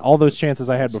that yet. All those chances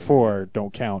I had before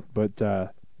don't count, but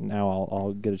now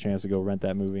I'll get a chance to go rent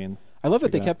that movie. And I love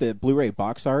that they check it kept the Blu-ray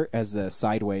box art as the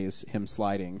sideways him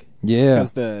sliding. Yeah.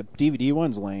 Because the DVD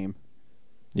one's lame.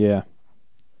 Yeah.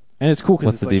 And it's cool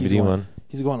because What's the DVD one?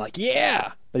 He's going like,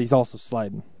 yeah! But he's also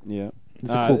sliding. Yeah.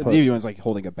 It's a cool the part. DVD one's like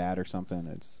holding a bat or something.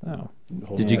 It's Oh.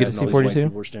 Did you get to see All these white 42?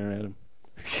 people were staring at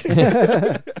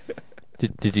him.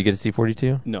 Did you get to see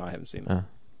 42? No, I haven't seen it.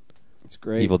 it's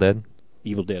great. Evil Dead?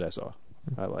 Evil Dead I saw.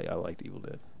 I liked Evil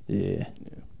Dead. Yeah.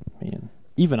 Man.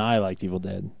 Even I liked Evil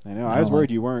Dead. I know. I was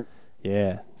worried you weren't.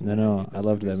 Yeah, no, I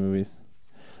loved that movies.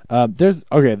 There's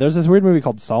this weird movie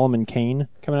called Solomon Kane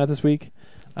coming out this week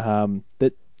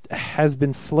that has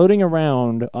been floating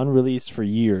around unreleased for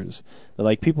years. That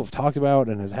like people have talked about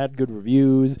and has had good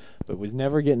reviews, but was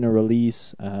never getting a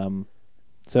release.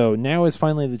 So now is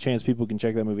finally the chance people can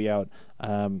check that movie out.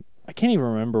 I can't even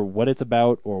remember what it's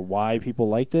about or why people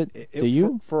liked it. Do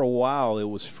you? For a while, it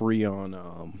was free on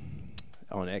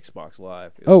Xbox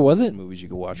Live. Was it? Movies you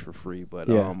could watch for free, but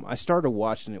Yeah. I started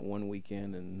watching it one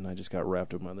weekend and I just got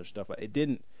wrapped up in other stuff. It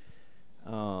didn't.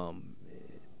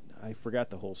 I forgot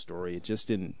the whole story. It just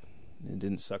didn't. It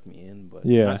didn't suck me in. But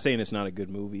Yeah. I'm not saying it's not a good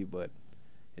movie, but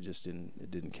it just didn't. It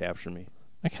didn't capture me.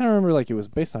 I kind of remember like it was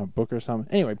based on a book or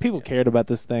something. Anyway, people cared about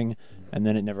this thing, and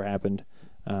then it never happened.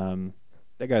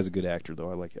 That guy's a good actor, though.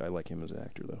 I like him as an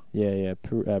actor, though. Yeah,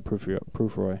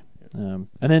 Proof-Roy. And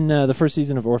then the first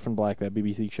season of Orphan Black, that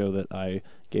BBC show that I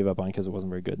gave up on because it wasn't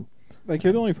very good. Like,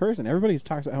 you're the only person. Everybody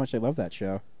talks about how much they love that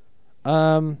show.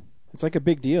 It's like a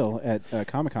big deal at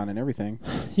Comic-Con and everything.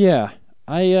 Yeah.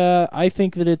 I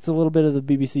think that it's a little bit of the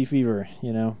BBC fever,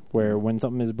 where when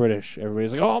something is British,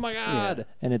 everybody's like, "Oh my god!" Yeah.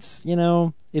 And it's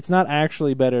it's not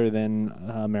actually better than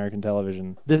American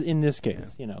television. In this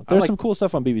case, there's some cool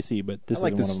stuff on BBC, but this I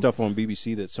like isn't the one of stuff on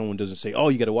BBC that someone doesn't say, "Oh,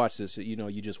 you got to watch this." You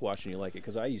just watch and you like it.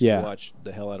 Because I used to watch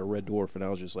the hell out of Red Dwarf, and I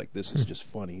was just like, "This is just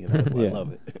funny," and I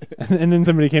love it. And then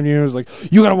somebody came to you and was like,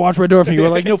 "You got to watch Red Dwarf," and you were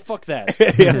like, "No, fuck that."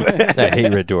 I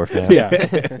hate Red Dwarf now. Yeah.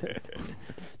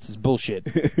 This is bullshit.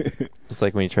 It's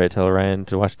like when you try to tell Ryan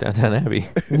to watch Downton Abbey.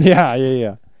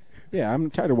 Yeah. Yeah, I'm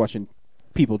tired of watching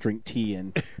people drink tea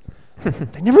and...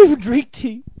 They never even drink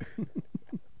tea.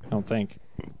 I don't think.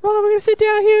 Well, we're going to sit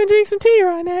down here and drink some tea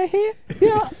right now here.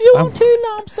 Yeah, you want two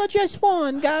lumps or just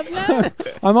one, governor?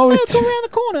 I'm always Go around the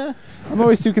corner. I'm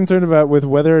always too concerned about with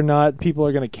whether or not people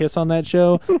are going to kiss on that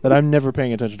show that I'm never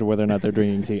paying attention to whether or not they're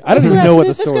drinking tea. I don't even know what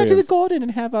the story is. Let's go to the garden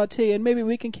and have our tea, and maybe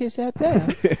we can kiss out there.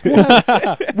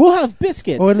 We'll have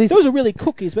biscuits. Or at least those are really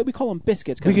cookies, but we call them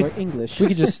biscuits because we're English. We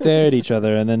could just stare at each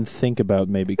other and then think about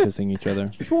maybe kissing each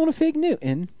other. If you want a fig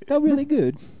Newton, they're really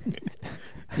good.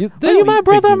 Are you my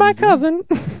brother or my cousin?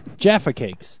 Jaffa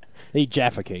cakes. They eat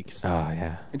Jaffa cakes. Oh,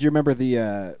 yeah. Do you remember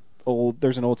the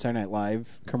there's an old Saturday Night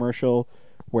Live commercial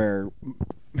where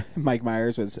Mike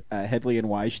Myers was Headley and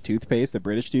Weiss toothpaste, the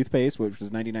British toothpaste, which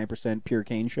was 99% pure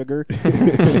cane sugar.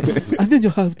 And then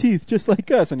you'll have teeth just like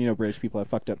us. And British people have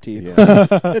fucked up teeth. Yeah.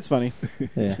 It's funny.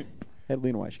 Yeah. Headley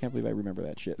and Weiss. I can't believe I remember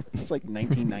that shit. It's like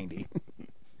 1990.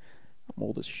 I'm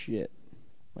old as shit.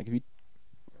 Like if you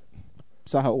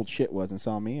saw how old shit was and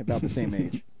saw me, about the same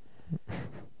age.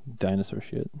 Dinosaur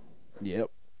shit. Yep.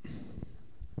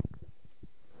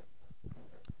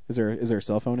 Is there a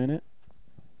cell phone in it?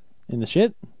 In the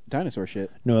shit? Dinosaur shit.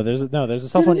 No, there's a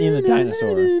cell phone in the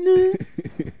dinosaur.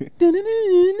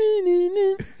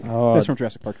 Oh, That's from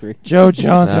Jurassic Park 3. Joe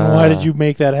Johnson, why did you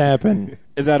make that happen?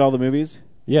 Is that all the movies?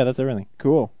 Yeah, that's everything.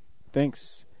 Cool.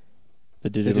 Thanks. The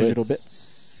The digital, digital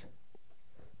bits.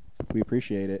 We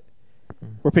appreciate it.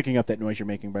 We're picking up that noise you're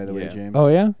making, by the way, Yeah. James. Oh,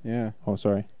 yeah? Yeah. Oh,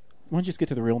 sorry. Why don't you just get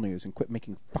to the real news and quit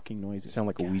making fucking noises? Sound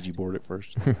like a Ouija board at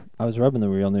first. I was rubbing the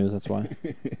real news, that's why.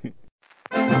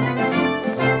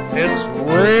 It's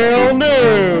real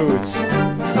news.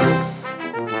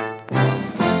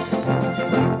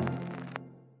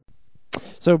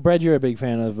 So, Brad, you're a big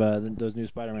fan of those new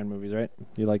Spider-Man movies, right?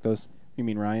 You like those? You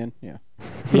mean Ryan? Yeah.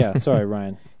 Yeah, sorry,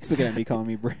 Ryan. He's looking at me calling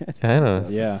me Brad. I know.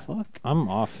 Yeah. Fuck. I'm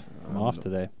off. I'm off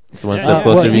today. It's one Yeah, step yeah.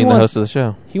 closer Well, to he being the wants- host of the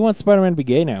show. He wants Spider-Man to be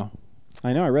gay now.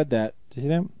 I know, I read that. Did you see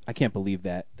that? I can't believe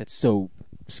that. That's so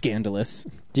scandalous.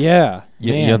 Yeah.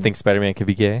 You man. don't think Spider-Man could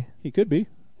be gay? He could be.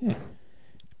 Yeah.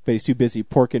 But he's too busy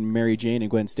porking Mary Jane and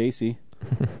Gwen Stacy.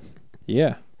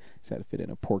 Yeah. He's had to fit in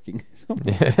a porking.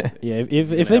 Yeah,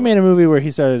 if they made a movie where he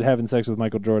started having sex with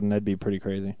Michael Jordan, that'd be pretty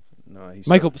crazy. No, he's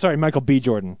Michael B.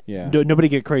 Jordan. Yeah. Nobody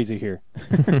get crazy here.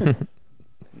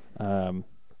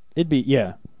 It'd be,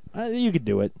 yeah. You could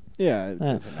do it. Yeah, it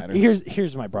doesn't matter.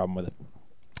 Here's my problem with it.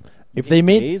 If they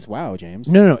made gays? Wow, James.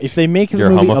 no, if they make the You're a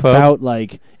movie homophobe? about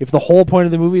like if the whole point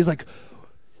of the movie is like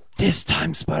this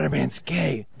time Spider-Man's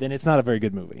gay, then it's not a very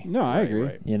good movie. No, I agree.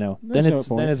 right. You know, There's then no it's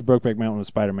point. then it's Brokeback Mountain with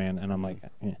Spider-Man, and I'm like,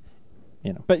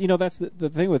 you know, But that's the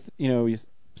thing with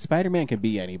Spider-Man can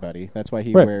be anybody. That's why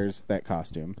he Right. wears that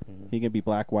costume. He can be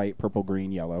black, white, purple,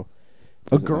 green, yellow.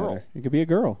 A Doesn't girl. matter. He could be a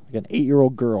girl. like an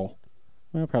 8-year-old girl.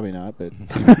 Well, probably not, but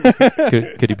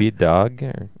could he be a dog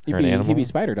or an animal? he'd be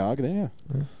Spider Dog. Yeah,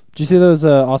 Did you see those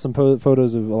awesome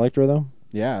photos of Electro though?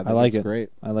 yeah, I like looks it. Great.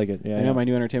 I like it. Yeah, I know my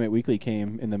new Entertainment Weekly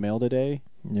came in the mail today.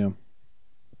 Yeah.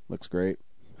 Looks great.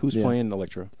 Who's Yeah. playing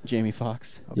Electro? Jamie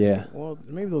Foxx. Okay. Yeah. Well,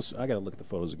 maybe those. I got to look at the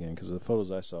photos again because the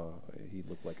photos I saw, he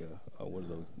looked like what are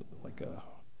those? Like a.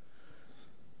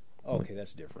 Okay,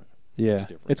 that's different. Yeah. That's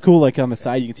different. It's cool. Like on the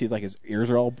side, you can see his ears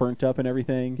are all burnt up and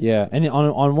everything. Yeah, and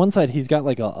on one side he's got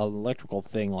like a electrical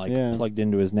thing like Yeah. plugged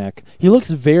into his neck. He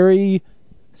looks very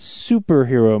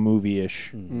superhero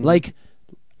movie-ish. Like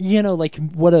like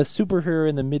what a superhero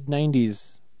in the mid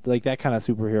 90s, like that kind of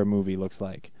superhero movie looks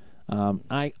like.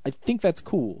 I think that's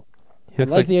cool. He I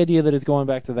looks like like the idea that it's going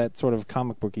back to that sort of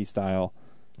comic booky style.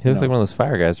 he looks No. like one of those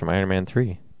fire guys from Iron Man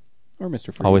 3. Or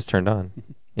Mr. Freeze. Always turned on.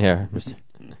 Yeah, Mr.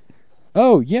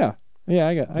 Oh yeah,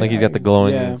 yeah. He's got the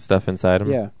glowing yeah. stuff inside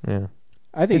him. Yeah. yeah.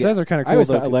 I think His eyes are kinda I cool, always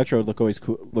though, thought Electro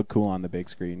would look cool on the big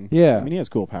screen. Yeah. I mean, he has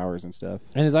cool powers and stuff.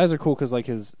 And his eyes are cool because like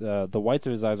his the whites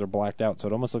of his eyes are blacked out, so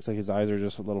it almost looks like his eyes are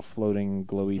just little floating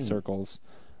glowy circles.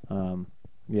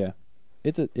 Yeah,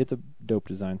 it's a dope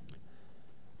design.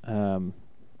 Hold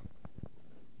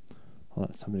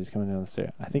on, somebody's coming down the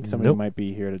stairs. I think somebody Nope. might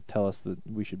be here to tell us that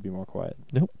we should be more quiet.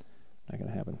 Nope. Not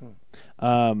gonna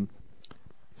happen.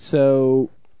 So,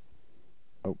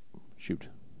 oh shoot,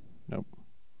 nope.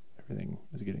 Everything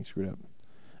is getting screwed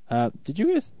up. Did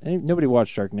you guys? Nobody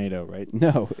watched Sharknado, right?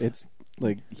 No, it's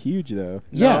like huge though.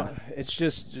 Yeah. No, it's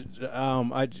just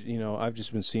I've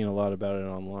just been seeing a lot about it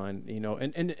online,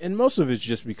 and most of it's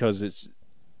just because it's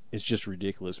just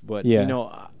ridiculous. But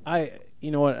Yeah.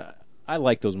 I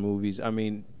like those movies. I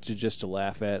mean, to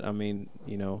laugh at. I mean,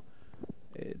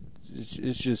 it's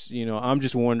just I'm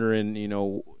just wondering,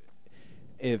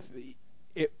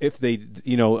 if they,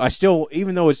 I still,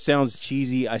 even though it sounds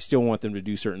cheesy, I still want them to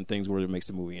do certain things where it makes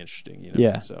the movie interesting.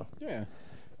 Yeah. So Yeah.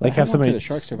 Like How have somebody. could a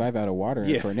shark survive out of water in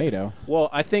Yeah. a tornado? well,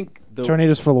 I think the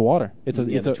Tornado's full of water. It's a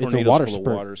yeah, it's the a it's a tornado's water full spurt.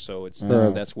 of water, so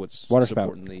The that's what's water spout.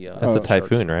 supporting the. That's a sharks.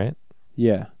 typhoon, right?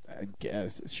 Yeah, I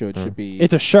guess it should be.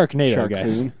 it's a Sharknado, shark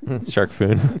guys. food. Shark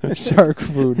food. Shark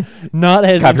food, not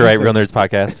as Copyright Real interesting.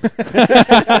 Nerds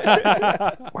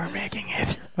Podcast. We're making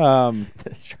it.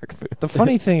 Shark food. The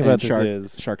funny thing And about this shark,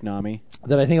 is Sharknami.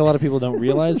 that I think a lot of people don't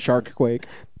realize Sharkquake.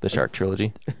 The Shark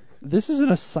Trilogy. this is an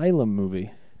asylum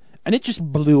movie, and it just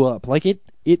blew up. Like it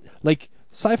like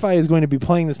Sci-Fi is going to be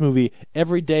playing this movie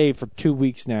every day for 2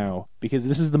 weeks now because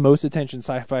this is the most attention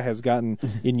Sci-Fi has gotten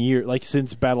in years, like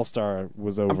since Battlestar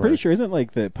was over. I'm pretty sure, isn't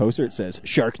like the poster? It says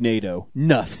Sharknado.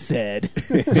 Nuff said.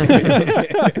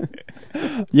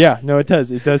 Yeah, no, it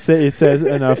does. It does say. It says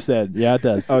enough said. Yeah, it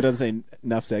does. Oh, it doesn't say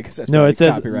Nuff said because that's No, probably it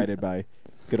says- copyrighted by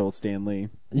good old Stan Lee.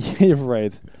 You're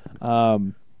right.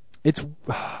 It's.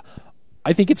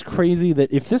 I think it's crazy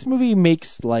that if this movie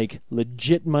makes like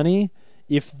legit money,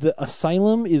 if the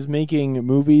Asylum is making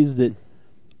movies that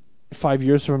 5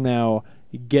 years from now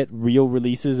get real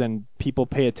releases and people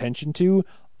pay attention to,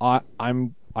 I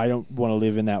don't want to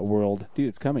live in that world. Dude,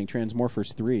 it's coming.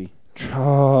 Transmorphers 3.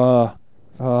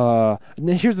 And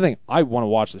then here's the thing. I want to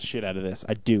watch the shit out of this.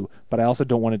 I do. But I also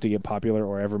don't want it to get popular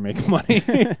or ever make money.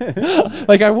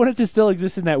 Like, I want it to still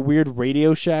exist in that weird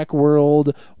Radio Shack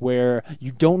world where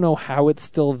you don't know how it's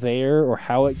still there or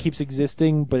how it keeps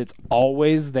existing, but it's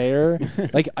always there.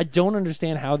 Like, I don't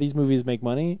understand how these movies make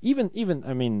money. Even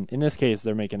I mean, in this case,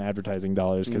 they're making advertising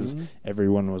dollars because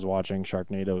everyone was watching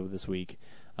Sharknado this week.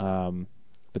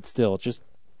 But still, it's just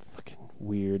fucking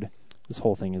weird. This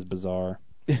whole thing is bizarre.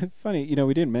 Funny,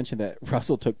 we didn't mention that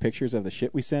Russell took pictures of the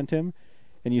shit we sent him,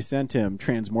 and you sent him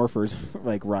Transmorphers,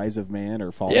 like Rise of Man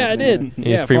or Fall of Man.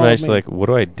 He's pretty much like, what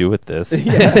do I do with this?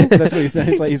 Yeah, that's what he said.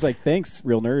 He's like, thanks,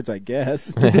 real nerds, I guess.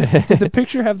 Did the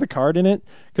picture have the card in it?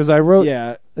 Because I wrote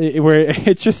Yeah. where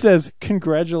it just says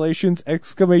 "Congratulations!" !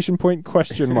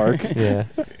 Question mark. Yeah.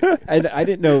 And I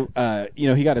didn't know,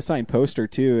 he got a signed poster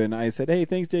too, and I said, hey,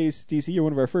 thanks, DC, you're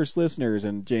one of our first listeners,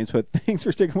 and James put, thanks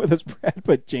for sticking with us, Brad,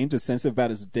 but James is sensitive about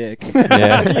his dick.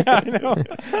 Yeah.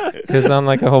 Because on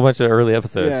like a whole bunch of early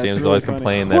episodes, Yeah, it's James really always funny.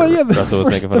 complained that Well, yeah, Russell was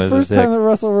making fun the of his first dick. time that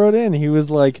Russell wrote in, he was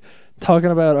like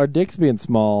talking about our dicks being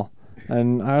small.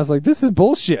 And I was like, this is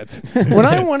bullshit. When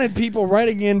I wanted people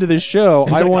writing into the show,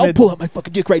 He's I like, wanted... I'll pull out my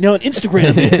fucking dick right now on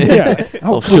Instagram. yeah.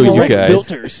 I'll Oh, show cool. you guys.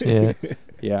 Filters. Yeah.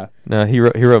 Yeah. No, he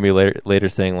wrote me later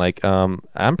saying like, I'm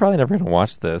probably never gonna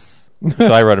watch this.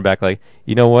 So I wrote him back like,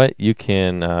 you know what? You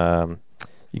can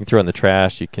throw it in the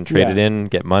trash. You can trade Yeah. it in,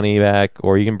 get money back,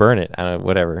 or you can burn it. I don't know,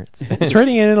 whatever.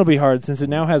 Trading in it'll be hard since it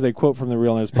now has a quote from the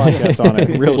Real News podcast on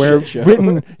it. Real where shit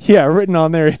show. written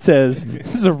on there it says,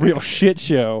 this is a real shit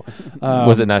show.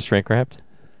 Was it not shrink wrapped?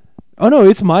 Oh no,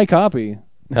 it's my copy.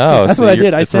 Oh, That's so what I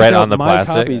did. I It's sent right out on the my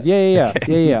plastic. copies. Yeah.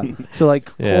 So like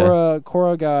Yeah.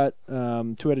 Cora got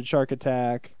Two-Headed Shark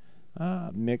Attack.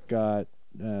 Mick got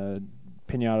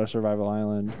Pinata Survival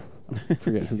Island. I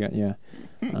forget who got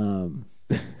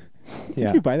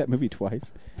Did you buy that movie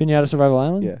twice? Pinata Survival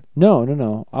Island? Yeah.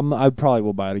 No. I probably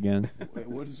will buy it again. Wait,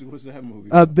 what's that movie?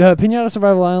 Pinata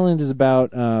Survival Island is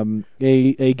about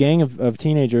a gang of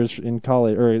teenagers in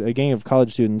college, or a gang of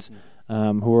college students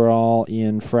who are all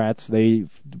in frats. They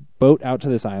boat out to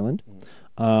this island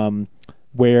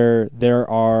where there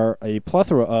are a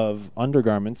plethora of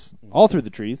undergarments all through the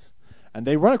trees. And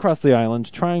they run across the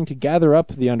island trying to gather up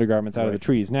the undergarments out of the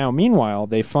trees. Now, meanwhile,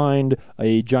 they find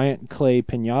a giant clay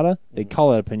piñata. They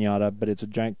call it a piñata, but it's a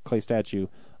giant clay statue.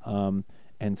 And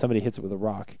somebody hits it with a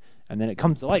rock. And then it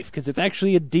comes to life because it's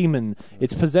actually a demon.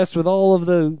 It's possessed with all of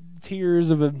the tears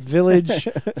of a village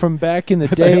from back in the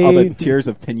day. All the tears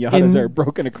of piñatas are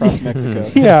broken across Mexico.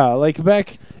 Yeah, like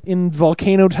back in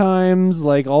volcano times,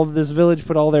 like all of this village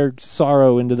put all their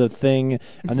sorrow into the thing,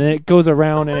 and then it goes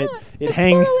around and it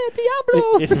hangs.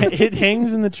 It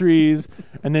hangs in the trees,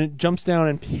 and then it jumps down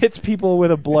and hits people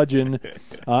with a bludgeon,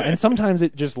 and sometimes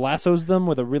it just lassos them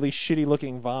with a really shitty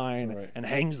looking vine and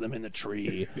hangs them in the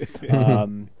tree.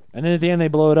 And then at the end they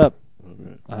blow it up.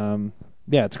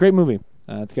 Yeah, it's a great movie.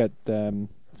 It's got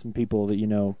some people that you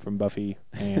know from Buffy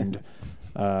and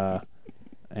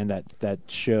that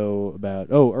show about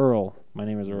Earl. My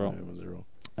name is Earl.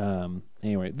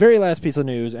 Anyway, very last piece of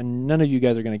news, and none of you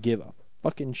guys are going to give a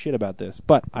fucking shit about this,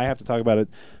 but I have to talk about it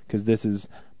because this is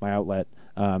my outlet.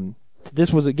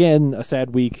 This was again a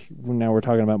sad week. Now we're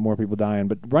talking about more people dying,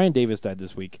 but Ryan Davis died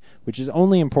this week, which is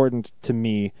only important to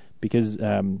me because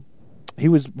he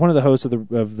was one of the hosts of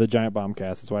the Giant Bombcast.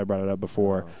 That's why I brought it up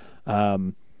before.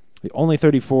 Only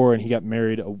 34, and he got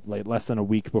married less than a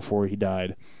week before he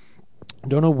died.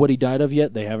 Don't know what he died of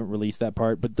yet. They haven't released that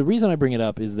part. But the reason I bring it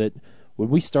up is that when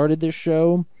we started this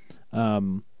show,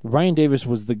 Ryan Davis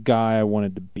was the guy I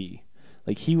wanted to be.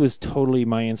 Like, he was totally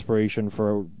my inspiration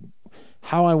for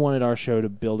how I wanted our show to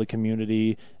build a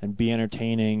community and be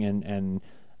entertaining and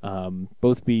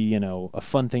both be, a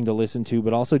fun thing to listen to,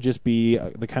 but also just be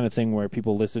the kind of thing where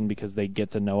people listen because they get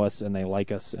to know us and they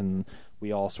like us and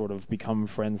we all sort of become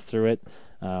friends through it.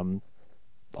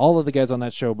 All of the guys on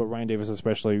that show, but Ryan Davis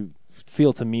especially,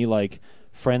 feel to me like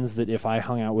friends that if I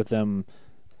hung out with them,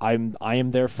 I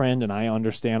am their friend and I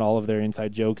understand all of their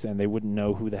inside jokes and they wouldn't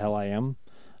know who the hell I am.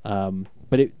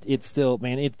 But it still,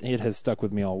 man, it has stuck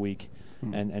with me all week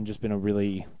and just been a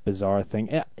really bizarre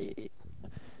thing.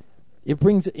 It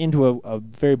brings into a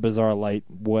very bizarre light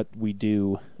what we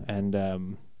do and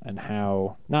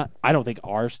how I don't think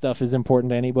our stuff is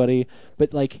important to anybody,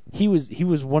 but like he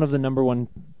was one of the number one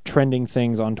trending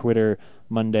things on Twitter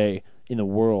Monday in the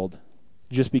world,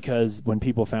 just because when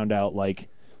people found out, like,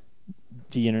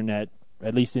 the internet,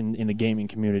 at least in the gaming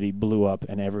community, blew up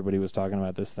and everybody was talking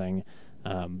about this thing.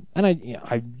 And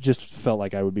I just felt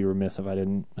like I would be remiss if I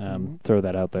didn't throw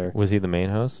that out there. Was he the main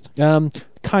host?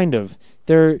 Kind of.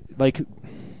 They're like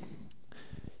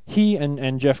he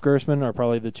and Jeff Gerstmann are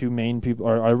probably the two main people.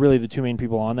 Are really the two main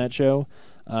people on that show.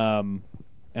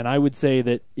 And I would say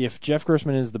that if Jeff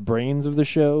Gerstmann is the brains of the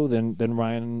show, then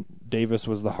Ryan Davis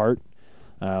was the heart.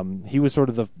 He was sort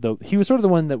of the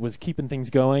one that was keeping things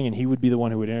going, and he would be the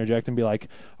one who would interject and be like,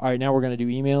 "All right, now we're going to do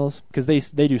emails," because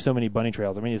they do so many bunny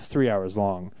trails. I mean, it's 3 hours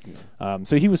long.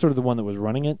 So he was sort of the one that was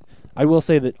running it. I will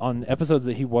say that on episodes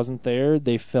that he wasn't there,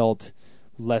 they felt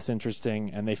less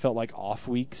interesting, and they felt like off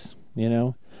weeks.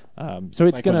 So it's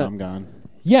like gonna. when I'm gone.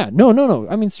 Yeah, no.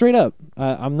 I mean, straight up.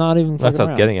 I'm not even. That's what I was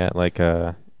around. getting at. Like,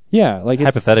 yeah, like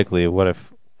hypothetically, what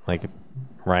if like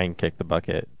Ryan kicked the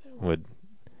bucket?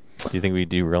 Do you think we'd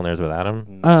do Real Nerds without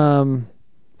him?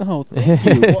 Oh, thank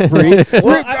you.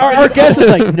 Our guest is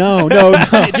like, no.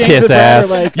 James Kiss and ass.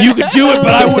 Brad are like, You could do it,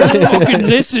 but I wouldn't fucking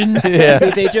listen. Yeah.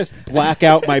 They just black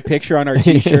out my picture on our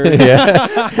T-shirt.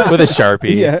 Yeah. With a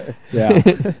Sharpie. Yeah.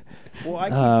 Well, I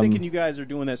keep thinking you guys are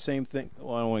doing that same thing.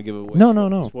 Well, I don't want to give it away.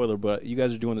 No. Spoiler, but you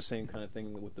guys are doing the same kind of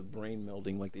thing with the brain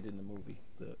melding like they did in the movie.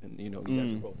 You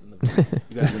guys are both in the.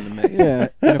 You guys are in the mech. Yeah,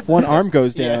 and if one arm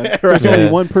goes down, Yeah, there's right.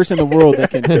 only one person in the world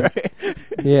that can.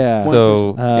 Yeah.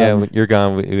 So person. when you're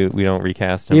gone, we don't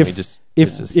recast him. we just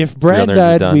If Brad Real Nerds is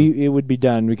died, done. it would be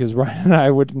done because Ryan and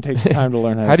I wouldn't take the time to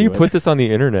learn how. How do you do put this on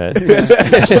the internet?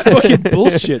 It's just fucking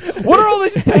bullshit. What are all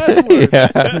these passwords?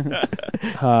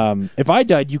 Yeah. If I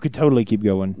died, you could totally keep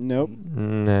going. Nope.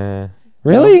 Nah.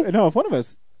 Really? No, if one of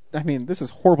us. I mean, this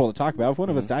is horrible to talk about. If one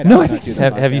of us died, No, I would not do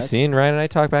that. Have you seen Ryan and I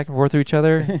talk back and forth to each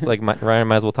other? It's like Ryan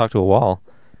might as well talk to a wall.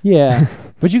 Yeah,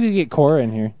 but you could get Cora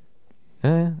in here.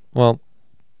 Well,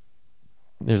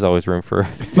 there's always room for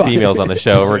females on the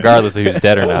show, regardless of who's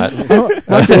dead or not.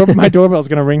 My doorbell's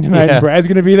gonna ring tonight, Yeah. and Brad's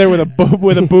gonna be there with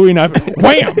a Bowie knife,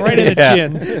 wham, right in the Yeah.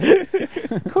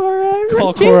 chin. Cora,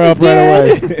 Call Cora up right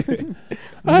away.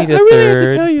 I I really have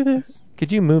to tell you this. Could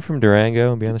could you move from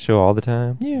Durango and be on the show all the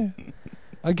time? Yeah.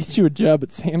 I'll get you a job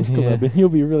at Sam's Club, and you'll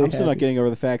be really I'm still not happy. getting over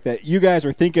the fact that you guys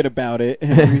are thinking about it,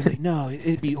 and he's like, "No,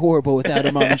 it'd be horrible without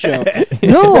him on the show."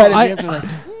 No, Brad and I- James are like,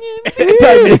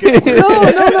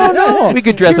 No. We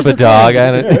could dress Here's up a the dog. thing.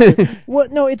 I don't. Well,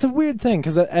 no, it's a weird thing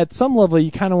because at some level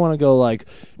you kind of want to go like,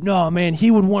 no, man, he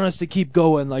would want us to keep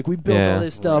going. Like we built Yeah. all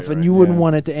this stuff, Right, and you wouldn't yeah.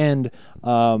 want it to end.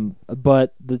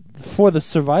 But for the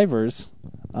survivors,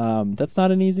 that's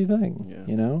not an easy thing.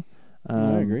 Yeah. You know.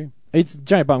 I agree. It's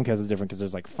Giant Bombcast is different because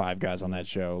there's like 5 guys on that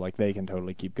show. Like they can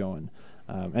totally keep going.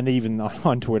 And they even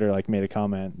on Twitter like made a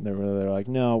comment. They're like,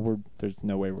 no, there's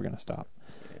no way we're gonna stop.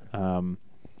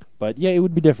 But yeah, it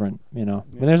would be different. You know,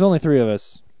 when there's only 3 of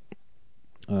us.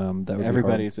 That would be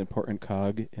Everybody's an important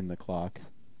cog in the clock, hard.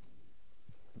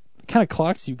 What kind of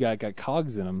clocks you got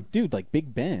cogs in them. dude. Like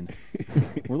Big Ben,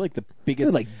 we're like the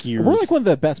biggest. They're like gears. We're like one of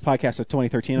the best podcasts of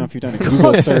 2013. I don't know if you've done a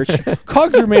Google search.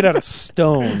 Cogs are made out of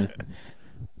stone,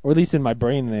 or at least in my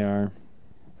brain they are.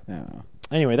 No.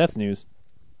 Anyway, that's news.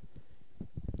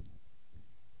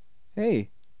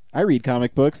 Hey, I read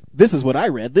comic books. This is what I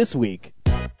read this week.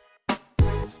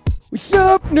 What's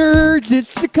up, nerds?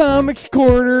 It's the Comics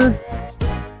Corner.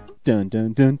 Dun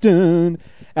dun dun dun.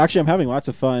 Actually, I'm having lots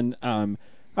of fun. I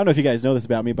don't know if you guys know this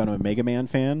about me, but I'm a Mega Man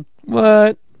fan.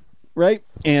 What? Right?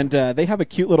 And they have a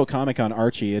cute little comic on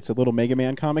Archie. It's a little Mega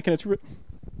Man comic, and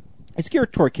it's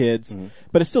geared toward kids,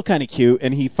 but it's still kind of cute.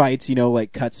 And he fights,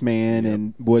 like Cutsman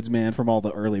and Woodsman from all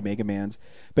the early Mega Mans.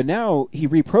 But now he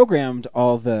reprogrammed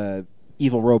all the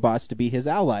evil robots to be his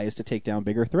allies to take down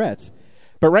bigger threats.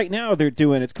 But right now they're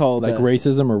doing, it's called... Like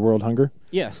racism or world hunger.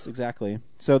 Yes, exactly.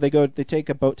 So they take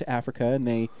a boat to Africa, and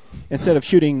they, instead of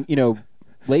shooting,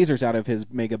 lasers out of his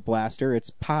mega blaster,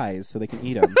 it's pies, so they can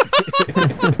eat them.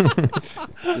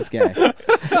 This guy.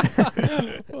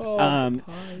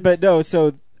 But no,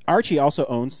 so Archie also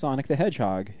owns Sonic the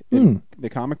Hedgehog in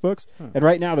the comic books, and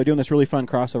right now they're doing this really fun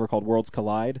crossover called Worlds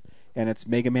Collide, and it's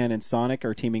Mega Man and Sonic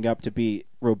are teaming up to beat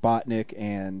Robotnik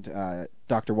and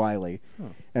Dr. Wily.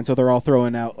 And so they're all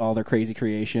throwing out all their crazy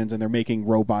creations, and they're making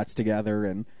robots together.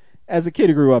 And as a kid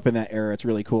who grew up in that era, it's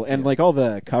really cool. And like all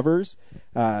the covers,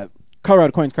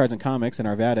 Colorado Coins, Cards, and Comics in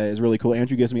Arvada is really cool.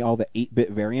 Andrew gives me all the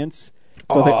 8-bit variants.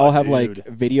 So they all have like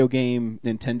video game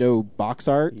Nintendo box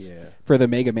art for the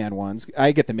Mega Man ones.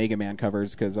 I get the Mega Man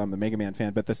covers because I'm a Mega Man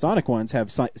fan, but the Sonic ones have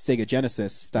Sega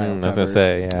Genesis style I was covers. gonna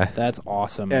say, yeah. That's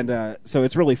awesome. And so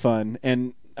it's really fun,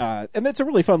 and it's a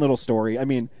really fun little story. I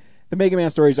mean, the Mega Man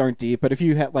stories aren't deep, but if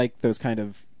you had like those kind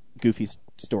of goofy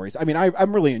stories, I mean,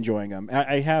 I'm really enjoying them.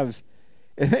 I have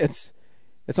it's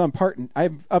on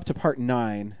I'm up to part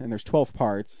 9, and there's 12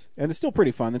 parts, and it's still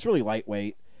pretty fun. It's really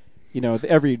lightweight.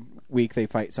 Every week they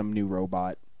fight some new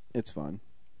robot. It's fun.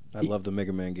 I love the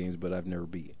Mega Man games, but I've never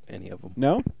beat any of them.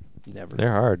 No, Never.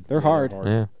 They're hard. they're hard.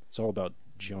 Yeah. It's all about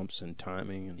jumps and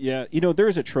timing. And Yeah,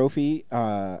 there's a trophy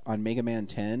on Mega Man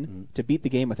 10 to beat the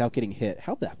game without getting hit.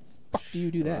 How the fuck do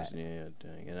you do that? Yeah,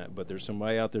 dang. But there's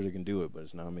somebody out there that can do it, but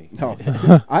it's not me. No,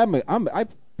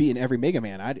 I've beaten every Mega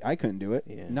Man. I couldn't do it.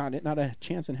 Yeah. Not a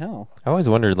chance in hell. I always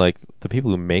wondered, like, the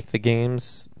people who make the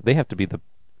games, they have to be the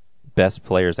best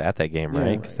players at that game,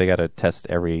 right? Because they got to test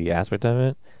every aspect of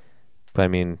it. But I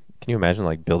mean, can you imagine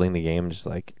like building the game just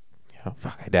like,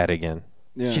 fuck, I died again.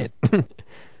 Yeah. Shit.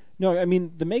 No, I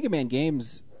mean the Mega Man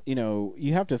games.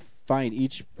 You have to find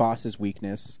each boss's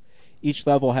weakness. Each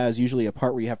level has usually a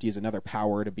part where you have to use another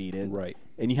power to beat it. Right.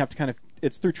 And you have to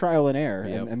it's through trial and error,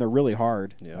 and they're really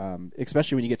hard. Yep.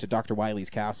 Especially when you get to Dr. Wily's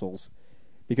castles,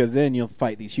 because then you'll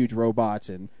fight these huge robots,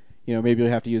 and maybe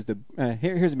you'll have to use the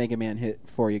here's a Mega Man tip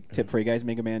for you guys.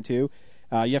 Mega Man 2.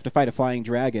 You have to fight a flying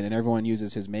dragon, and everyone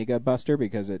uses his Mega Buster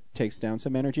because it takes down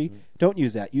some energy. Don't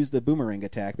use that. Use the boomerang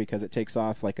attack because it takes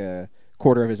off like a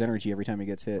quarter of his energy every time he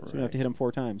gets hit. So you have to hit him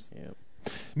 4 times. Yep.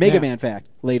 Mega Man fact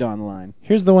laid on the line.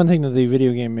 Here's the one thing that the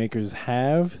video game makers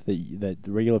have that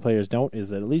the regular players don't, is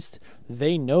that at least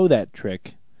they know that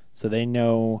trick, so they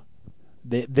know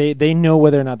they know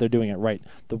whether or not they're doing it right.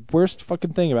 The worst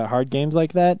fucking thing about hard games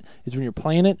like that is when you're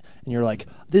playing it and you're like,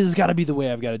 this has got to be the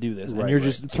way I've got to do this, and you're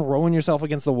just throwing yourself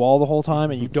against the wall the whole time,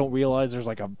 and you don't realize there's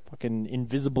like a fucking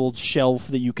invisible shelf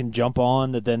that you can jump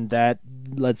on that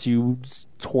lets you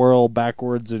twirl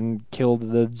backwards and kill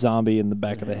the zombie in the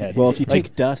back of the head. Well, if you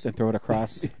take dust and throw it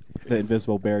across the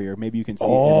invisible barrier, maybe you can see it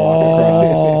and walk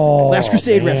across. Last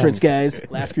Crusade reference, guys.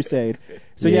 Last Crusade.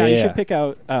 So yeah, you should pick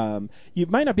out. You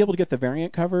might not be able to get the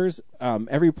variant covers.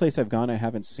 Every place I've gone, I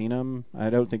haven't seen them. I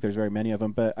don't think there's very many of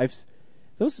them, but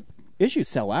those issues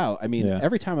sell out. I mean,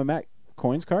 every time I'm at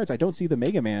Coins Cards, I don't see the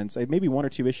Mega Mans. Maybe 1 or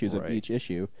 2 issues of each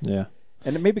issue. Yeah.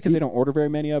 And maybe because they don't order very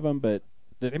many of them, but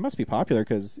It must be popular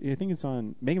because I think it's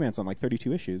on Mega Man's on like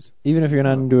 32 issues. Even if you're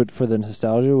not into it for the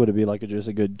nostalgia, would it be like just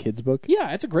a good kids book?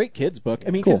 Yeah, it's a great kids book.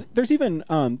 I mean, Cool. because there's even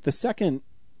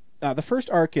the first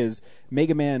arc is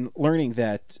Mega Man learning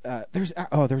that there's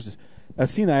a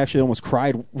scene that I actually almost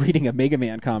cried reading a Mega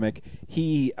Man comic.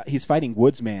 He's fighting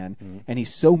Woodsman, and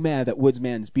he's so mad that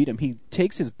Woodsman's beat him. He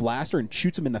takes his blaster and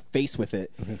shoots him in the face with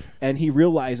it, and he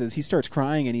realizes, he starts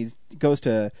crying, and he goes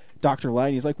to Dr. Light,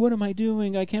 and he's like, "What am I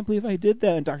doing? I can't believe I did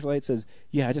that." And Dr. Light says,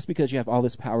 "Yeah, just because you have all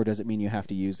this power doesn't mean you have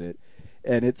to use it."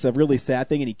 And it's a really sad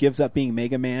thing, and he gives up being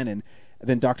Mega Man, and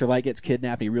then Dr. Light gets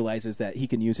kidnapped, and he realizes that he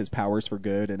can use his powers for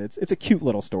good, and it's a cute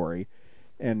little story.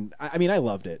 And I mean, I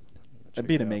loved it.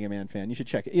 Being a Mega Man fan, you should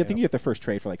check it. I think you get the first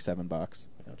trade for like $7.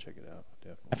 I'll check it out.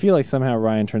 Definitely. I feel like somehow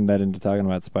Ryan turned that into talking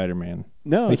about Spider-Man.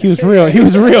 No, Like he was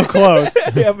real close.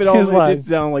 Yeah, but His lines. it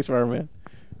sounds like Spider-Man.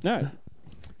 no,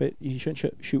 but you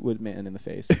shouldn't shoot Woodman in the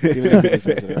face. Even though he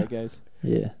deserves it, right, guys?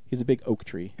 Yeah. He's a big oak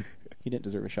tree. He didn't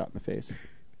deserve a shot in the face.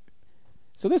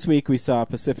 So this week we saw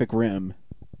Pacific Rim.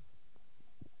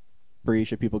 Bree,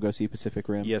 should people go see Pacific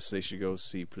Rim? Yes, they should go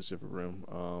see Pacific Rim.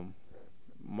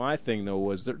 My thing though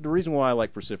was the reason why I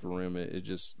like Pacific Rim. It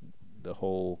just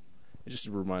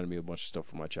reminded me of a bunch of stuff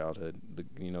from my childhood.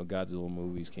 Godzilla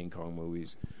movies, King Kong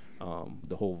movies,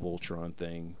 the whole Voltron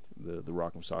thing, the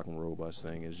Rock'em Sock'em Robots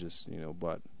thing is just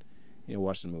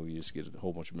watch the movie, you just get a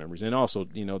whole bunch of memories. And also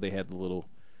they had the little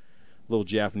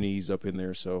Japanese up in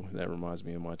there, so that reminds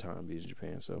me of my time being in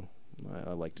Japan. So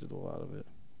I liked it, a lot of it.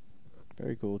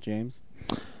 Very cool, James.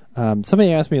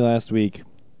 Somebody asked me last week,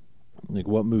 like,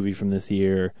 what movie from this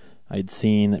year I'd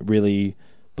seen that really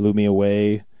blew me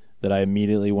away that I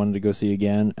immediately wanted to go see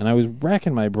again, and I was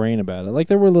racking my brain about it. Like,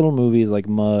 there were little movies like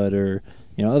Mud or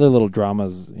other little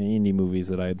dramas, indie movies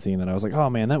that I had seen that I was like, oh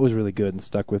man, that was really good and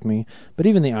stuck with me. But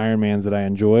even the Iron Mans that I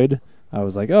enjoyed, I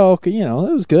was like, oh, okay, it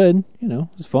was good, it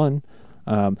was fun.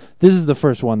 This is the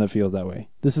first one that feels that way.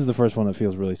 This is the first one that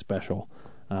feels really special.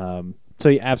 So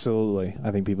yeah, absolutely,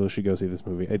 I think people should go see this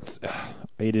movie.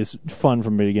 It is fun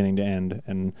from beginning to end,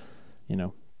 and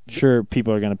sure,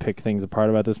 people are going to pick things apart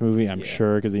about this movie. I'm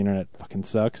sure, because the internet fucking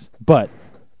sucks, but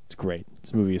it's great.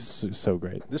 This movie is so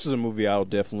great. This is a movie I'll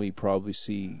definitely probably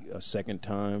see a second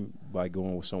time by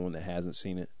going with someone that hasn't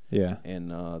seen it. Yeah,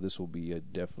 and this will be a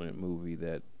definite movie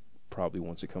that probably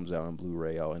once it comes out on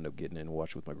Blu-ray, I'll end up getting in and watch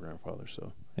it with my grandfather.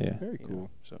 So yeah, very cool.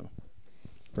 So.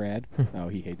 Brad? Oh,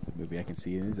 he hates the movie. I can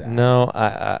see it in his eyes. No,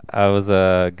 I was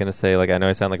gonna say, like, I know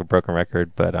I sound like a broken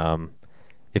record, but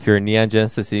if you're a Neon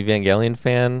Genesis Evangelion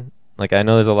fan, like, I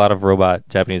know there's a lot of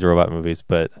Japanese robot movies,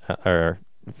 but or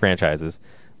franchises,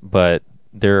 but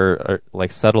there are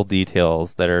like subtle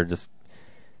details that are just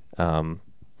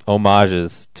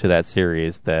homages to that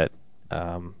series that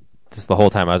just the whole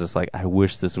time I was just like, I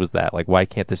wish this was that. Like, why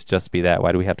can't this just be that?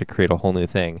 Why do we have to create a whole new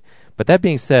thing? But that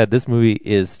being said, this movie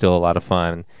is still a lot of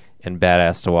fun and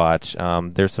badass to watch.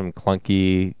 There's some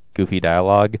clunky, goofy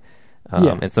dialogue,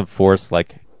 and some forced,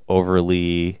 like,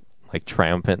 overly, like,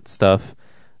 triumphant stuff.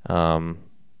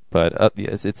 But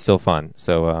it's still fun.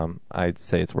 So I'd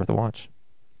say it's worth a watch.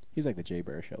 He's like the Jay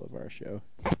Baruchel of our show.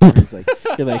 He's like,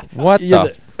 you're like, what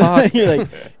the fuck? You're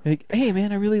like, hey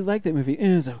man, I really like that movie.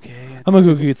 It was okay. I'm gonna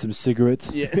go get some cigarettes.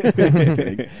 Yeah,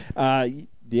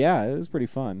 yeah, it was pretty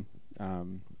fun.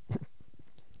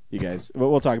 You guys,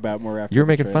 we'll talk about more after. You were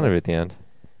making fun of it at the end.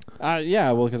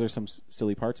 Yeah, well, because there's some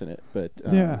silly parts in it, but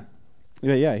yeah.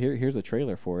 Here's a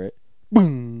trailer for it.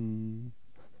 Boom.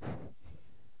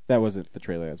 That wasn't the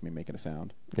trailer. That was me making a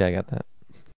sound. Yeah, I got that.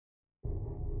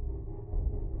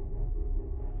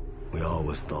 We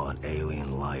always thought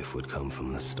alien life would come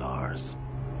from the stars.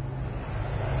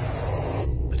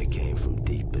 But it came from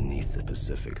deep beneath the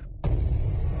Pacific.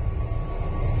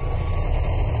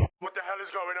 What the hell is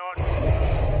going on?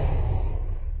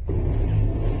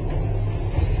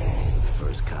 The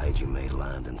first kaiju made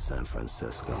land in San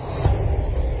Francisco.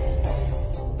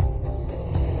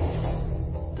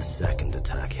 The second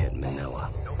attack hit Manila.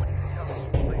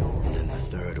 And then the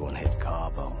third one hit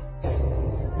Cabo.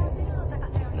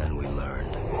 And then we learned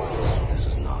this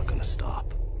was not going to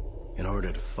stop. In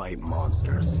order to fight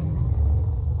monsters,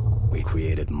 we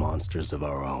created monsters of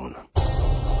our own.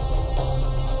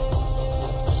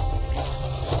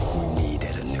 We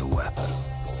needed a new weapon.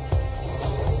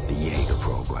 The Jaeger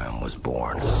program was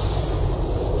born.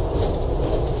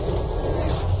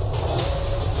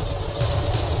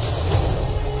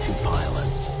 Two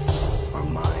pilots, our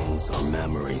minds, our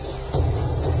memories,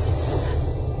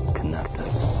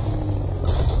 connected.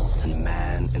 And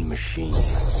man and machine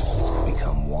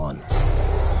become one.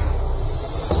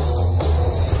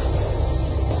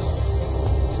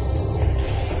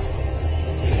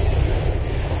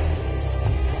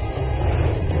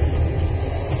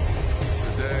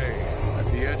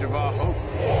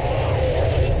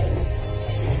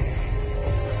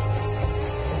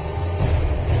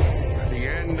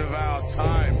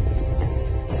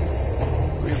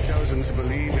 chosen to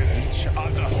believe in each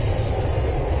other.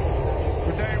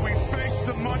 Today we face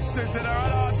the monsters that are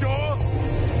at our door.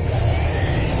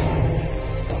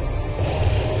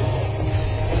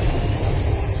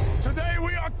 Today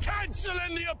we are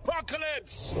canceling the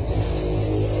apocalypse.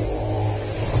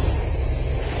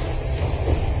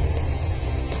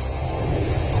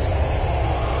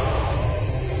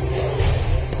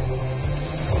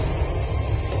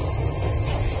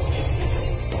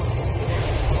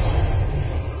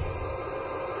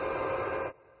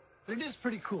 It is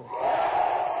pretty cool.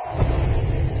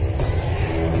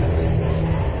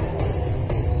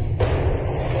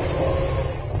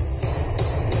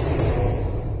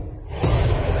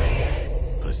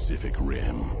 Pacific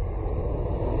Rim.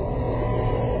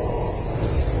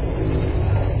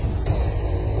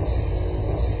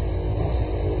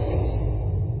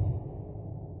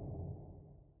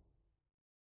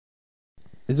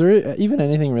 Is there even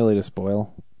anything really to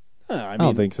spoil? I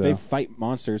don't think so. They fight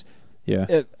monsters.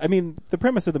 Yeah. I mean, the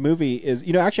premise of the movie is,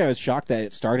 actually I was shocked that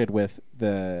it started with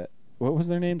what was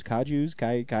their names? Kaijus.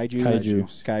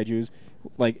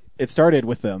 Like, it started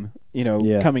with them,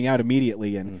 coming out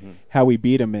immediately and how we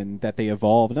beat them and that they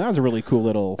evolved. And that was a really cool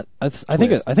little I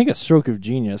think a stroke of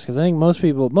genius, because I think most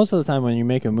of the time when you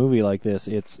make a movie like this,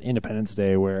 it's Independence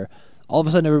Day where all of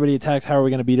a sudden everybody attacks. How are we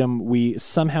going to beat them? We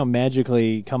somehow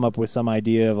magically come up with some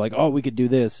idea of like, oh, we could do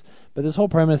this. But this whole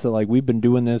premise that like we've been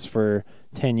doing this for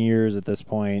 10 years at this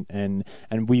point, and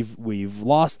we've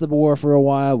lost the war for a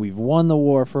while, we've won the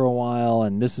war for a while,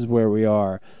 and this is where we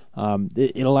are.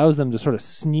 It allows them to sort of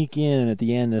sneak in at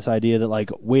the end this idea that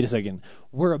like, wait a second,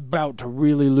 we're about to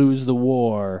really lose the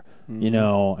war,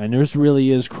 and this really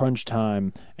is crunch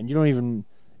time, and you don't even.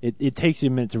 It takes you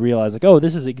a minute to realize, like, oh,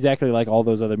 this is exactly like all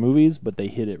those other movies, but they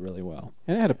hit it really well.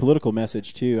 And it had a political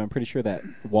message, too. I'm pretty sure that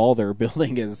wall they're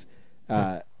building is,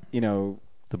 the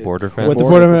border fence. What the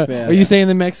border fence? Are you saying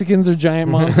the Mexicans are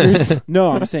giant monsters? No,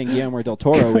 I'm saying Guillermo del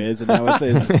Toro is, and that was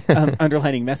his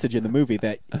underlining message in the movie,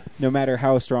 that no matter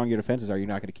how strong your defenses are, you're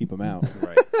not going to keep them out.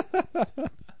 Right.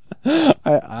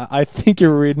 I think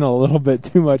you're reading a little bit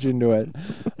too much into it,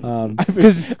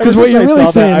 because what you're really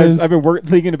saying is I've been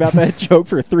thinking about that joke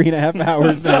for 3.5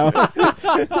 hours now.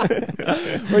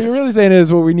 What you're really saying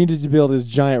is what we needed to build is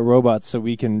giant robots so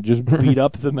we can just beat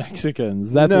up the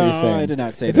Mexicans. That's what you're saying. No, I did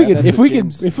not say that.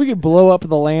 If we could blow up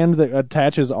the land that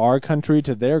attaches our country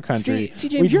to their country, see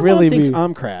James, we'd your really mom thinks be.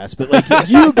 I'm crass, but like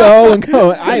you go and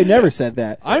go. I never said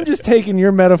that. I'm just taking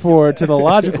your metaphor to the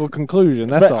logical conclusion.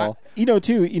 That's all.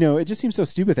 It just seems so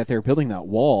stupid that they're building that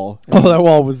wall. Oh, that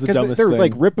wall was the dumbest because they're thing.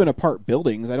 like ripping apart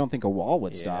buildings. I don't think a wall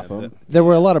would stop them. There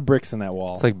were a lot of bricks in that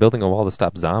wall. It's like building a wall to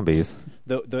stop zombies.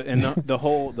 The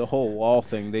whole wall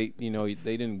thing. They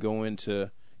didn't go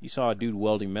into. You saw a dude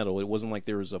welding metal. It wasn't like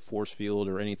there was a force field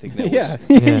or anything that was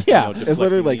It's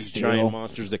literally like these steel. giant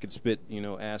monsters that could spit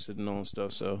acid and all that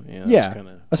stuff. So yeah,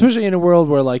 kinda... especially in a world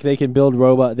where like they can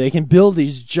build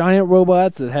these giant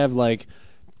robots that have like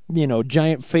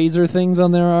giant phaser things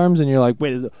on their arms, and you're like,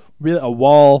 wait, is it really a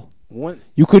wall?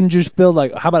 You couldn't just build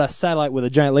like, how about a satellite with a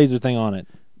giant laser thing on it?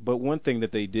 But one thing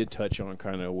that they did touch on,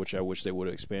 kind of, which I wish they would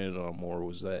have expanded on more,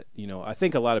 was that I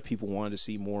think a lot of people wanted to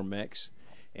see more mechs,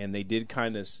 and they did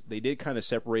kind of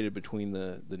separate it between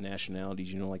the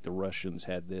nationalities. Like the Russians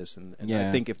had this, and yeah.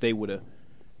 I think if they would have,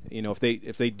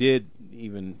 if they did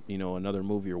even another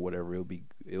movie or whatever,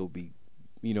 it'll be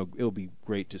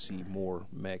great to see more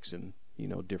mechs and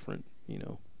different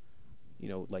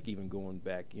like even going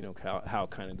back how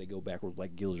kind of they go backward,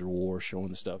 like Guilds of War, showing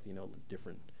the stuff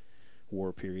different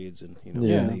war periods, and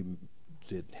when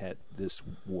they had this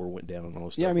war went down and all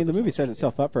this stuff. Yeah, I mean the movie sets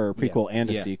itself up for a prequel and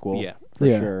a sequel. Yeah, for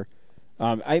sure.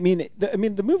 I mean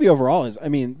the movie overall is. I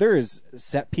mean there is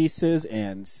set pieces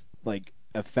and like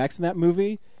effects in that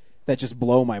movie that just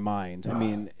blow my mind. I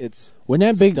mean it's when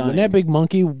that big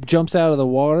monkey jumps out of the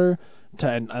water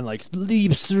and like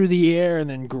leaps through the air and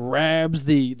then grabs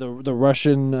the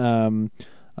Russian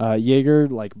Jaeger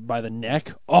like by the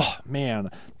neck. Oh man,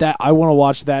 that I want to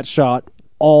watch that shot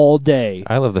all day.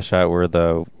 I love the shot where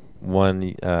the one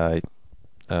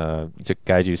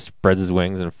Gaiju spreads his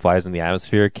wings and flies in the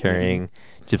atmosphere carrying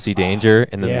Gypsy Danger,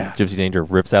 and then Gypsy Danger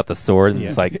rips out the sword and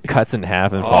just like cuts in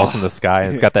half and falls from the sky,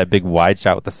 and it's got that big wide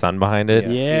shot with the sun behind it.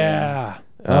 It's man,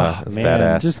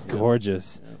 badass. Just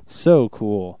gorgeous. So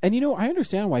cool. And I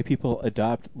understand why people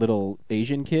adopt little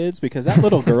Asian kids, because that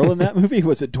little girl in that movie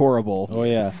was adorable. Oh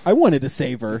yeah, I wanted to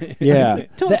save her. Yeah,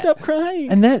 don't stop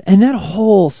crying. And that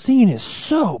whole scene is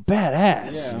so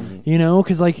badass. Yeah.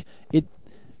 Because like it,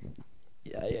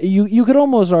 you could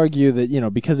almost argue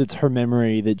that because it's her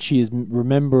memory that she is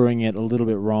remembering it a little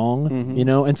bit wrong,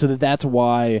 and so that's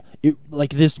why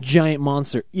this giant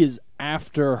monster is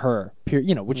after her,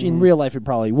 which in real life it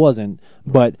probably wasn't,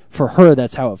 but for her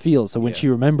that's how it feels. So when she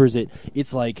remembers it,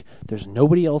 it's like there's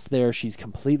nobody else there, she's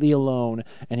completely alone,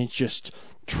 and it's just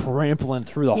trampling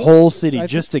through the whole city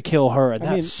just to kill her, and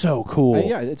that's so cool.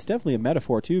 Yeah, it's definitely a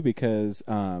metaphor too, because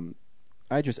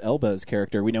Idris Elba's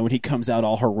character, we know when he comes out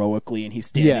all heroically and he's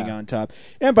standing on top.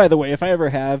 And by the way, if I ever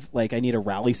have I need to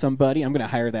rally somebody, I'm going to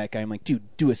hire that guy. I'm like, dude,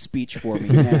 do a speech for me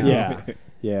now.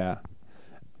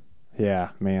 Yeah,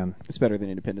 man. It's better than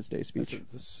Independence Day speech.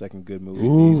 That's the second good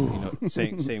movie.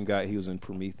 Same guy. He was in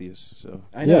Prometheus. So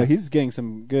I know he's getting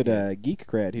some good geek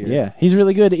cred here. Yeah, he's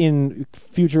really good in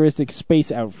futuristic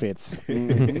space outfits.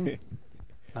 And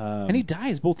he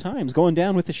dies both times going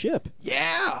down with the ship.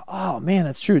 Yeah. Oh man,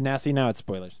 that's true. Now it's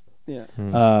spoilers. Yeah.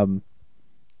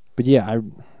 But yeah,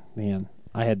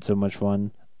 I had so much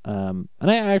fun. And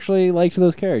I actually liked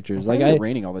those characters. Why is it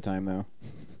raining all the time though?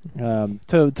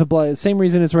 Same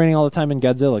reason it's raining all the time in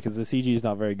Godzilla, because the CG is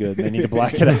not very good. They need to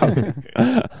black it out.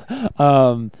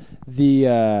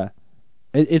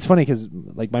 It's funny because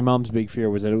my mom's big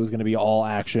fear was that it was going to be all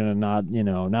action and not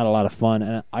a lot of fun.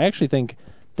 And I actually think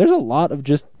there's a lot of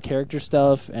just character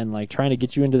stuff and trying to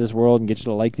get you into this world and get you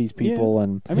to like these people. Yeah.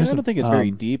 And I don't think it's very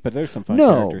deep, but there's some fun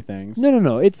character things.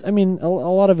 No. It's a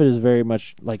lot of it is very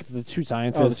much like the two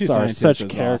scientists are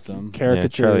such awesome.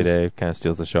 caricatures. Yeah, Charlie Day kind of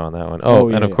steals the show on that one.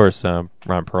 Of course, Ron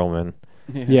Perlman.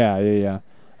 Yeah.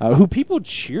 Who people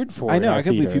cheered for. I know. I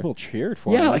can't believe people cheered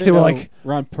for him. They were like,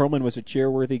 Ron Perlman was a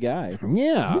cheer-worthy guy.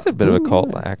 Yeah, he's a bit of a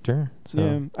cult actor. So.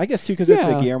 Yeah, I guess too, because it's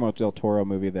a Guillermo del Toro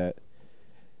movie that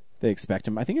they expect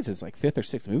him. I think it's his 5th or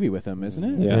 6th movie with him, isn't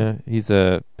it? Yeah, he's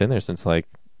been there since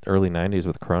early '90s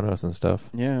with Kronos and stuff.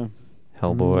 Yeah,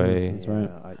 Hellboy. That's right.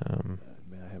 I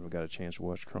haven't got a chance to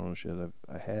watch Kronos yet.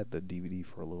 I had the DVD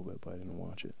for a little bit, but I didn't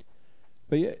watch it.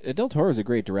 But yeah, Del Toro's a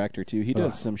great director too. He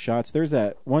does some shots. There's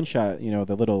that one shot,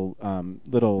 the little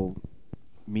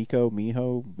Miko,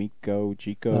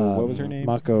 Chico. What was her name?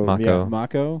 Mako. Yeah.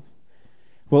 Mako.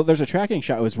 Well, there's a tracking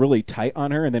shot. It was really tight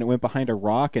on her, and then it went behind a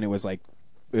rock, and it was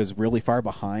really far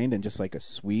behind, and just like a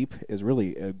sweep. Is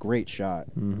really a great shot.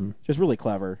 Mm-hmm. Just really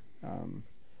clever.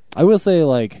 I will say,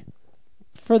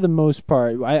 for the most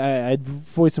part, I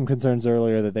voiced some concerns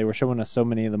earlier that they were showing us so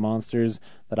many of the monsters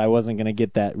that I wasn't going to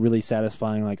get that really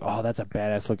satisfying, that's a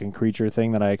badass looking creature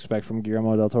thing that I expect from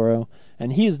Guillermo del Toro.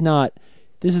 And he is not.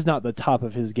 This is not the top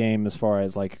of his game as far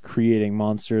as creating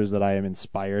monsters that I am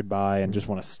inspired by and just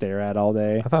want to stare at all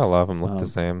day. I thought a lot of them looked the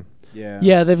same.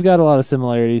 Yeah, they've got a lot of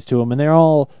similarities to them, and they're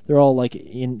all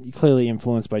clearly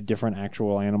influenced by different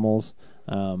actual animals.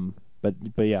 But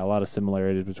yeah, a lot of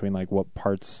similarities between what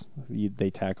parts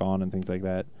they tack on and things like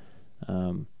that.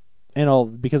 And all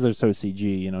because they're so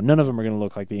CG, none of them are going to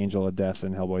look like the Angel of Death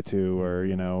in Hellboy 2 or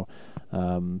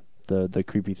the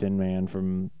creepy thin man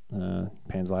from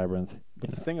Pan's Labyrinth. But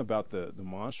the thing about the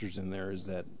monsters in there is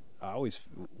that I always,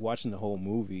 watching the whole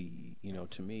movie,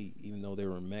 to me, even though they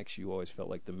were mechs, you always felt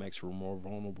like the mechs were more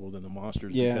vulnerable than the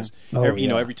monsters. Yeah. Because,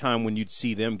 every time when you'd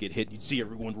see them get hit, you'd see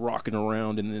everyone rocking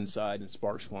around and inside and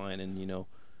sparks flying. And,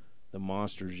 the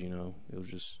monsters, it was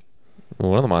just...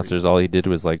 One of the monsters, all he did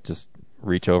was, just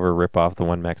reach over, rip off the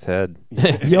one mech's head.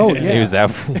 Yo, yeah. He was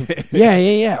out.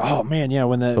 Yeah. Oh, man, yeah,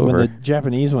 when the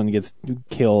Japanese one gets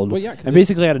killed, and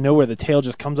basically out of nowhere, the tail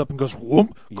just comes up and goes,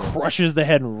 whoop, crushes the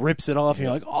head and rips it off, and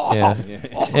you're like, oh. Yeah.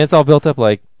 And it's all built up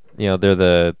they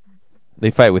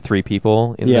fight with 3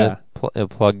 people in the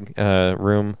plug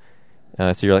room.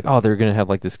 So you're like, oh, they're going to have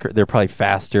this, they're probably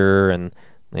faster, and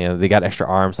they got extra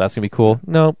arms, so that's going to be cool.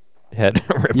 Nope. Head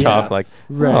ripped off, right.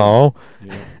 Oh.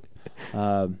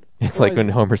 Yeah. It's when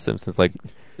Homer Simpson's the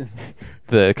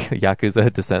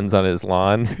Yakuza descends on his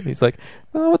lawn. He's like,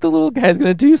 oh, what the little guy's going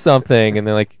to do something. And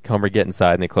then Homer get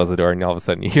inside and they close the door and all of a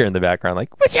sudden you hear in the background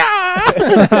Whatcha!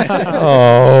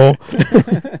 Oh.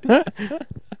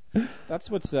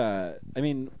 That's what's, the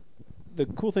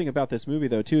cool thing about this movie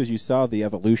though too is you saw the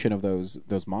evolution of those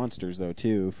monsters though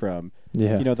too from,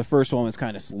 the first one was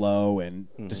kind of slow and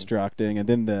destructing, and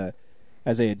then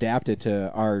as they adapted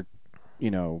to our,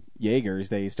 Jaegers,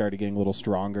 they started getting a little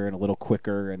stronger and a little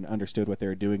quicker and understood what they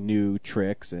were doing, new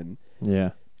tricks, and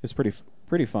it's pretty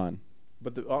fun.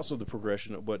 But also the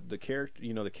progression of the character,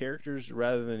 the characters,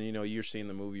 rather than you're seeing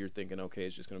the movie, you're thinking, okay,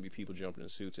 it's just going to be people jumping in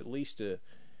suits. At least, it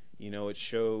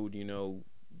showed,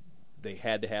 they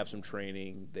had to have some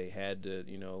training. They had to,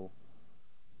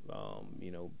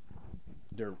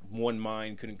 their one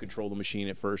mind couldn't control the machine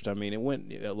at first. I mean, it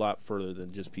went a lot further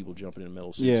than just people jumping in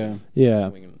metal suits Yeah. and Yeah.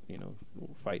 swinging,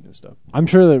 fighting and stuff. I'm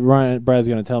sure that Brad's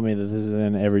going to tell me that this is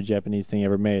in every Japanese thing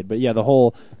ever made. But yeah, the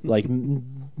whole like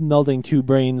melding two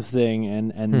brains thing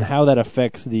and how that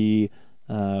affects the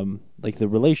like the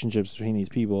relationships between these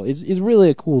people is really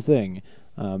a cool thing.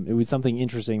 It was something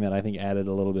interesting that I think added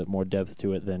a little bit more depth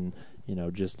to it than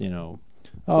just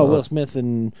Will Smith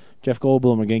and Jeff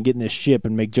Goldblum are going to get in this ship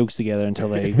and make jokes together until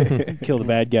they kill the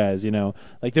bad guys.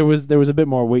 Like there was a bit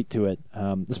more weight to it,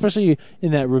 especially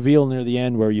in that reveal near the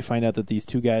end where you find out that these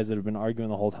two guys that have been arguing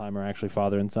the whole time are actually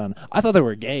father and son. I thought they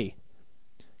were gay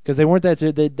because they weren't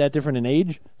that different in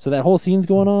age. So that whole scene's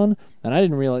going on, and I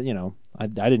didn't realize, I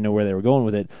didn't know where they were going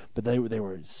with it, but they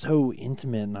were so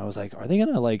intimate, and I was like, are they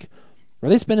gonna Are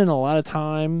they spending a lot of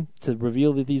time to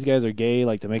reveal that these guys are gay,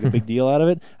 like to make a big deal out of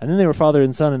it? And then they were father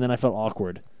and son, and then I felt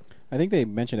awkward. I think they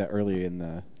mentioned it earlier in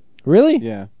the. Really?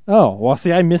 Yeah. Oh, well,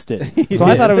 see, I missed it. So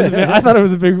I thought it was a big. I thought it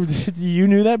was a big. You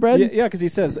knew that, Brad? Yeah, because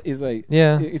he's like,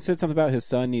 Yeah. he said something about his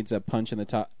son needs a punch in the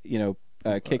top,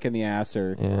 kick in the ass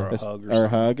or Yeah. a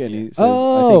hug, and he says,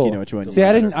 Oh, I think you know which one. See,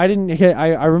 I didn't. hear-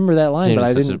 I remember that line, James but I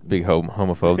is such didn't. a big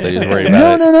homophobe that he's worried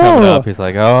No, about no, it no. coming up. He's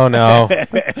like, oh no,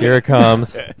 here it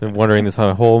comes. Been wondering this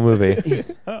whole movie.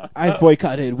 I've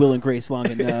boycotted Will and Grace long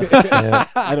enough.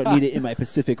 I don't need it in my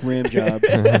Pacific Rim jobs.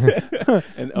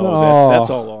 And No. that's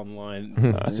all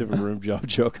online. Pacific Rim job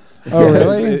joke. Oh,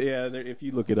 really? Yeah, if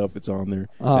you look it up, it's on there.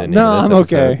 Oh, the name no, of I'm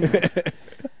this okay.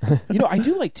 I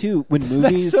do like too when That's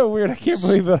movies. so weird. I can't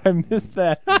believe that I missed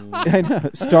that. I know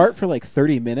start for like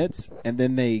 30 minutes and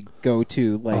then they go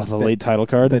to like the late title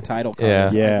card. the title Yeah.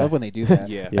 cards. Yeah. I love when they do that.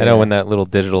 Yeah. I know when that little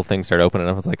digital thing started opening,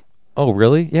 I was like, oh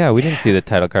really? Yeah, we didn't see the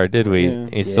title card, did we? Yeah.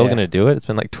 He's still Yeah. gonna do it. It's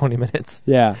been like 20 minutes.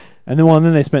 Yeah, and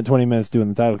then they spent 20 minutes doing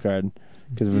the title card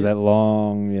because it was that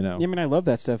long. Yeah, I mean, I love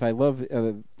that stuff. I love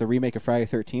the remake of Friday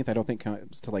the 13th. I don't think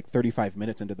comes to like 35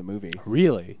 minutes into the movie.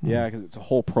 Really? Yeah, because it's a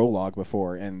whole prologue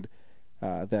before, and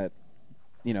that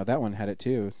one had it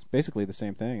too. It's basically the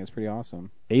same thing. It's pretty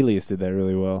awesome. Alias did that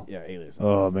really well. Yeah, Alias.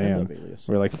 Oh I man, love Alias.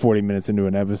 we're like 40 minutes into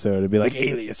an episode. It'd be like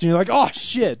Alias, and you're like, oh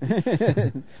shit.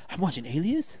 I'm watching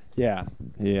Alias. Yeah,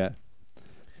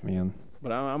 man.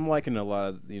 But I'm liking a lot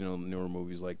of newer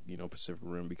movies like Pacific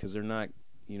Rim because they're not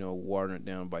watering it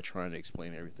down by trying to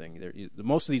explain everything.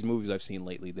 Most of these movies I've seen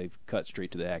lately, they've cut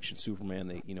straight to the action. Superman,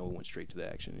 they went straight to the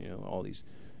action. All these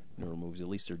newer movies, at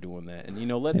least they're doing that.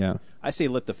 And I say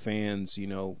let the fans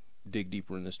dig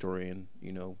deeper in the story and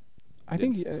I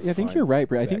think you're right,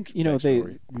 Brett. I think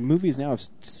backstory. movies now have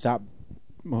stopped,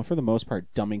 well, for the most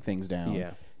part, dumbing things down.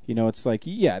 Yeah. It's like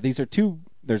these are two.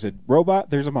 There's a robot.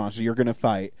 There's a monster. You're gonna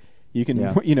fight. You can,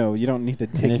 Yeah. you don't need to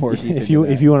And dig more deep. if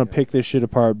you want to pick this shit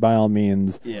apart, by all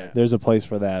means, Yeah. there's a place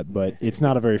for that. But it's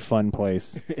not a very fun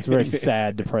place. It's a very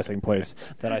sad, depressing place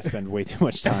that I spend way too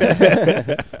much time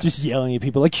just yelling at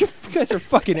people like, you guys are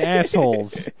fucking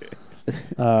assholes.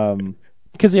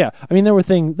 Because I mean, there were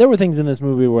things in this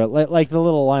movie where like the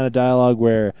little line of dialogue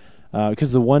where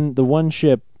because the one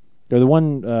ship. Or the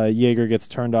one Jaeger gets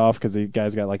turned off because the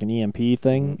guy's got like an EMP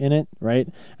thing in it, right?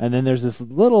 And then there's this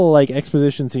little like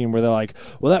exposition scene where they're like,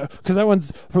 "Well, that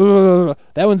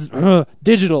one's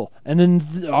digital," and then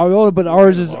but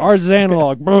ours is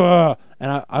analog.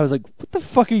 And I was like, "What the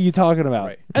fuck are you talking about?"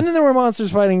 Right. And then there were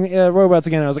monsters fighting robots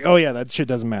again. And I was like, "Oh yeah, that shit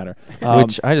doesn't matter."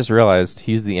 Which I just realized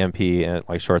he's the MP and it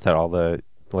like shorts out all the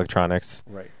electronics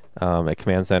right. at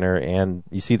Command Center, and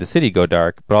you see the city go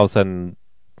dark, but all of a sudden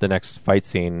the next fight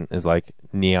scene is like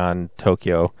neon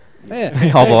Tokyo.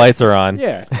 Yeah. All the lights are on.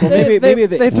 Yeah. Well, maybe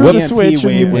they threw the EMP switch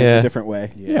wave and went Yeah. a different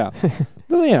way. yeah.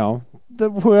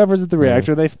 Whoever's at the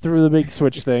reactor, they threw the big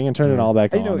switch thing and turned it all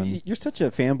back on. and- You're such a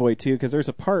fanboy too, because there's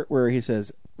a part where he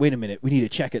says, "Wait a minute, we need to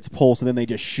check its pulse," and then they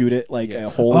just shoot it like a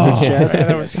hole in its chest.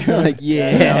 that was good. Like,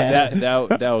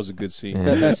 That was a good scene.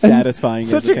 that's satisfying.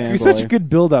 such as a fanboy. such a good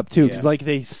build up too, because Yeah. like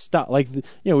they stop, like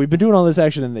we've been doing all this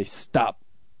action and they stop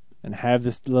and have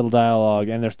this little dialogue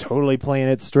and they're totally playing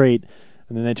it straight,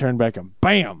 and then they turn back and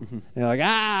bam, and you're like,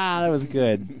 that was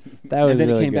good. That was And then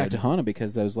really it came good. back to Hana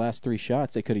because those last 3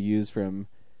 shots they could have used from,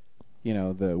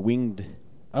 the winged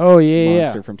Oh yeah,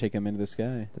 monster yeah. from Take Him Into the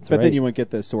Sky. But right. then you wouldn't get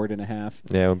the sword and a half.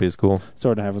 Yeah, it would be as cool.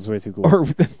 Sword and a half was way too cool. Or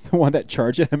the one that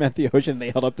charged at him at the ocean,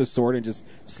 they held up the sword and just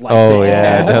sliced Oh it in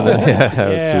yeah, half. that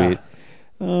was Yeah. sweet.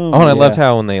 Oh, Oh, and I yeah. loved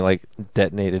how when they like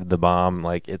detonated the bomb,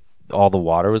 like all the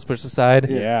water was pushed aside.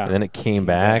 Yeah. and then it came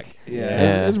back.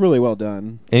 yeah, it was really well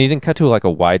done. And you didn't cut to like a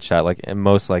wide shot. Like in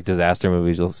most like disaster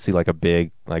movies, you'll see like a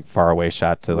big like far away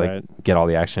shot to like Right. get all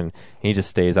the action. And he just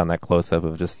stays on that close up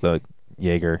of just the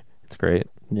Jaeger. It's great.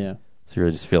 Yeah. So you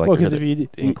really just feel like Well, you're 'cause if you-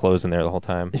 enclosed in there the whole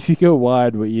time. If you go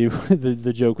wide, what you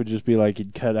the joke would just be like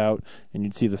you'd cut out and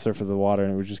you'd see the surface of the water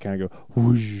and it would just kind of go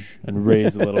whoosh and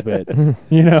raise a little bit,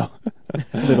 you know.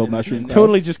 Little mushroom.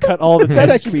 Totally just cut all the That'd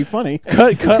tension. actually be funny.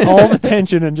 cut all the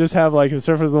tension and just have like the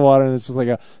surface of the water and it's just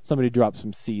like somebody dropped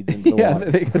some seeds into the Yeah,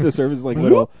 water. they got the surface like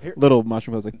little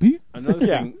mushroom holes like beep. Another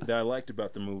Yeah. thing that I liked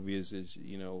about the movie is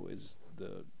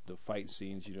the fight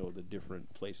scenes, the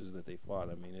different places that they fought.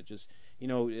 I mean, it just,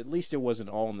 at least it wasn't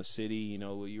all in the city.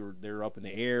 They're up in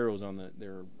the air. It was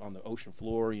they're on the ocean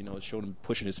floor. It showed him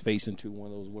pushing his face into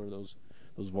one of those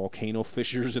volcano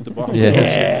fissures at the bottom of the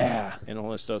ocean and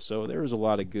all that stuff. So there was a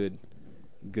lot of good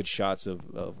shots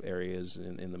of areas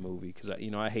in the movie because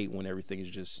I hate when everything is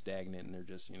just stagnant and they're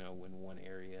just in one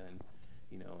area and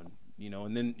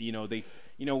then they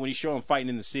when you show them fighting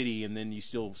in the city and then you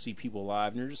still see people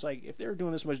alive and you're just like, if they're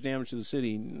doing this much damage to the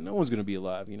city, no one's going to be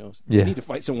alive. You need to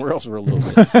fight somewhere else for a little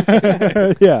bit.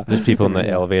 Yeah, There's people in the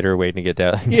elevator waiting to get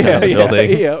down, down the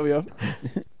Yeah. building.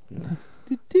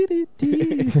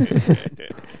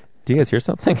 Do you guys hear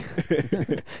something?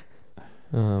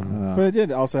 But it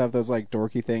did also have those like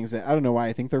dorky things that I don't know why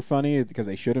I think they're funny because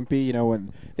they shouldn't be.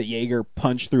 When the Jaeger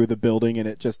punched through the building and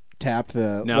it just tapped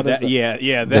the Now what is that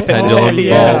it? The pendulum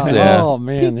yeah. balls, yeah. Oh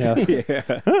man, yeah.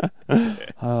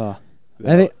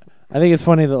 I think it's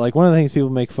funny that like one of the things people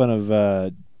make fun of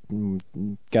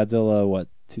Godzilla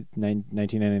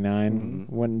 1999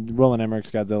 when Roland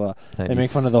Emmerich's Godzilla, they make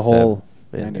fun of the whole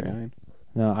 99.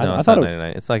 No, No, I it's thought not it,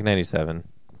 99. It's like 97.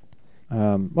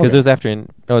 okay. Because it was after. I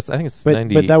think it's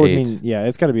 98. But that would mean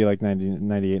it's got to be like 98,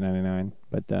 99.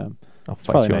 But I'll it's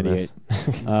fight probably you on 98. this.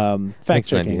 Fact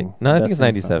It's 98. checking. No, I think That's it's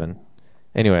 97.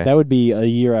 Anyway, That would be a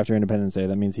year after Independence Day.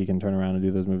 That means he can turn around and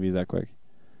do those movies that quick.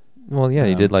 well, yeah,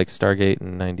 he did like Stargate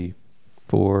in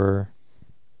 94.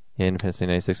 Yeah, Independence Day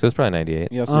 96. So it's probably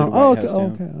 98. You also did White okay, House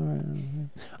okay, Down.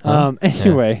 all right.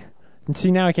 Anyway,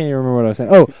 see now I can't even remember what I was saying.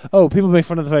 Oh, people make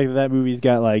fun of the fact that movie's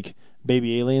got like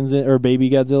baby aliens or baby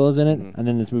Godzillas in it, and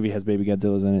then this movie has baby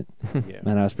Godzillas in it,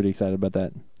 and I was pretty excited about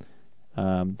that.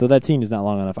 Though that scene is not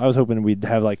long enough. I was hoping we'd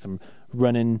have like some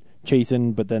running,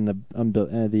 chasing, but then the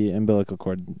umbilical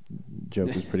cord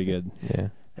joke was pretty good. Yeah.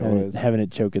 Having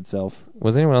it choke itself.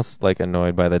 Was anyone else like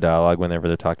annoyed by the dialogue whenever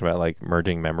they're talking about like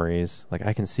merging memories? Like,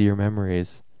 I can see your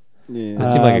memories. Yeah. Does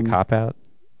it seem like a cop out?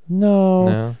 No.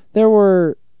 No. There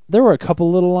were a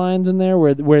couple little lines in there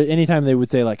where anytime they would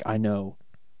say like I know,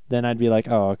 then I'd be like,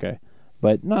 oh, okay.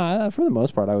 But no, for the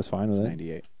most part I was fine with It's it.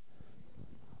 98.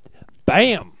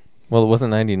 Bam. Well, it wasn't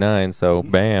 99, so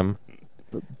bam.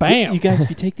 Bam. You guys, if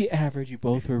you take the average, you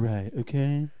both were right,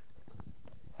 okay?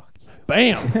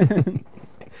 Bam.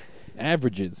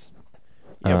 Averages.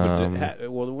 Yeah,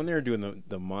 but when they were doing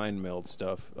the mind meld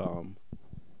stuff,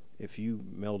 if you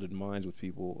melded minds with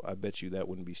people, I bet you that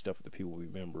wouldn't be stuff that people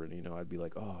would remember. And I'd be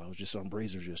like, "Oh, I was just on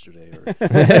Brazers yesterday," or no,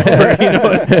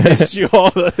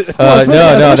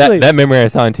 that memory I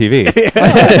saw on TV.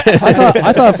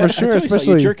 I thought for sure,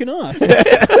 especially jerking off.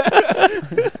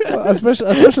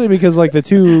 especially because like the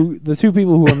two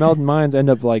people who are melding minds end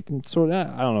up like sort of,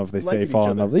 I don't know if they say Liking fall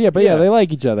each in other. love. Yeah, but yeah, they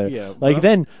like each other. Yeah, like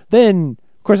bro. then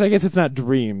of course I guess it's not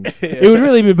dreams. It would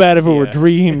really be bad if it were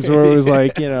dreams where it was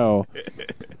like,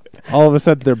 all of a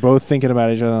sudden they're both thinking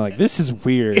about each other like, this is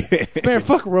weird. Man,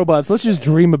 fuck robots. Let's just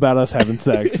dream about us having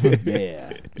sex.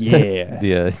 Yeah.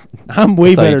 Yeah. I'm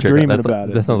way That's how you better jerk off. dreaming That's about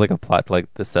it. That sounds like a plot to,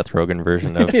 like the Seth Rogen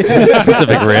version of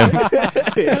Pacific Rim.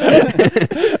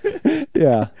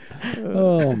 Yeah.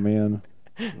 Oh man.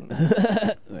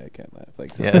 I can't laugh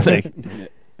like that. Yeah, like,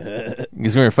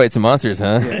 because we're gonna fight some monsters,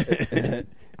 huh?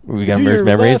 We got Do merged your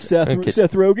memories. laugh, Seth, Okay.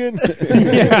 Seth Rogen.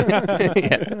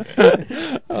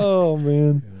 Yeah. Oh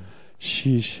man.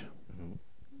 Sheesh.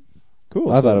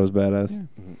 Cool. I so thought it was badass.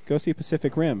 Go see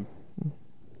Pacific Rim.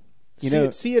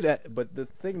 But the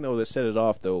thing though that set it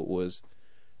off though was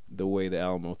the way the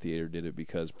Alamo Theater did it,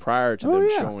 because prior to them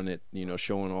showing it,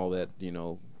 showing all that,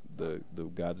 the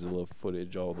Godzilla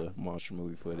footage, all the monster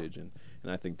movie footage, and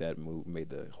I think that made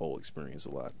the whole experience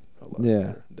a lot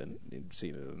better than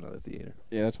seeing it at another theater.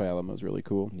 Yeah, that's why Alamo's really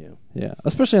cool. Yeah.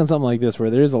 Especially on something like this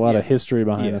where there is a lot of history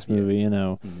behind this movie,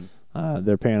 Mm-hmm.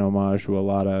 They're paying homage to a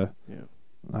lot of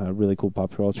really cool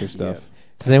pop culture stuff.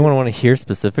 Does anyone want to hear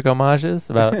specific homages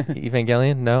about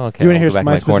Evangelion? No? Okay. Do you want to I'll go hear back in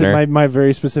my corner. my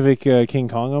very specific King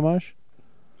Kong homage?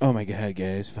 Oh my god,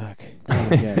 guys, fuck.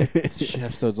 This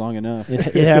episode's long enough.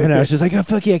 It happened. I was just like, oh,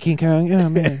 fuck yeah, King Kong. Oh,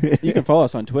 man. You can follow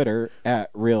us on Twitter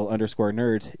at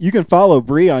 @real_nerds. You can follow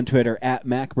Bree on Twitter at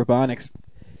MacRobonics.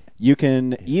 You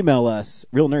can email us,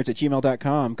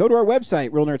 realnerds@gmail.com. Go to our website,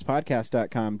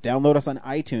 realnerdspodcast.com. Download us on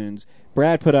iTunes.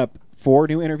 Brad put up 4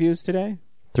 new interviews today.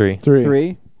 3.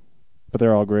 3. But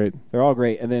they're all great. They're all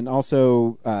great. And then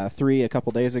also 3 a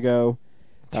couple days ago.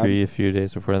 3 a few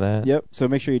days before that. Yep. So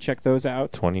make sure you check those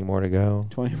out. 20 more to go.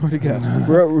 20 more to go.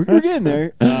 we're getting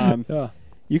there. Yeah.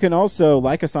 You can also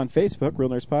like us on Facebook, Real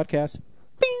Nerds Podcast.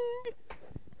 Bing!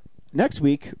 Next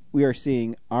week, we are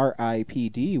seeing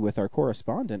RIPD with our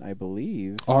correspondent, I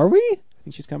believe. Are we? I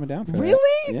think she's coming down for that.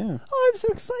 Really? Yeah. Oh, I'm so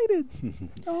excited.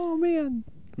 Oh, man.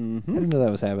 Mm-hmm. I didn't know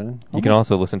that was happening. You can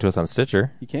also listen to us on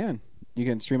Stitcher. You can. You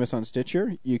can stream us on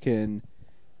Stitcher. You can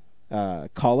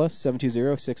call us,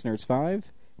 720-6nerds5.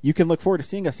 You can look forward to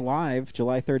seeing us live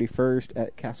July 31st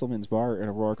at Castleman's Bar in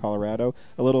Aurora, Colorado.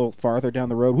 A little farther down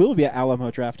the road, we'll be at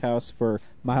Alamo Draft House for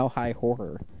Mile High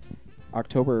Horror.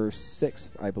 October 6th,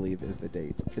 I believe, is the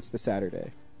date. It's the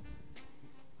Saturday.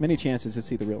 Many chances to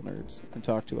see the Real Nerds and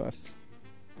talk to us.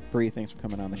 Bree, thanks for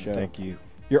coming on the show. Thank you.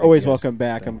 You're Thank always you guys. welcome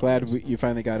back. Thank I'm glad you. you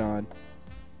finally got on.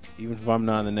 Even if I'm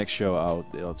not on the next show,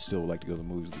 I'll still like to go to the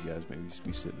movies with you guys. Maybe just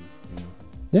be sitting.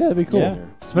 Yeah, that'd be cool. Yeah.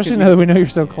 Especially now that we know you're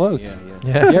so close.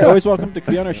 Yeah. You're always welcome to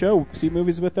be on our show. See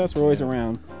movies with us. We're always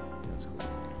around. That's cool.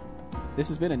 This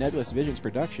has been a Nebulous Visions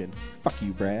production. Fuck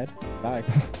you, Brad. Bye.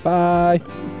 Bye.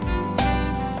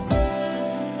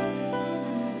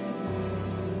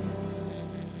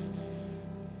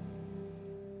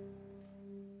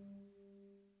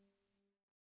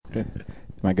 Am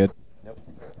I good? Nope.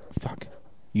 Fuck.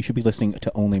 You should be listening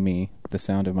to only me, the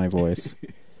sound of my voice,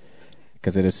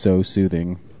 because it is so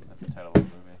soothing. That's the title of the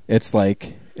movie.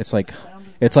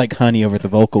 It's like honey over the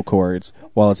vocal cords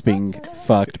while it's being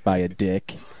fucked by a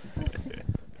dick.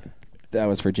 That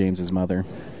was for James's mother.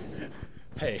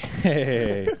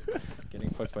 Hey.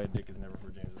 Getting fucked by a dick is never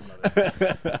for James's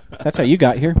mother. That's how you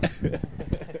got here.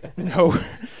 No.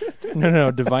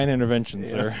 Divine intervention,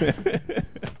 sir.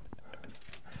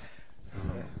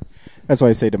 That's what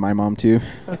I say to my mom too.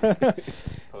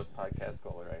 Post-podcast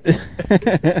goal, right?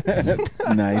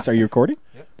 Nice. Are you recording?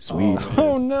 Yep. Sweet.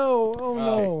 Oh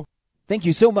no. Thank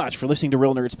you so much for listening to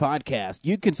Real Nerds Podcast.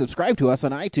 You can subscribe to us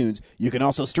on iTunes. You can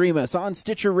also stream us on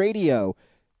Stitcher Radio.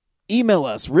 Email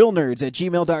us,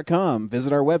 realnerds@gmail.com.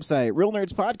 Visit our website,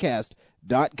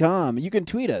 realnerdspodcast.com. You can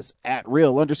tweet us at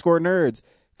 @real_nerds.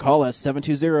 Call us,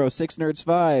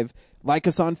 720-6nerds5. Like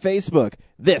us on Facebook.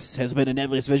 This has been a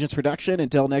Nebulous Visions production.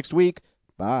 Until next week,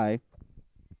 bye.